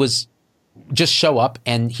was just show up,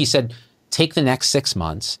 and he said, take the next 6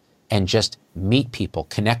 months and just meet people,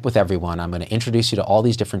 connect with everyone. I'm going to introduce you to all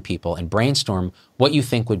these different people and brainstorm what you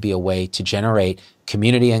think would be a way to generate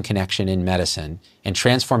community and connection in medicine and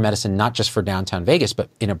transform medicine, not just for downtown Vegas, but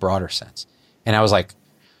in a broader sense. And I was like,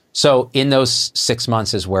 so in those 6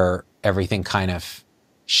 months is where everything kind of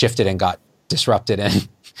shifted and got disrupted. And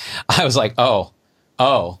I was like, oh,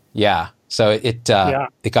 yeah. So it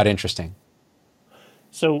got interesting.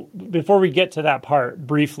 So before we get to that part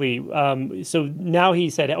briefly, so now he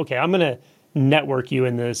said, okay, I'm going to network you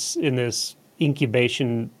in this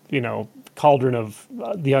incubation, cauldron of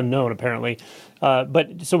the unknown, apparently.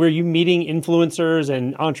 But so were you meeting influencers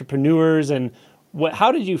and entrepreneurs, and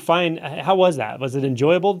how did you find, how was that? Was it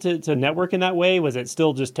enjoyable to network in that way? Was it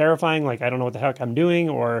still just terrifying? Like, I don't know what the heck I'm doing,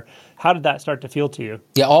 or how did that start to feel to you?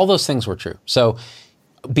 Yeah, all those things were true. So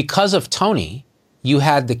because of Tony, you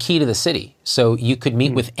had the key to the city. So you could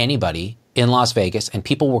meet with anybody in Las Vegas, and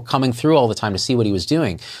people were coming through all the time to see what he was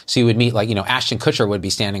doing. So you would meet, like, Ashton Kutcher would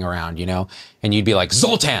be standing around, and you'd be like,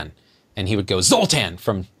 Zoltan. And he would go, Zoltan,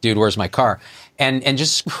 from Dude, Where's My Car? And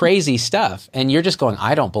just crazy stuff. And you're just going,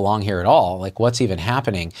 I don't belong here at all. Like, what's even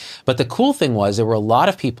happening? But the cool thing was there were a lot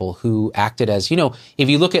of people who acted as, if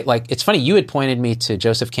you look at, like, it's funny, you had pointed me to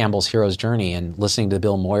Joseph Campbell's Hero's Journey and listening to the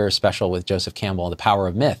Bill Moyer special with Joseph Campbell, The Power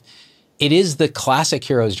of Myth. It is the classic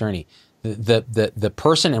hero's journey. The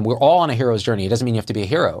person, and we're all on a hero's journey. It doesn't mean you have to be a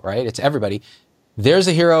hero, right? It's everybody. There's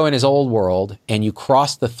a hero in his old world, and you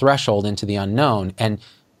cross the threshold into the unknown. And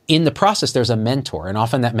in the process, there's a mentor, and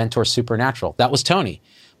often that mentor is supernatural. That was Tony.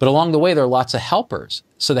 But along the way, there are lots of helpers.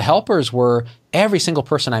 So the helpers were, every single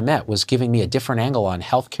person I met was giving me a different angle on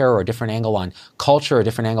healthcare, or a different angle on culture, or a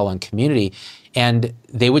different angle on community. And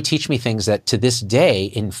they would teach me things that to this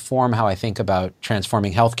day inform how I think about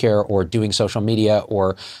transforming healthcare, or doing social media,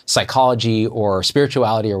 or psychology, or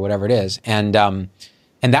spirituality, or whatever it is. And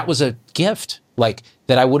that was a gift, like,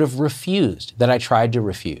 that I would have refused, that I tried to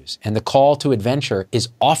refuse. And the call to adventure is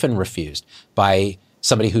often refused by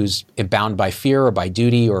somebody who's bound by fear, or by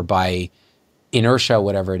duty, or by inertia,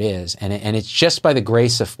 whatever it is. And it's just by the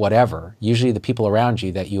grace of whatever, usually the people around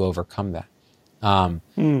you, that you overcome that.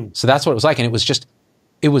 So that's what it was like. And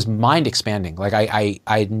it was mind expanding. Like,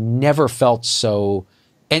 I never felt so,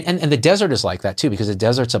 and the desert is like that too, because the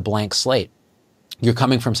desert's a blank slate. You're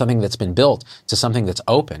coming from something that's been built to something that's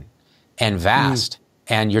open and vast.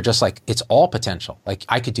 And you're just like, it's all potential. Like,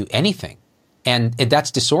 I could do anything. And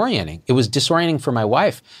that's disorienting. It was disorienting for my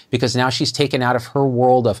wife, because now she's taken out of her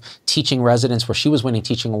world of teaching residents, where she was winning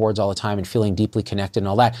teaching awards all the time and feeling deeply connected and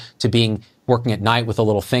all that, to working at night with a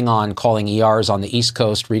little thing on, calling ERs on the East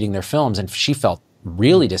Coast, reading their films. And she felt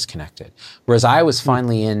really disconnected. Whereas I was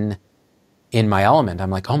finally in my element.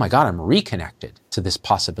 I'm like, oh my God, I'm reconnected to this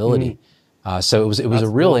possibility. So it was a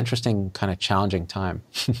real interesting, kind of challenging time.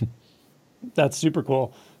 That's super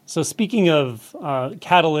cool. So speaking of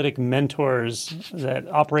catalytic mentors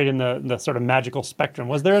that operate in the sort of magical spectrum,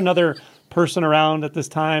 was there another person around at this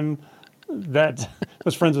time that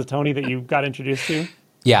was friends with Tony that you got introduced to?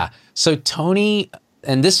 Yeah. So Tony,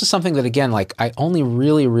 and this was something that, again, like, I only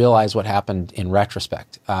really realized what happened in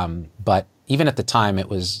retrospect. But even at the time, it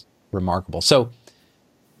was remarkable. So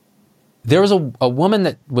there was a woman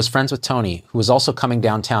that was friends with Tony, who was also coming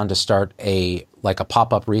downtown to start a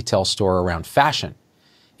pop-up retail store around fashion.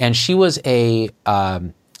 And she was a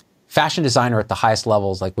fashion designer at the highest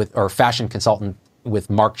levels, like or fashion consultant with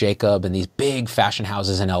Marc Jacob and these big fashion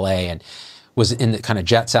houses in LA, and was in the kind of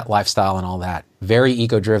jet set lifestyle and all that. Very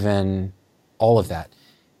ego driven, all of that.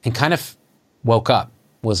 And kind of woke up,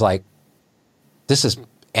 was like, this is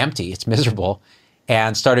empty, it's miserable.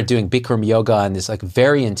 And started doing Bikram yoga and this like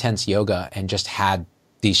very intense yoga, and just had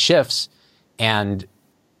these shifts, and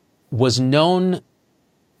was known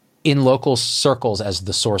in local circles as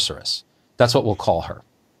the Sorceress. That's what we'll call her.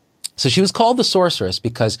 So she was called the Sorceress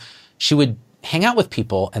because she would hang out with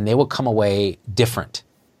people and they would come away different.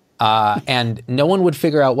 And no one would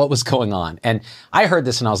figure out what was going on. And I heard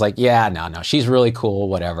this and I was like, yeah, no, she's really cool,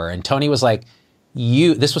 whatever. And Tony was like,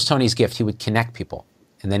 this was Tony's gift. He would connect people,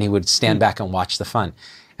 and then he would stand back and watch the fun.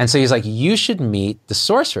 And so he's like, you should meet the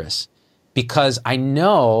Sorceress, because I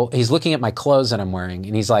know, he's looking at my clothes that I'm wearing,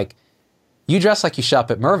 and he's like, you dress like you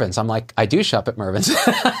shop at Mervyn's. I'm like, I do shop at Mervyn's.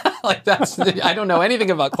 Like I don't know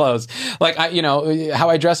anything about clothes. Like how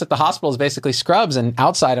I dress at the hospital is basically scrubs, and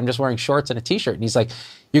outside I'm just wearing shorts and a t-shirt. And he's like,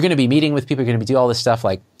 you're going to be meeting with people, you're going to be doing all this stuff.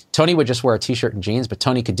 Like Tony would just wear a t-shirt and jeans, but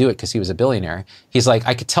Tony could do it because he was a billionaire. He's like,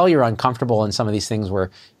 I could tell you're uncomfortable in some of these things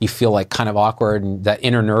where you feel like kind of awkward, and that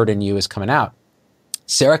inner nerd in you is coming out.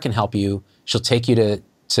 Sarah can help you. She'll take you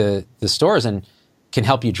to the stores and can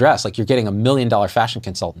help you dress. Like, you're getting $1 million fashion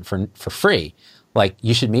consultant for free. Like,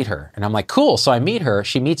 you should meet her. And I'm like, cool. So I meet her.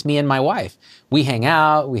 She meets me and my wife. We hang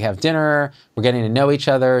out. We have dinner. We're getting to know each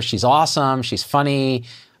other. She's awesome. She's funny.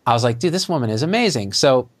 I was like, dude, this woman is amazing.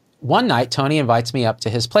 So one night, Tony invites me up to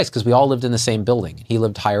his place because we all lived in the same building. He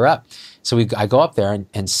lived higher up. So I go up there,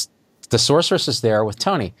 and the Sorceress is there with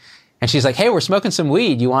Tony. And she's like, hey, we're smoking some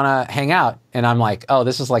weed. You want to hang out? And I'm like, oh,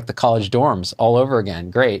 this is like the college dorms all over again.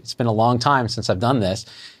 Great. It's been a long time since I've done this.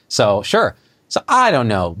 So sure. So I don't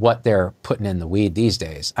know what they're putting in the weed these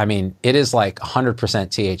days. I mean, it is like 100%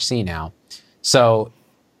 THC now. So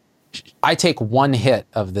I take one hit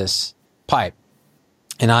of this pipe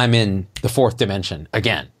and I'm in the fourth dimension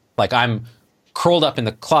again. Like, I'm curled up in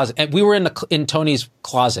the closet. And we were in Tony's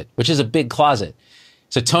closet, which is a big closet.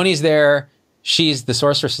 So Tony's there. The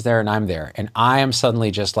Sorceress is there, and I'm there. And I am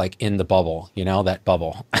suddenly just like in the bubble, that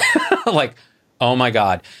bubble. Like, oh my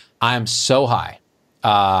God, I'm so high.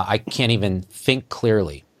 I can't even think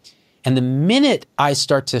clearly. And the minute I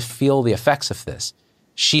start to feel the effects of this,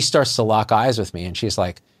 she starts to lock eyes with me, and she's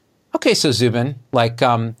like, okay, so Zubin, like,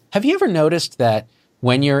 have you ever noticed that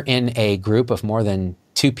when you're in a group of more than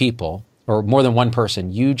two people or more than one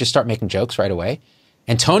person, you just start making jokes right away?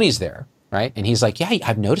 And Tony's there. Right. And he's like, yeah,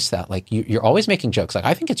 I've noticed that. Like, you're always making jokes. Like,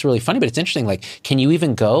 I think it's really funny, but it's interesting. Like, can you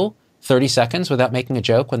even go 30 seconds without making a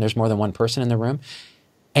joke when there's more than one person in the room?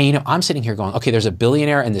 And, I'm sitting here going, okay, there's a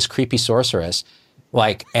billionaire and this creepy sorceress.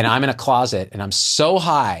 Like, and I'm in a closet and I'm so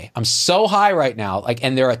high. I'm so high right now. Like,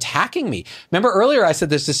 and they're attacking me. Remember earlier I said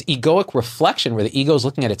there's this egoic reflection where the ego is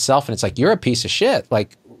looking at itself and it's like, you're a piece of shit.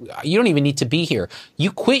 Like, you don't even need to be here.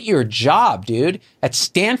 You quit your job, dude, at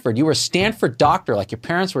Stanford. You were a Stanford doctor. Like, your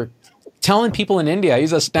parents were telling people in India,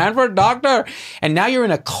 he's a Stanford doctor. And now you're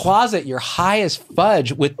in a closet, you're high as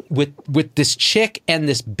fudge with this chick and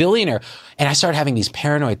this billionaire. And I started having these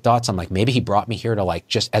paranoid thoughts. I'm like, maybe he brought me here to, like,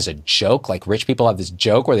 just as a joke. Like, rich people have this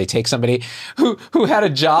joke where they take somebody who had a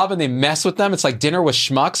job and they mess with them. It's like dinner with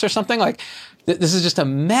schmucks or something. Like, this is just a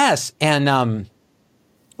mess. And,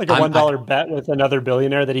 like a $1 bet with another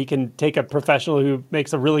billionaire that he can take a professional who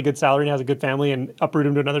makes a really good salary and has a good family and uproot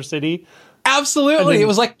him to another city. Absolutely. It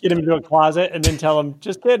was like, get him into a closet and then tell him,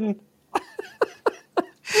 just kidding.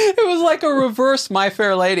 It was like a reverse My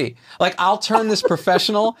Fair Lady. Like, I'll turn this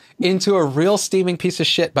professional into a real steaming piece of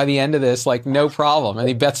shit by the end of this, like, no problem. And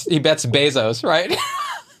he bets Bezos, right?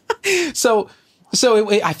 So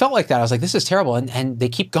I felt like that. I was like, this is terrible. And they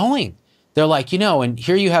keep going. They're like, and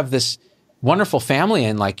here you have this wonderful family,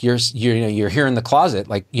 and like, you're here in the closet.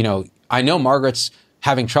 Like, I know Margaret's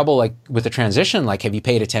having trouble, like, with the transition. Like, have you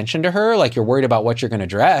paid attention to her? Like, you're worried about what you're going to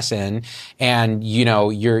dress in, and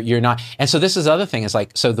you're not. And so this is the other thing is,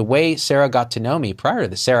 like, so the way Sarah got to know me prior to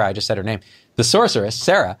this, Sarah, I just said her name, the Sorceress,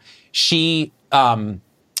 Sarah, she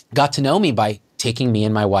got to know me by taking me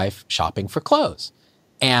and my wife shopping for clothes,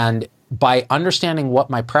 and by understanding what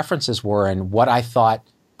my preferences were and what I thought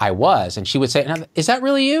I was. And she would say, is that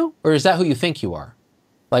really you? Or is that who you think you are?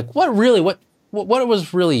 Like, what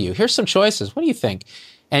was really you? Here's some choices. What do you think?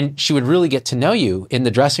 And she would really get to know you in the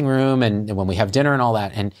dressing room and when we have dinner and all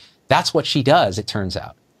that. And that's what she does, it turns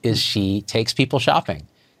out, is she takes people shopping.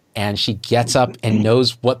 And she gets up and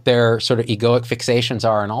knows what their sort of egoic fixations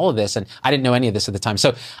are and all of this. And I didn't know any of this at the time.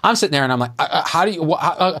 So I'm sitting there and I'm like, how do you,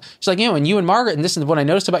 she's like, and you and Margaret, and this is what I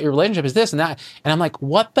noticed about your relationship is this and that. And I'm like,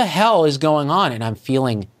 what the hell is going on? And I'm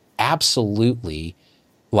feeling absolutely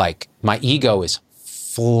like my ego is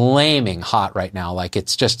flaming hot right now. Like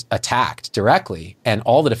it's just attacked directly and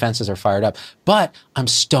all the defenses are fired up, but I'm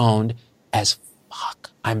stoned as fuck.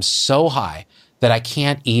 I'm so high that I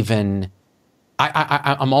can't even,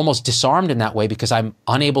 I'm almost disarmed in that way because I'm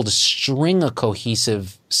unable to string a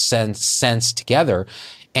cohesive sense together.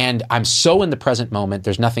 And I'm so in the present moment,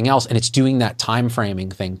 there's nothing else. And it's doing that time framing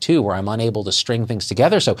thing too, where I'm unable to string things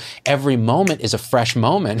together. So every moment is a fresh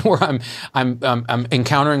moment where I'm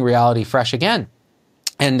encountering reality fresh again.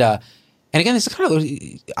 And again, this is kind of,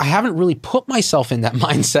 I haven't really put myself in that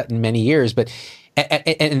mindset in many years, but,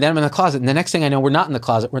 and then I'm in the closet. And the next thing I know, we're not in the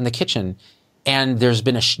closet, we're in the kitchen. And there's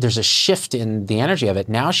a shift in the energy of it.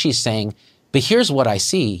 Now she's saying, but here's what I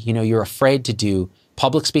see. You know, you're afraid to do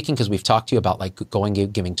public speaking because we've talked to you about like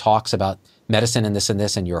giving talks about medicine and this,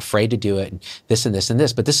 and you're afraid to do it and this and this and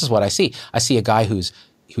this. But this is what I see. I see a guy who's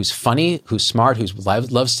funny, who's smart, who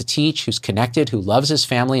loves to teach, who's connected, who loves his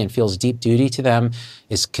family and feels deep duty to them,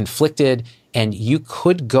 is conflicted. And you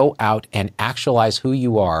could go out and actualize who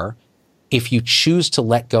you are if you choose to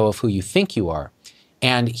let go of who you think you are.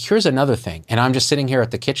 And here's another thing. And I'm just sitting here at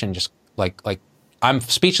the kitchen, just like I'm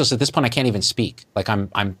speechless at this point. I can't even speak. Like I'm,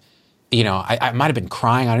 you know, I might've been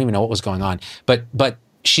crying. I don't even know what was going on. But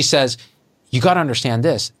she says, you got to understand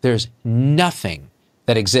this. There's nothing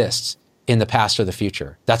that exists in the past or the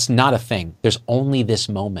future. That's not a thing. There's only this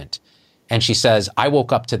moment. And she says, I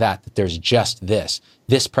woke up to that there's just this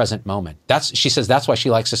present moment. She says that's why she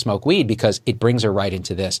likes to smoke weed, because it brings her right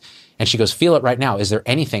into this. And she goes, feel it right now. Is there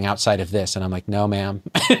anything outside of this? And I'm like, no, ma'am.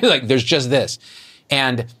 Like, there's just this.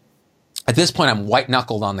 And at this point, I'm white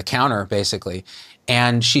knuckled on the counter, basically.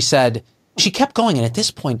 And she said, she kept going. And at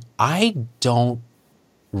this point, I don't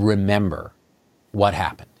remember what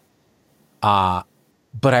happened. But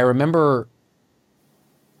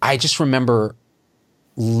I just remember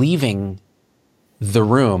leaving the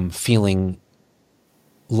room feeling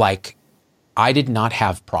like I did not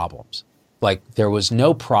have problems. Like there was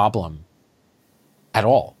no problem at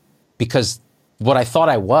all, because what I thought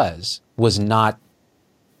I was not,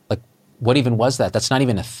 like, what even was that? That's not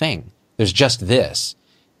even a thing. There's just this,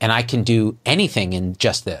 and I can do anything in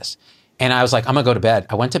just this. And I was like, I'm gonna go to bed.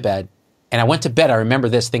 I went to bed. I remember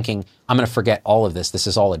this thinking, I'm going to forget all of this. This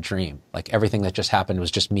is all a dream. Like everything that just happened was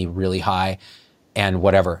just me really high and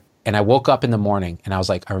whatever. And I woke up in the morning and I was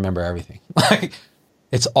like, I remember everything. Like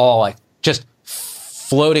it's all like just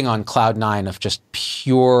floating on cloud nine of just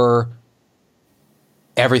pure,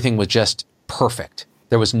 everything was just perfect.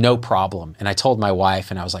 There was no problem. And I told my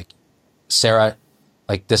wife and I was like, Sarah,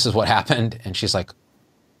 like this is what happened. And she's like,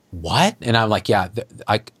 what? And I'm like, yeah,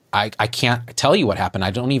 I can't tell you what happened.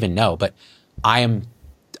 I don't even know, but I've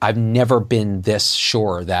never been this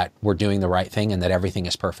sure that we're doing the right thing and that everything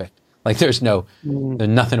is perfect. Like there's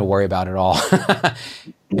nothing to worry about at all.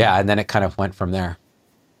 Yeah. And then it kind of went from there.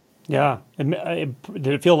 Yeah. Did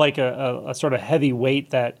it feel like a sort of heavy weight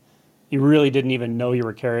that you really didn't even know you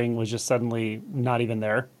were carrying was just suddenly not even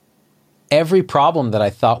there? Every problem that I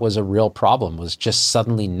thought was a real problem was just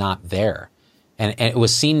suddenly not there. And it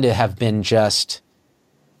was seen to have been just,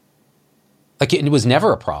 like it was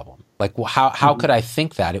never a problem. Like how could I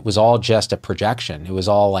think that? It was all just a projection. It was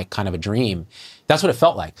all like kind of a dream. That's what it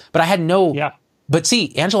felt like. But I had no, yeah. But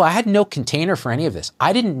see, Angelo, I had no container for any of this.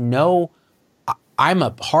 I didn't know. I'm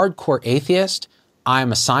a hardcore atheist.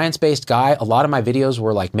 I'm a science-based guy. A lot of my videos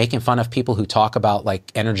were like making fun of people who talk about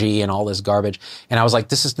like energy and all this garbage. And I was like,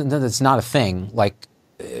 that's not a thing. Like,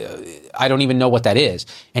 I don't even know what that is.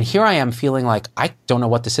 And here I am feeling like, I don't know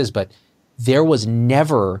what this is, but there was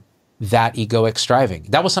never that egoic striving.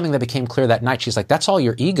 That was something that became clear that night. She's like, that's all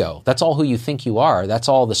your ego. That's all who you think you are. That's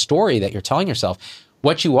all the story that you're telling yourself.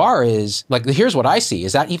 What you are is like, here's what I see.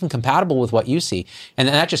 Is that even compatible with what you see? And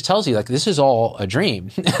then that just tells you like, this is all a dream.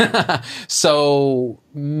 So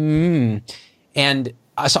I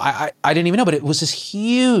didn't even know, but it was this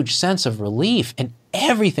huge sense of relief and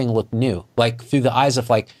everything looked new, like through the eyes of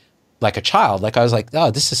like a child. Like I was like, oh,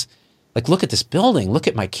 this is, like, look at this building, look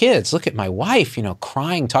at my kids, look at my wife, you know,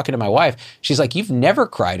 crying, talking to my wife. She's like, you've never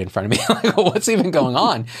cried in front of me. Like, what's even going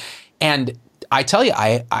on? And I tell you,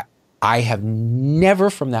 I have never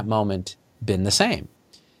from that moment been the same.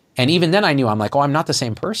 And even then I knew, I'm like, oh, I'm not the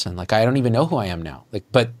same person. Like, I don't even know who I am now. Like,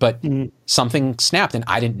 but something snapped and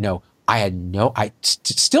I didn't know. I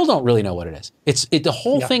still don't really know what it is. The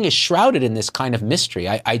whole thing is shrouded in this kind of mystery.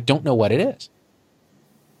 I don't know what it is.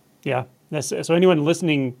 Yeah. So anyone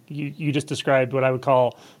listening, you just described what I would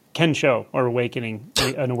call kensho, or awakening,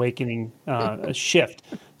 an awakening, a shift.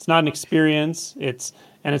 It's not an experience. It's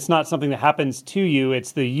not something that happens to you.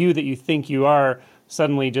 It's the you that you think you are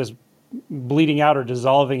suddenly just bleeding out or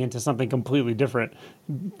dissolving into something completely different,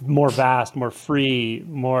 more vast, more free,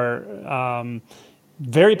 more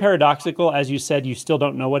very paradoxical. As you said, you still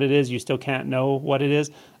don't know what it is. You still can't know what it is.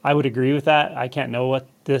 I would agree with that. I can't know what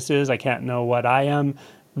this is. I can't know what I am.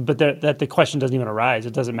 But that the question doesn't even arise.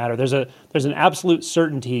 It doesn't matter. There's an absolute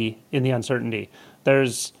certainty in the uncertainty.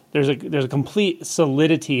 There's a complete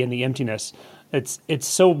solidity in the emptiness. It's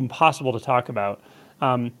so impossible to talk about.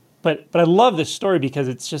 But I love this story because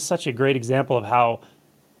it's just such a great example of how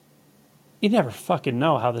you never fucking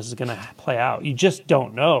know how this is going to play out. You just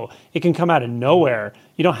don't know. It can come out of nowhere.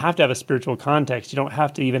 You don't have to have a spiritual context. You don't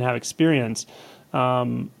have to even have experience,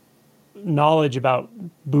 knowledge about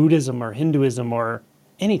Buddhism or Hinduism or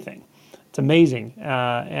anything. It's amazing.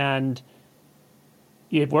 And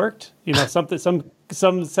it worked.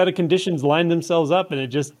 Some set of conditions lined themselves up and it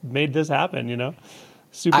just made this happen,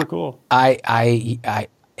 Super cool.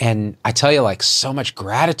 And I tell you, like, so much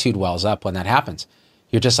gratitude wells up when that happens.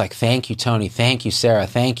 You're just like, thank you, Tony. Thank you, Sarah.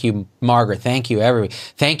 Thank you, Margaret. Thank you, everybody.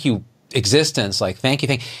 Thank you, existence. Like, thank you.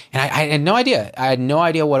 And I had no idea. I had no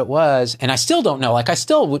idea what it was. And I still don't know. Like, I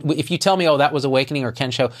still, if you tell me, oh, that was Awakening or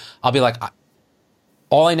Ken Show, I'll be like,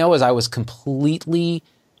 all I know is I was completely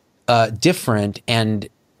different. And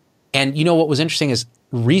what was interesting is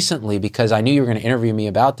recently, because I knew you were going to interview me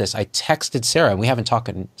about this, I texted Sarah, and we haven't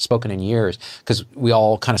spoken in years because we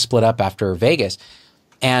all kind of split up after Vegas.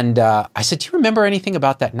 And I said, do you remember anything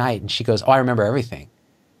about that night? And she goes, oh, I remember everything.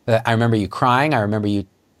 I remember you crying. I remember you,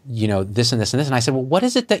 this and this and this. And I said, well, what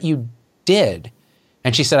is it that you did?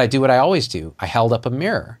 And she said, I do what I always do. I held up a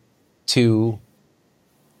mirror to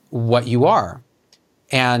what you are.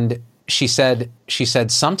 And she said,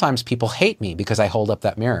 sometimes people hate me because I hold up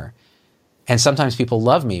that mirror. And sometimes people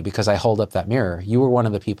love me because I hold up that mirror. You were one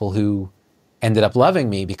of the people who ended up loving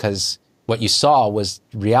me because what you saw was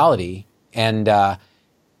reality. And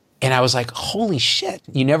I was like, holy shit,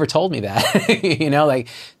 you never told me that,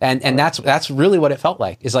 and that's really what it felt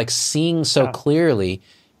like, is like seeing so clearly.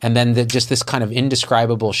 And then just this kind of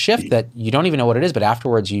indescribable shift that you don't even know what it is, but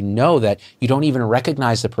afterwards, that you don't even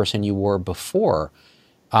recognize the person you were before,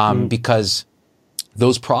 because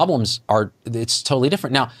those problems it's totally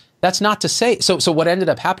different. Now, that's not to say, so what ended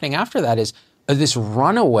up happening after that is this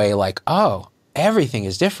runaway, like, oh, everything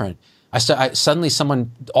is different. Suddenly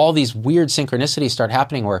all these weird synchronicities start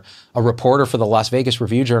happening where a reporter for the Las Vegas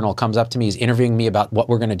Review-Journal comes up to me, he's interviewing me about what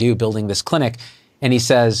we're going to do, building this clinic. And he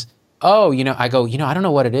says, oh, I go, I don't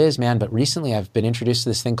know what it is, man, but recently I've been introduced to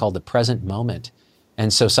this thing called the present moment.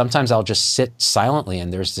 And so sometimes I'll just sit silently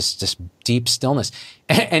and there's this deep stillness.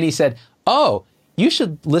 And he said, oh, you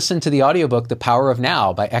should listen to the audiobook, The Power of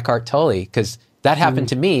Now by Eckhart Tolle, because that happened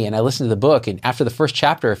to me. And I listened to the book, and after the first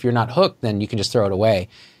chapter, if you're not hooked, then you can just throw it away.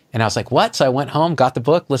 And I was like, what? So I went home, got the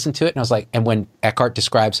book, listened to it, and I was like, and when Eckhart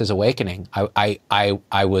describes his awakening, it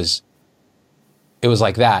was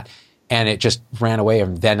like that. And it just ran away.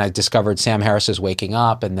 And then I discovered Sam Harris's Waking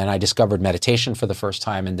Up, and then I discovered meditation for the first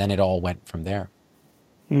time, and then it all went from there.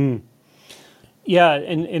 Yeah,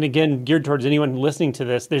 and again, geared towards anyone listening to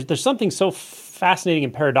this, there's something so fascinating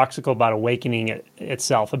and paradoxical about awakening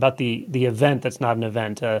itself, about the event that's not an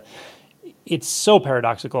event. It's so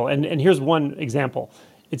paradoxical. And here's one example.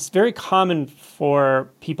 It's very common for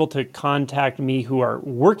people to contact me who are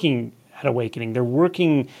working at awakening. They're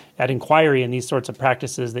working at inquiry and these sorts of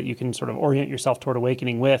practices that you can sort of orient yourself toward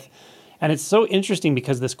awakening with. And it's so interesting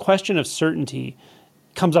because this question of certainty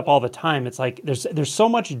comes up all the time. It's like there's so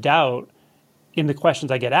much doubt in the questions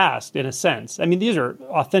I get asked, in a sense. I mean, these are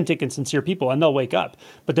authentic and sincere people, and they'll wake up.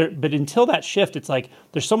 But until that shift, it's like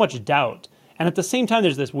there's so much doubt. And at the same time,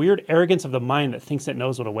 there's this weird arrogance of the mind that thinks it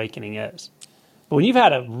knows what awakening is. But when you've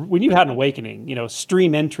had an awakening,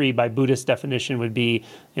 stream entry by Buddhist definition would be,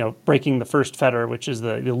 breaking the first fetter, which is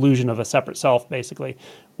the illusion of a separate self, basically.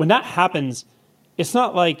 When that happens, it's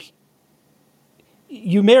not like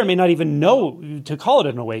you may or may not even know to call it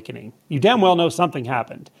an awakening. You damn well know something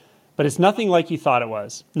happened, but it's nothing like you thought it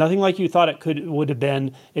was. Nothing like you thought it would have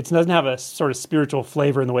been. It doesn't have a sort of spiritual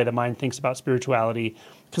flavor in the way the mind thinks about spirituality,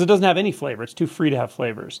 because it doesn't have any flavor. It's too free to have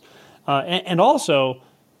flavors. And also,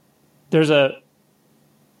 there's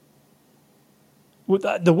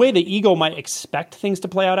the way the ego might expect things to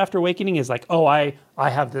play out after awakening is like, oh, I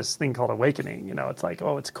have this thing called awakening. It's like,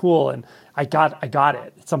 oh, it's cool, and I got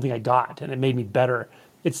it. It's something I got, and it made me better.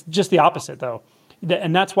 It's just the opposite, though,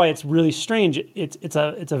 and that's why it's really strange. It's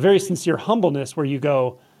a very sincere humbleness where you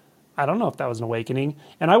go, I don't know if that was an awakening,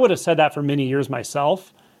 and I would have said that for many years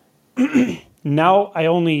myself. Now I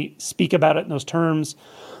only speak about it in those terms.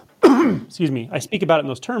 Excuse me. I speak about it in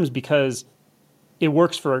those terms because it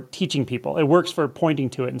works for teaching people. It works for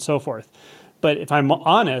pointing to it and so forth. But if I'm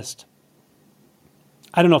honest,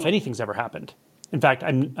 I don't know if anything's ever happened. In fact,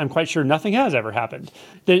 I'm quite sure nothing has ever happened.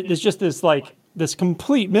 There's just this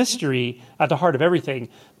complete mystery at the heart of everything,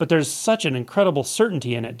 but there's such an incredible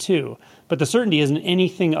certainty in it too. But the certainty isn't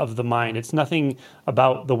anything of the mind. It's nothing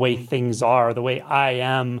about the way things are, the way I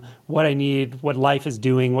am, what I need, what life is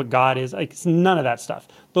doing, what God is. Like, it's none of that stuff.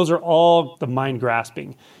 Those are all the mind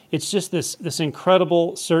grasping. It's just this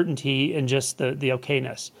incredible certainty and just the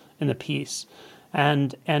okayness and the peace.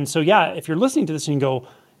 And so, yeah, if you're listening to this and you go,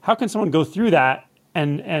 how can someone go through that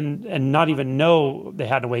and not even know they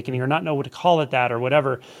had an awakening or not know what to call it that or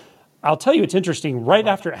whatever? I'll tell you, it's interesting. Right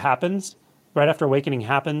after it happens, right after awakening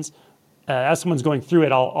happens, as someone's going through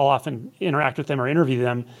it, I'll often interact with them or interview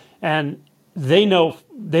them, and they know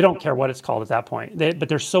they don't care what it's called at that point. But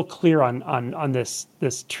they're so clear on this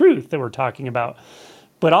truth that we're talking about.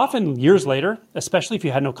 But often years later, especially if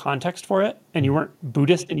you had no context for it and you weren't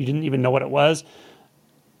Buddhist and you didn't even know what it was,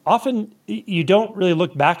 often you don't really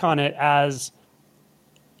look back on it as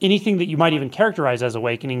anything that you might even characterize as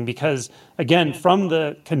awakening, because, again, from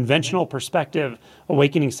the conventional perspective,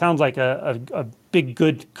 awakening sounds like a big,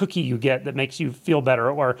 good cookie you get that makes you feel better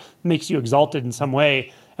or makes you exalted in some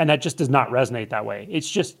way, and that just does not resonate that way. It's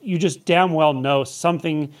just, you just damn well know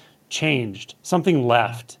something changed, something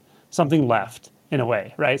left in a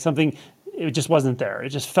way, right? Something, it just wasn't there. It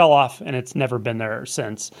just fell off and it's never been there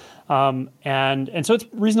since. And so it's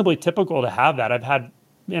reasonably typical to have that. I've had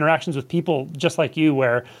interactions with people just like you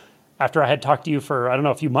where after I had talked to you for, I don't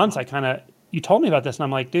know, a few months, you told me about this and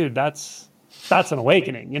I'm like, dude, that's an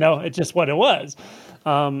awakening, it's just what it was.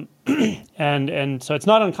 And so it's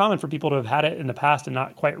not uncommon for people to have had it in the past and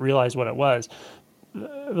not quite realize what it was,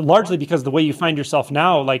 largely because the way you find yourself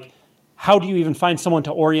now, like, how do you even find someone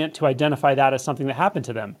to orient to identify that as something that happened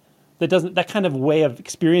to them? That kind of way of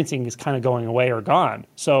experiencing is kind of going away or gone.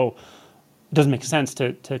 So it doesn't make sense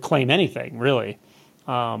to claim anything, really.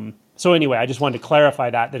 So anyway, I just wanted to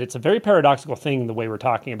clarify that it's a very paradoxical thing the way we're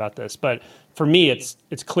talking about this. But for me, it's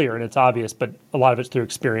clear and it's obvious, but a lot of it's through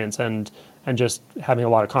experience and just having a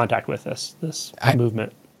lot of contact with this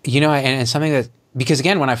movement. And something that, because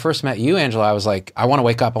again, when I first met you, Angelo, I was like, I want to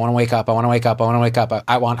wake up. I want to wake up. I want to wake up. I want to wake up.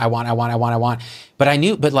 I want. But I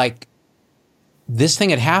knew, but like this thing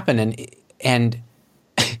had happened and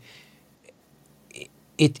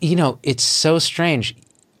it's so strange.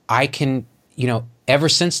 I can, ever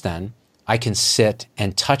since then, I can sit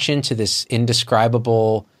and touch into this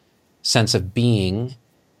indescribable sense of being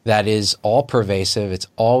that is all pervasive. It's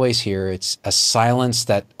always here. It's a silence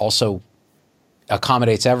that also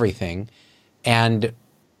accommodates everything. And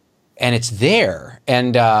it's there.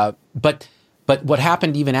 And but what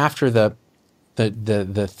happened even after the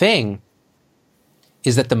thing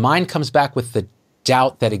is that the mind comes back with the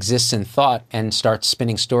doubt that exists in thought and starts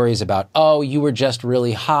spinning stories about, oh, you were just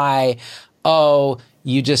really high. Oh,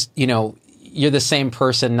 you just, you're the same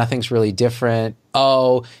person. Nothing's really different.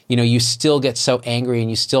 Oh, you still get so angry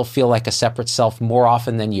and you still feel like a separate self more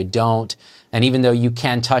often than you don't. And even though you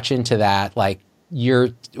can touch into that, like, you're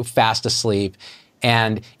fast asleep.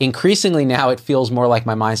 And increasingly now it feels more like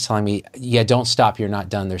my mind's telling me, yeah, don't stop. You're not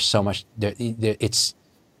done. There's so much, it's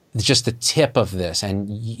just the tip of this. And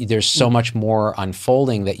there's so much more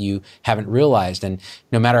unfolding that you haven't realized. And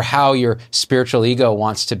no matter how your spiritual ego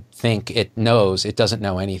wants to think it knows, it doesn't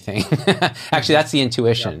know anything. Actually, that's the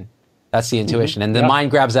intuition. Yeah. That's the intuition. And the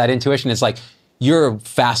mind grabs that intuition. It's like, you're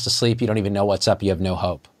fast asleep. You don't even know what's up. You have no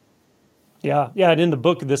hope. Yeah. And in the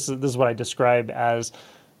book, this is what I describe as,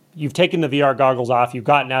 you've taken the VR goggles off, you've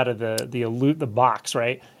gotten out of the box,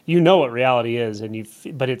 right? You know what reality is,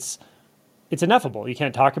 but it's ineffable. You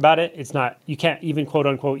can't talk about it. It's not, you can't even quote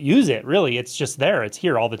unquote use it. Really, it's just there. It's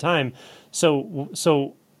here all the time.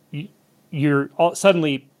 So you're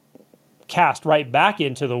suddenly cast right back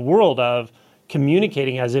into the world of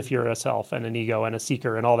communicating as if you're a self and an ego and a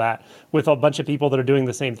seeker and all that with a bunch of people that are doing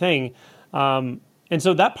the same thing. And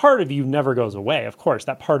so that part of you never goes away. Of course,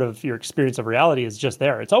 that part of your experience of reality is just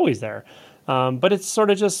there. It's always there. But it's sort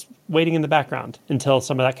of just waiting in the background until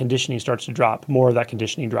some of that conditioning starts to drop. More of that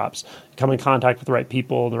conditioning drops. Come in contact with the right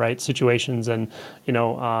people, the right situations, and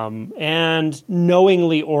and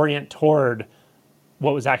knowingly orient toward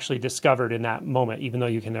what was actually discovered in that moment, even though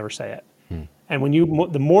you can never say it. And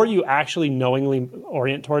the more you actually knowingly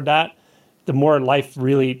orient toward that, the more life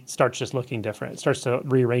really starts just looking different. It starts to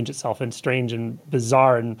rearrange itself in strange and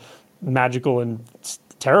bizarre and magical and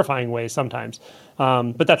terrifying ways sometimes.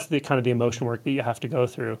 But that's the kind of the emotion work that you have to go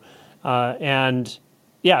through. And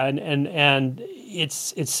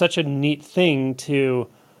it's such a neat thing to,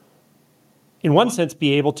 in one sense,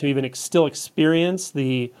 be able to even still experience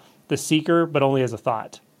the seeker, but only as a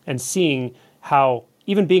thought, and seeing how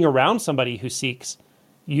even being around somebody who seeks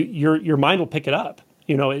your mind will pick it up.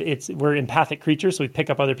 We're empathic creatures, so we pick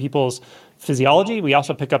up other people's physiology. We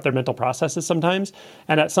also pick up their mental processes sometimes.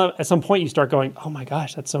 And at some point, you start going, "Oh my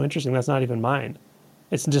gosh, that's so interesting. That's not even mine.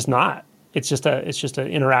 It's just not. It's just an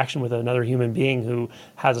interaction with another human being who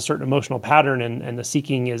has a certain emotional pattern, and the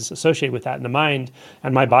seeking is associated with that in the mind.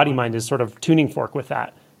 And my body mind is sort of tuning fork with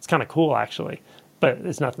that. It's kind of cool, actually, but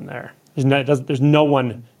it's nothing there. There's no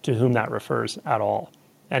one to whom that refers at all,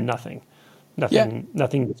 and nothing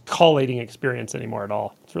collating experience anymore at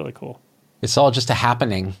all. It's really cool. It's all just a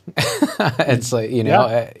happening. It's like,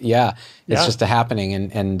 it's just a happening.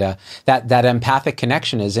 And that empathic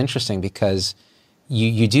connection is interesting because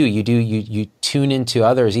you tune into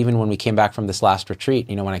others. Even when we came back from this last retreat,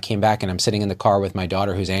 when I came back and I'm sitting in the car with my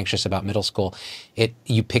daughter who's anxious about middle school,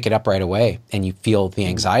 you pick it up right away and you feel the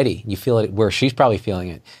anxiety. You feel it where she's probably feeling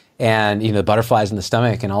it. And, the butterflies in the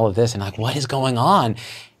stomach and all of this, and like, what is going on?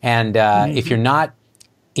 And if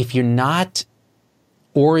you're not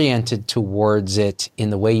oriented towards it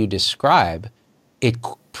in the way you describe, it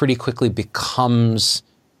pretty quickly becomes,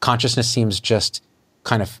 consciousness seems just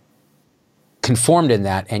kind of conformed in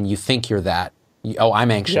that, and you think you're that.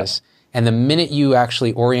 I'm anxious. Yeah. And the minute you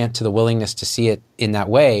actually orient to the willingness to see it in that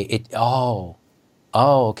way,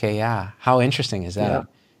 okay, yeah. How interesting is that? Yeah.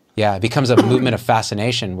 Yeah, it becomes a movement of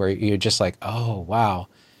fascination where you're just like, oh, wow.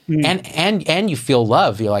 And you feel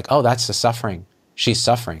love. You're like, oh, that's the suffering. She's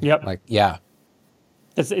suffering. Yep. Like, yeah.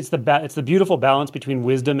 It's the beautiful balance between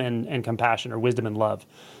wisdom and compassion, or wisdom and love.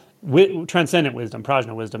 Transcendent wisdom,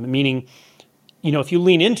 prajna wisdom, meaning, if you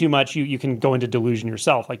lean in too much, you can go into delusion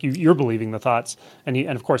yourself. Like you're believing the thoughts. And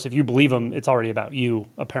of course, if you believe them, it's already about you,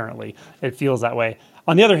 apparently. It feels that way.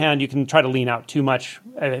 On the other hand, you can try to lean out too much.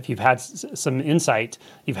 If you've had some insight,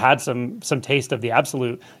 you've had some taste of the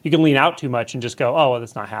absolute, you can lean out too much and just go, oh, well,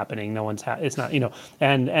 that's not happening. No one's, it's not,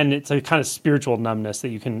 and it's a kind of spiritual numbness that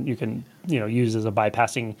you can use as a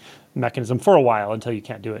bypassing mechanism for a while until you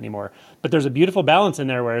can't do it anymore. But there's a beautiful balance in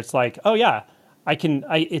there where it's like, oh yeah,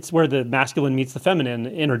 it's where the masculine meets the feminine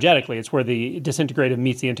energetically. It's where the disintegrative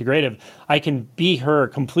meets the integrative. I can be her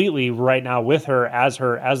completely right now with her as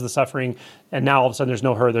the suffering. And now all of a sudden there's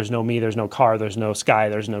no her, there's no me, there's no car, there's no sky,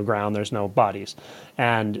 there's no ground, there's no bodies.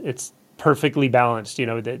 And it's perfectly balanced.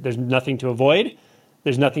 There's nothing to avoid.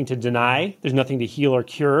 There's nothing to deny. There's nothing to heal or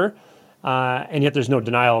cure. And yet there's no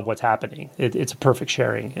denial of what's happening. It's a perfect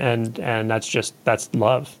sharing. And that's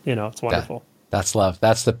love. It's wonderful. That's love.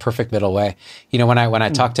 That's the perfect middle way. When I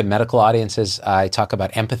talk to medical audiences, I talk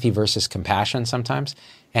about empathy versus compassion sometimes.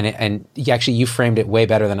 And you framed it way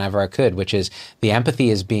better than ever I could, which is the empathy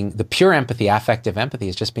is the pure empathy, affective empathy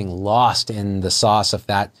is just being lost in the sauce of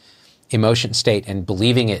that emotion state and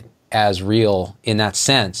believing it as real in that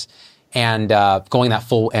sense, and going that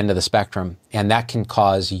full end of the spectrum. And that can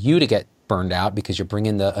cause you to get burned out because you're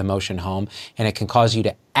bringing the emotion home, and it can cause you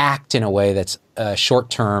to act in a way that's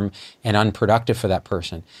short-term and unproductive for that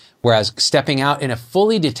person. Whereas stepping out in a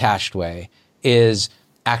fully detached way is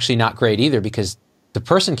actually not great either, because the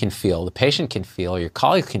person can feel, the patient can feel, your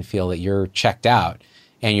colleague can feel that you're checked out,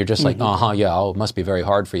 and you're just like, it must be very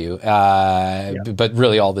hard for you. But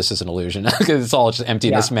really all this is an illusion because it's all just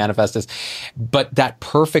emptiness manifested. But that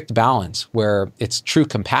perfect balance where it's true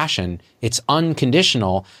compassion, it's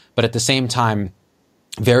unconditional, but at the same time,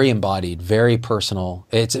 very embodied, very personal.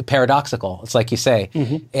 It's paradoxical. It's like you say,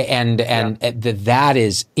 that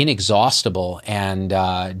is inexhaustible and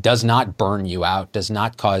does not burn you out, does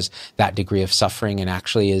not cause that degree of suffering, and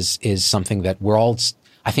actually is something that we're all,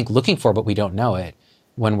 I think, looking for, but we don't know it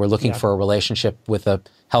when we're looking for a relationship with a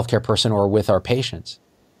healthcare person or with our patients.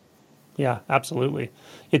 Yeah, absolutely.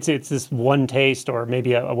 It's this one taste, or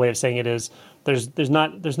maybe a way of saying it is there's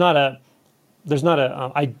not a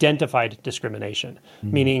identified discrimination,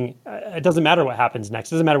 meaning it doesn't matter what happens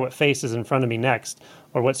next. It doesn't matter what face is in front of me next,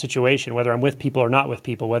 or what situation, whether I'm with people or not with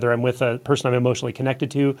people, whether I'm with a person I'm emotionally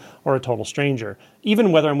connected to or a total stranger.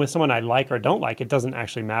 Even whether I'm with someone I like or don't like, it doesn't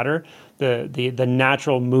actually matter. The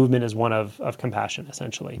natural movement is one of compassion,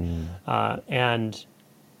 essentially. And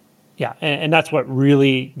that's what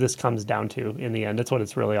really this comes down to in the end. That's what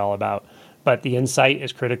it's really all about. But the insight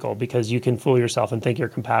is critical, because you can fool yourself and think you're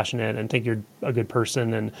compassionate and think you're a good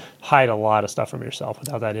person and hide a lot of stuff from yourself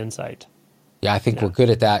without that insight. Yeah, I think we're good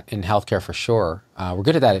at that in healthcare for sure. We're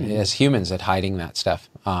good at that as humans, at hiding that stuff.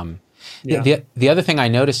 The other thing I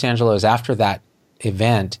noticed, Angelo, is after that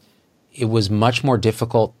event, it was much more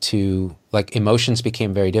difficult emotions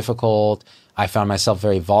became very difficult. I found myself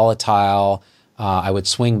very volatile. I would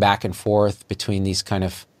swing back and forth between these kind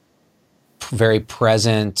of very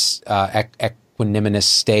present equanimous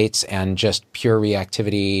states and just pure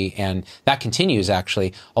reactivity, and that continues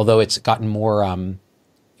actually, although it's gotten more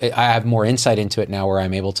I have more insight into it now where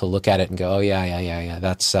I'm able to look at it and go, oh yeah,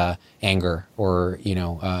 that's anger, or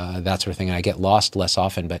that sort of thing, and I get lost less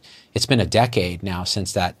often. But it's been a decade now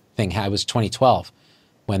since that thing. It was 2012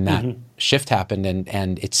 when that shift happened,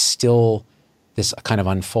 and it's still this kind of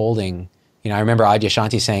unfolding. I remember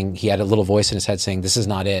Adyashanti saying he had a little voice in his head saying, "This is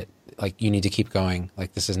not it. Like, you need to keep going.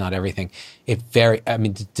 Like, this is not everything."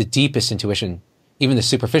 The deepest intuition, even the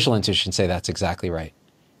superficial intuition, say that's exactly right.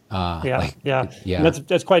 And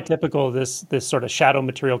that's quite typical. This sort of shadow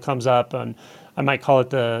material comes up, and I might call it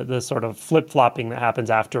the sort of flip flopping that happens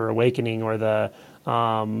after awakening, or the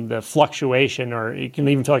fluctuation, or it can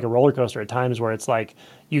even feel like a roller coaster at times, where it's like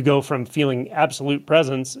you go from feeling absolute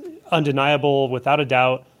presence, undeniable, without a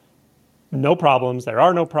doubt, no problems. There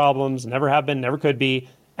are no problems, never have been, never could be,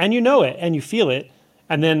 and you know it and you feel it.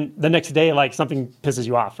 And then the next day, like, something pisses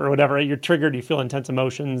you off or whatever, you're triggered, you feel intense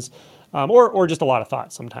emotions, or just a lot of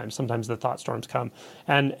thoughts sometimes. Sometimes the thought storms come.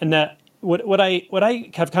 And that what I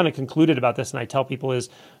have kind of concluded about this, and I tell people, is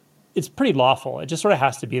it's pretty lawful. It just sort of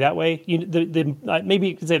has to be that way. Maybe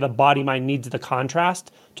you could say the body mind needs the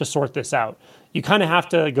contrast to sort this out. You kind of have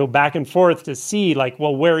to go back and forth to see, like,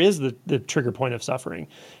 well, where is the trigger point of suffering?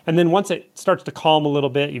 And then once it starts to calm a little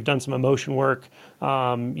bit, you've done some emotion work,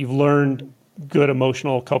 you've learned good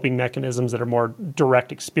emotional coping mechanisms that are more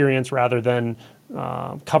direct experience rather than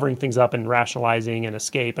covering things up and rationalizing and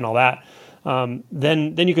escape and all that,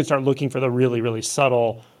 then you can start looking for the really, really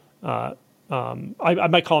subtle, I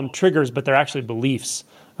might call them triggers, but they're actually beliefs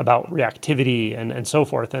about reactivity and so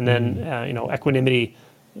forth. And then, equanimity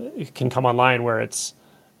can come online, where it's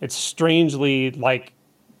strangely like,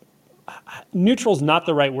 neutral's not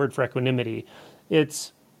the right word for equanimity.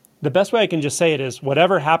 It's, the best way I can just say it is,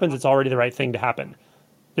 whatever happens, it's already the right thing to happen.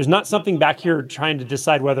 There's not something back here trying to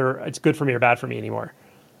decide whether it's good for me or bad for me anymore.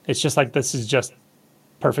 It's just like, this is just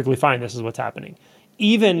perfectly fine. This is what's happening.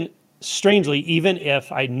 Even strangely, even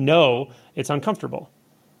if I know it's uncomfortable,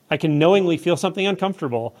 I can knowingly feel something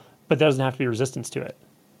uncomfortable, but there doesn't have to be resistance to it.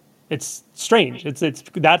 It's strange.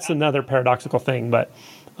 That's another paradoxical thing, but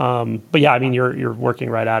yeah, I mean, you're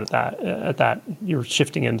working right out at that. You're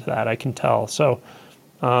shifting into that, I can tell. So,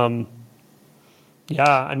 yeah,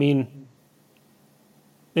 I mean,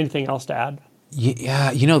 anything else to add?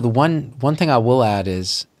 Yeah, the one thing I will add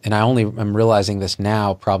is, and I'm realizing this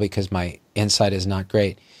now, probably because my insight is not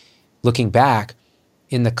great. Looking back,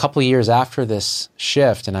 in the couple of years after this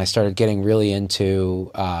shift, and I started getting really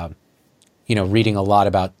into, reading a lot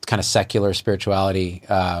about kind of secular spirituality,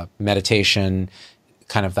 meditation,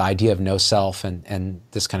 kind of the idea of no self and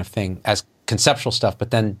this kind of thing as conceptual stuff,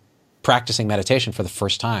 but then practicing meditation for the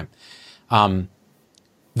first time.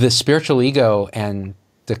 The spiritual ego and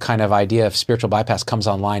the kind of idea of spiritual bypass comes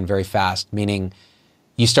online very fast, meaning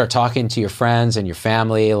you start talking to your friends and your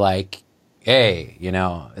family like, hey,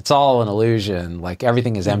 it's all an illusion. Like,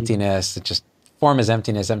 everything is emptiness. It just, form is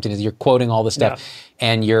emptiness. You're quoting all this stuff,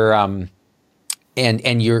 and you're, and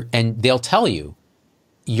they'll tell you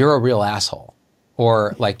you're a real asshole,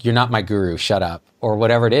 or like, you're not my guru, shut up, or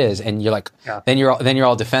whatever it is. And you're like, then you're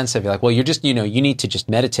all defensive. You're like, well, you're just, you need to just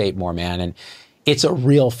meditate more, man. And it's a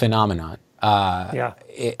real phenomenon. And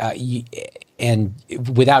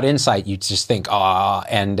without insight, you just think,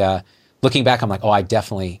 looking back, I'm like, I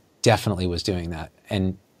definitely was doing that.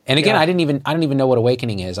 And again, I don't even know what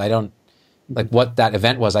awakening is. I don't, like, what that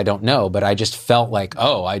event was, I don't know, but I just felt like,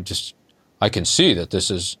 I can see that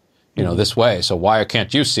this is, this way. So why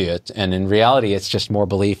can't you see it? And in reality, it's just more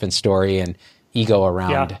belief and story and ego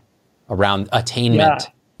around attainment.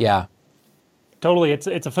 Yeah. Totally. It's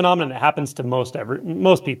a phenomenon that happens to most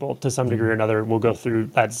people to some degree or another. Will go through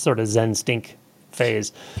that sort of Zen stink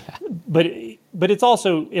phase. But it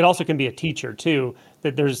also can be a teacher too,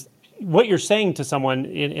 that there's what you're saying to someone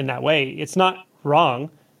in that way. It's not wrong.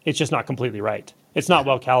 It's just not completely right. It's not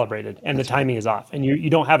well calibrated, and the timing is off. And you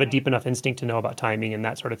don't have a deep enough instinct to know about timing and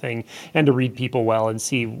that sort of thing, and to read people well and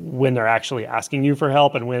see when they're actually asking you for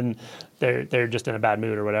help and when they're just in a bad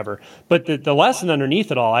mood or whatever. But the lesson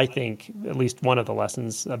underneath it all, I think, at least one of the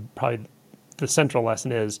lessons, probably the central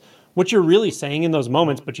lesson, is what you're really saying in those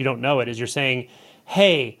moments, but you don't know it, is you're saying,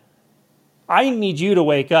 hey, I need you to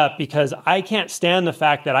wake up because I can't stand the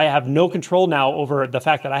fact that I have no control now over the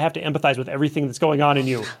fact that I have to empathize with everything that's going on in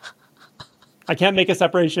you. I can't make a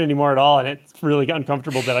separation anymore at all, and it's really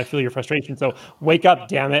uncomfortable that I feel your frustration. So wake up,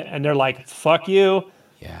 damn it. And they're like, fuck you,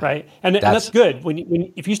 right? And that's good.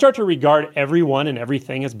 If you start to regard everyone and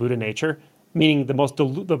everything as Buddha nature, meaning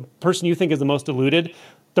the person you think is the most deluded,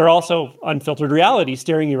 they're also unfiltered reality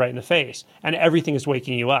staring you right in the face, and everything is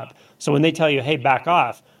waking you up. So when they tell you, hey, back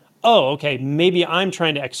off, oh, okay, maybe I'm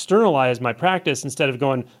trying to externalize my practice instead of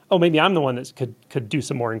going, oh, maybe I'm the one that could do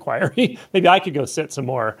some more inquiry. Maybe I could go sit some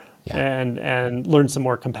more and learn some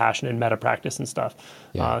more compassion and meta practice and stuff.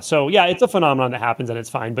 Yeah. So yeah, it's a phenomenon that happens and it's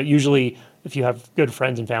fine. But usually if you have good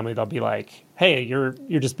friends and family, they'll be like, hey, you're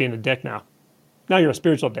just being a dick now. Now you're a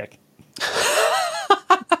spiritual dick.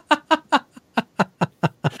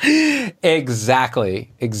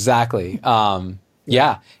 Exactly.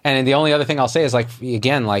 Yeah. And the only other thing I'll say is, like,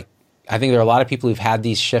 again, like, I think there are a lot of people who've had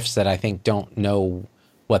these shifts that I think don't know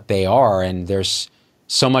what they are. And there's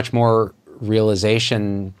so much more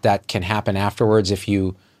realization that can happen afterwards if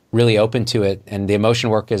you really open to it. And the emotion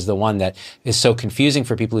work is the one that is so confusing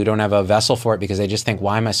for people who don't have a vessel for it, because they just think,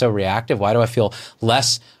 why am I so reactive? Why do I feel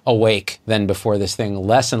less awake than before this thing,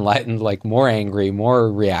 less enlightened, like more angry,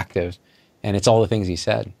 more reactive? And it's all the things he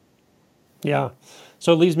said. Yeah.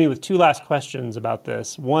 So it leaves me with two last questions about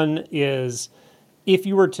this. One is, if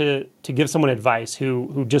you were to give someone advice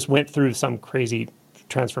who just went through some crazy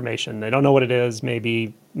transformation, they don't know what it is,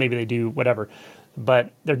 maybe they do, whatever,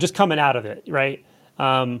 but they're just coming out of it, right?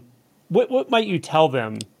 What might you tell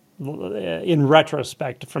them in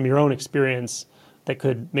retrospect from your own experience that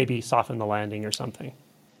could maybe soften the landing or something?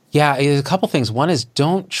 Yeah, a couple things. One is,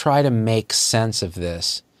 don't try to make sense of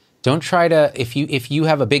this. Don't try to, if you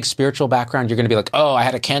have a big spiritual background, you're going to be like, oh, I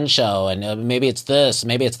had a Ken show, and maybe it's this,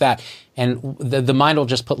 maybe it's that. And the mind will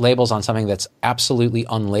just put labels on something that's absolutely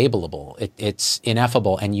unlabelable. It's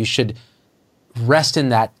ineffable, and you should rest in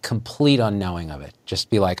that complete unknowing of it.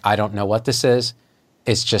 Just be like, I don't know what this is.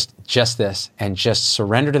 It's just this, and just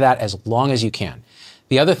surrender to that as long as you can.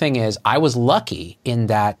 The other thing is, I was lucky in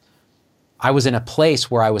that I was in a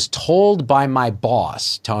place where I was told by my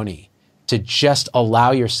boss, Tony, to just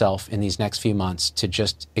allow yourself in these next few months to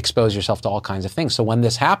just expose yourself to all kinds of things. So when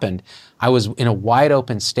this happened, I was in a wide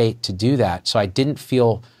open state to do that. So I didn't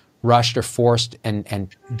feel rushed or forced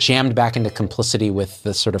and jammed back into complicity with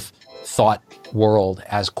the sort of thought world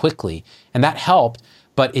as quickly. And that helped,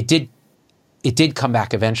 but it did come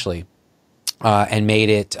back eventually and made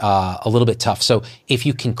it a little bit tough. So if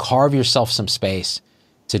you can carve yourself some space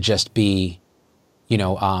to just be,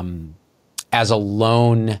 as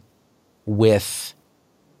alone with,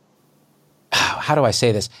 how do I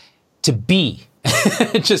say this? To be,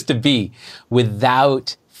 just to be,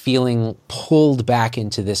 without feeling pulled back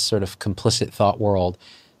into this sort of complicit thought world,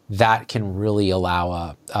 that can really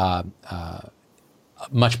allow a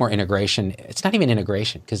much more integration. It's not even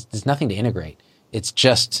integration, because there's nothing to integrate. It's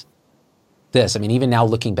just this. I mean, even now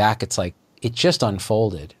looking back, it's like, it just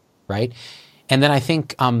unfolded, right? And then I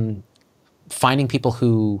think finding people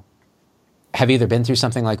who have either been through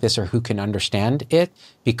something like this or who can understand it,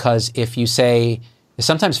 because if you say,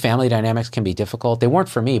 sometimes family dynamics can be difficult. They weren't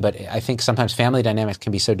for me, but I think sometimes family dynamics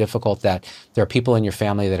can be so difficult that there are people in your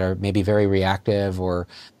family that are maybe very reactive, or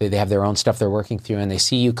they have their own stuff they're working through, and they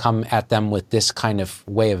see you come at them with this kind of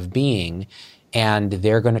way of being, and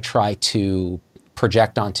they're going to try to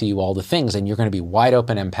project onto you all the things, and you're going to be wide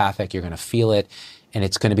open empathic, you're going to feel it, and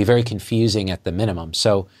it's going to be very confusing at the minimum.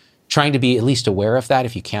 So trying to be at least aware of that,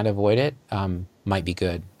 if you can't avoid it, might be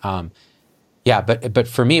good. But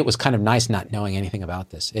for me, it was kind of nice not knowing anything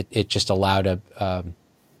about this. It just allowed an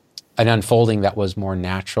unfolding that was more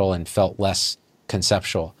natural and felt less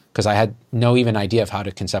conceptual, because I had no even idea of how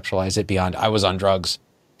to conceptualize it beyond, I was on drugs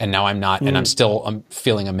and now I'm not, and I'm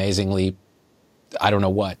feeling amazingly, I don't know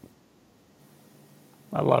what.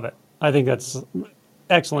 I love it. I think that's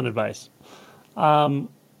excellent advice.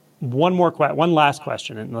 One last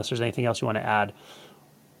question, unless there's anything else you want to add.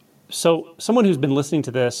 So someone who's been listening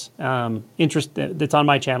to this, that's on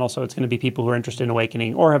my channel, so it's going to be people who are interested in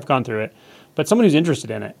awakening or have gone through it, but someone who's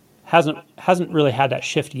interested in it hasn't really had that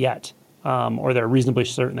shift yet, or they're reasonably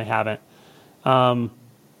certain they haven't,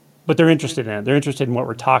 but they're interested in it. They're interested in what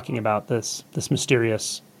we're talking about, this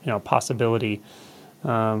mysterious, possibility.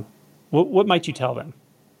 What might you tell them?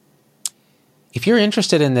 If you're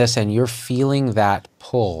interested in this and you're feeling that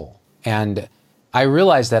pull, and I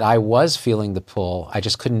realized that I was feeling the pull, I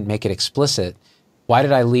just couldn't make it explicit. Why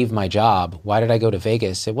did I leave my job? Why did I go to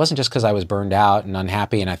Vegas? It wasn't just because I was burned out and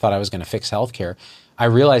unhappy and I thought I was going to fix healthcare. I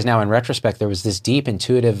realize now in retrospect, there was this deep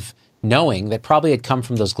intuitive knowing that probably had come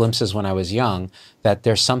from those glimpses when I was young, that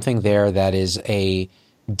there's something there that is a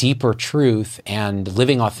deeper truth, and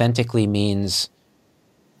living authentically means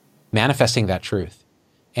manifesting that truth.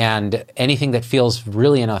 And anything that feels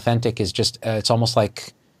really inauthentic is just, it's almost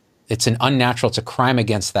like it's an unnatural, it's a crime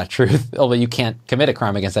against that truth. Although you can't commit a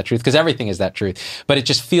crime against that truth because everything is that truth. But it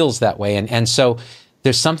just feels that way. And so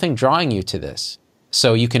there's something drawing you to this.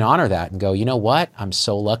 So you can honor that and go, you know what? I'm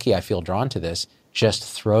so lucky I feel drawn to this. Just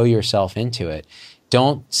throw yourself into it.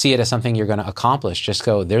 Don't see it as something you're going to accomplish. Just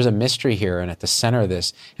go, there's a mystery here, and at the center of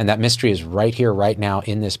this, and that mystery is right here, right now,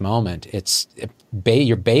 in this moment.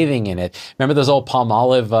 You're bathing in it. Remember those old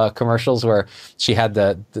Palmolive commercials where she had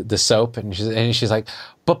the soap, and she's like,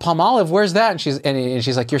 but Palmolive, where's that? And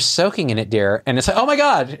she's like, you're soaking in it, dear. And it's like, oh my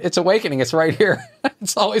God, it's awakening. It's right here.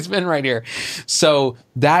 It's always been right here. So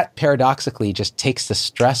that paradoxically just takes the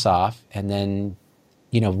stress off, and then,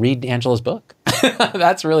 read Angelo's book.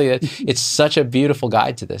 That's really it. It's such a beautiful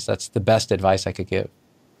guide to this. That's the best advice I could give.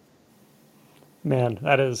 Man,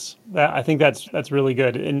 I think that's really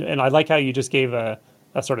good. And I like how you just gave a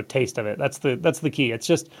sort of taste of it. That's the key. It's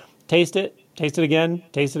just taste it again,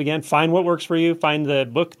 find what works for you, find the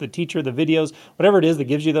book, the teacher, the videos, whatever it is that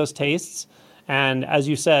gives you those tastes. And as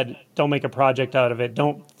you said, don't make a project out of it.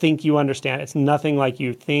 Don't think you understand. It's nothing like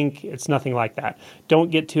you think. It's nothing like that. Don't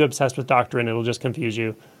get too obsessed with doctrine. It'll just confuse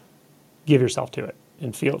you. Give yourself to it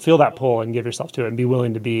and feel that pull and give yourself to it, and be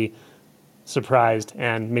willing to be surprised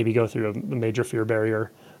and maybe go through a major fear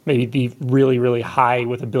barrier. Maybe be really, really high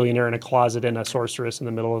with a billionaire in a closet and a sorceress in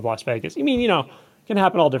the middle of Las Vegas. I mean, it can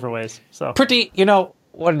happen all different ways. So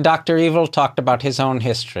when Dr. Evil talked about his own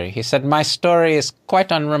history, he said, my story is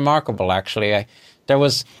quite unremarkable, actually. I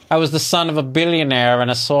was the son of a billionaire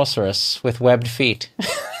and a sorceress with webbed feet.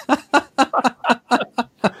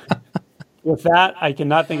 With that, I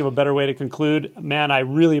cannot think of a better way to conclude. Man, I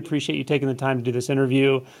really appreciate you taking the time to do this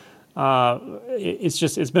interview.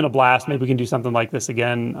 It's been a blast. Maybe we can do something like this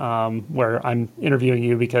again, where I'm interviewing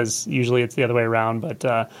you, because usually it's the other way around, but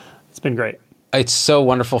it's been great. It's so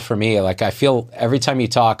wonderful for me. Like, I feel every time you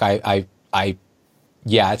talk,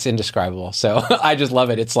 it's indescribable. So I just love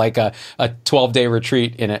it. It's like a 12-day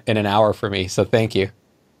retreat in an hour for me. So thank you.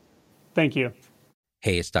 Thank you.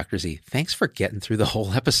 Hey, it's Dr. Z. Thanks for getting through the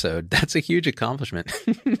whole episode. That's a huge accomplishment.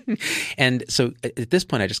 And so at this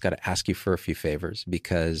point, I just got to ask you for a few favors,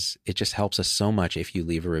 because it just helps us so much if you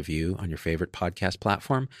leave a review on your favorite podcast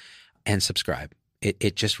platform and subscribe.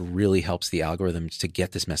 It just really helps the algorithms to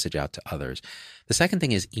get this message out to others. The second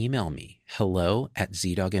thing is email me,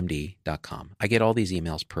 hello@zdogmd.com. I get all these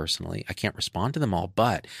emails personally. I can't respond to them all,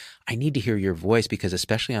 but I need to hear your voice, because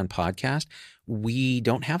especially on podcast, we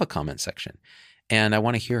don't have a comment section. And I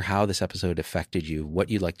want to hear how this episode affected you, what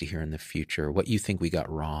you'd like to hear in the future, what you think we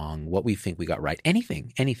got wrong, what we think we got right,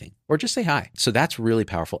 anything, or just say hi. So that's really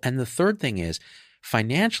powerful. And the third thing is,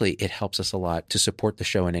 financially, it helps us a lot to support the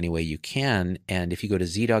show in any way you can. And if you go to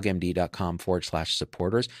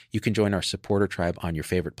zdogmd.com/supporters, you can join our supporter tribe on your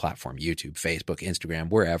favorite platform, YouTube, Facebook, Instagram,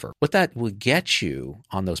 wherever. What that will get you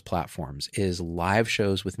on those platforms is live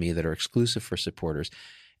shows with me that are exclusive for supporters,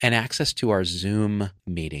 and access to our Zoom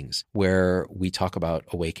meetings where we talk about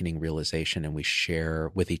awakening realization and we share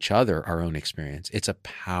with each other our own experience. It's a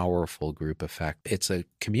powerful group effect. It's a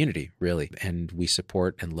community, really. And we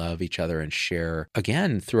support and love each other and share,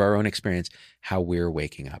 again, through our own experience, how we're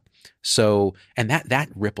waking up. So, and that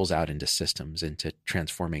ripples out into systems, into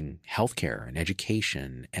transforming healthcare and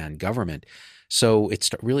education and government. So it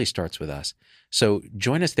really starts with us. So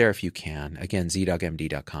join us there if you can. Again,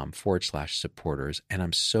 zdogmd.com/supporters. And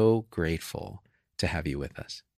I'm so grateful to have you with us.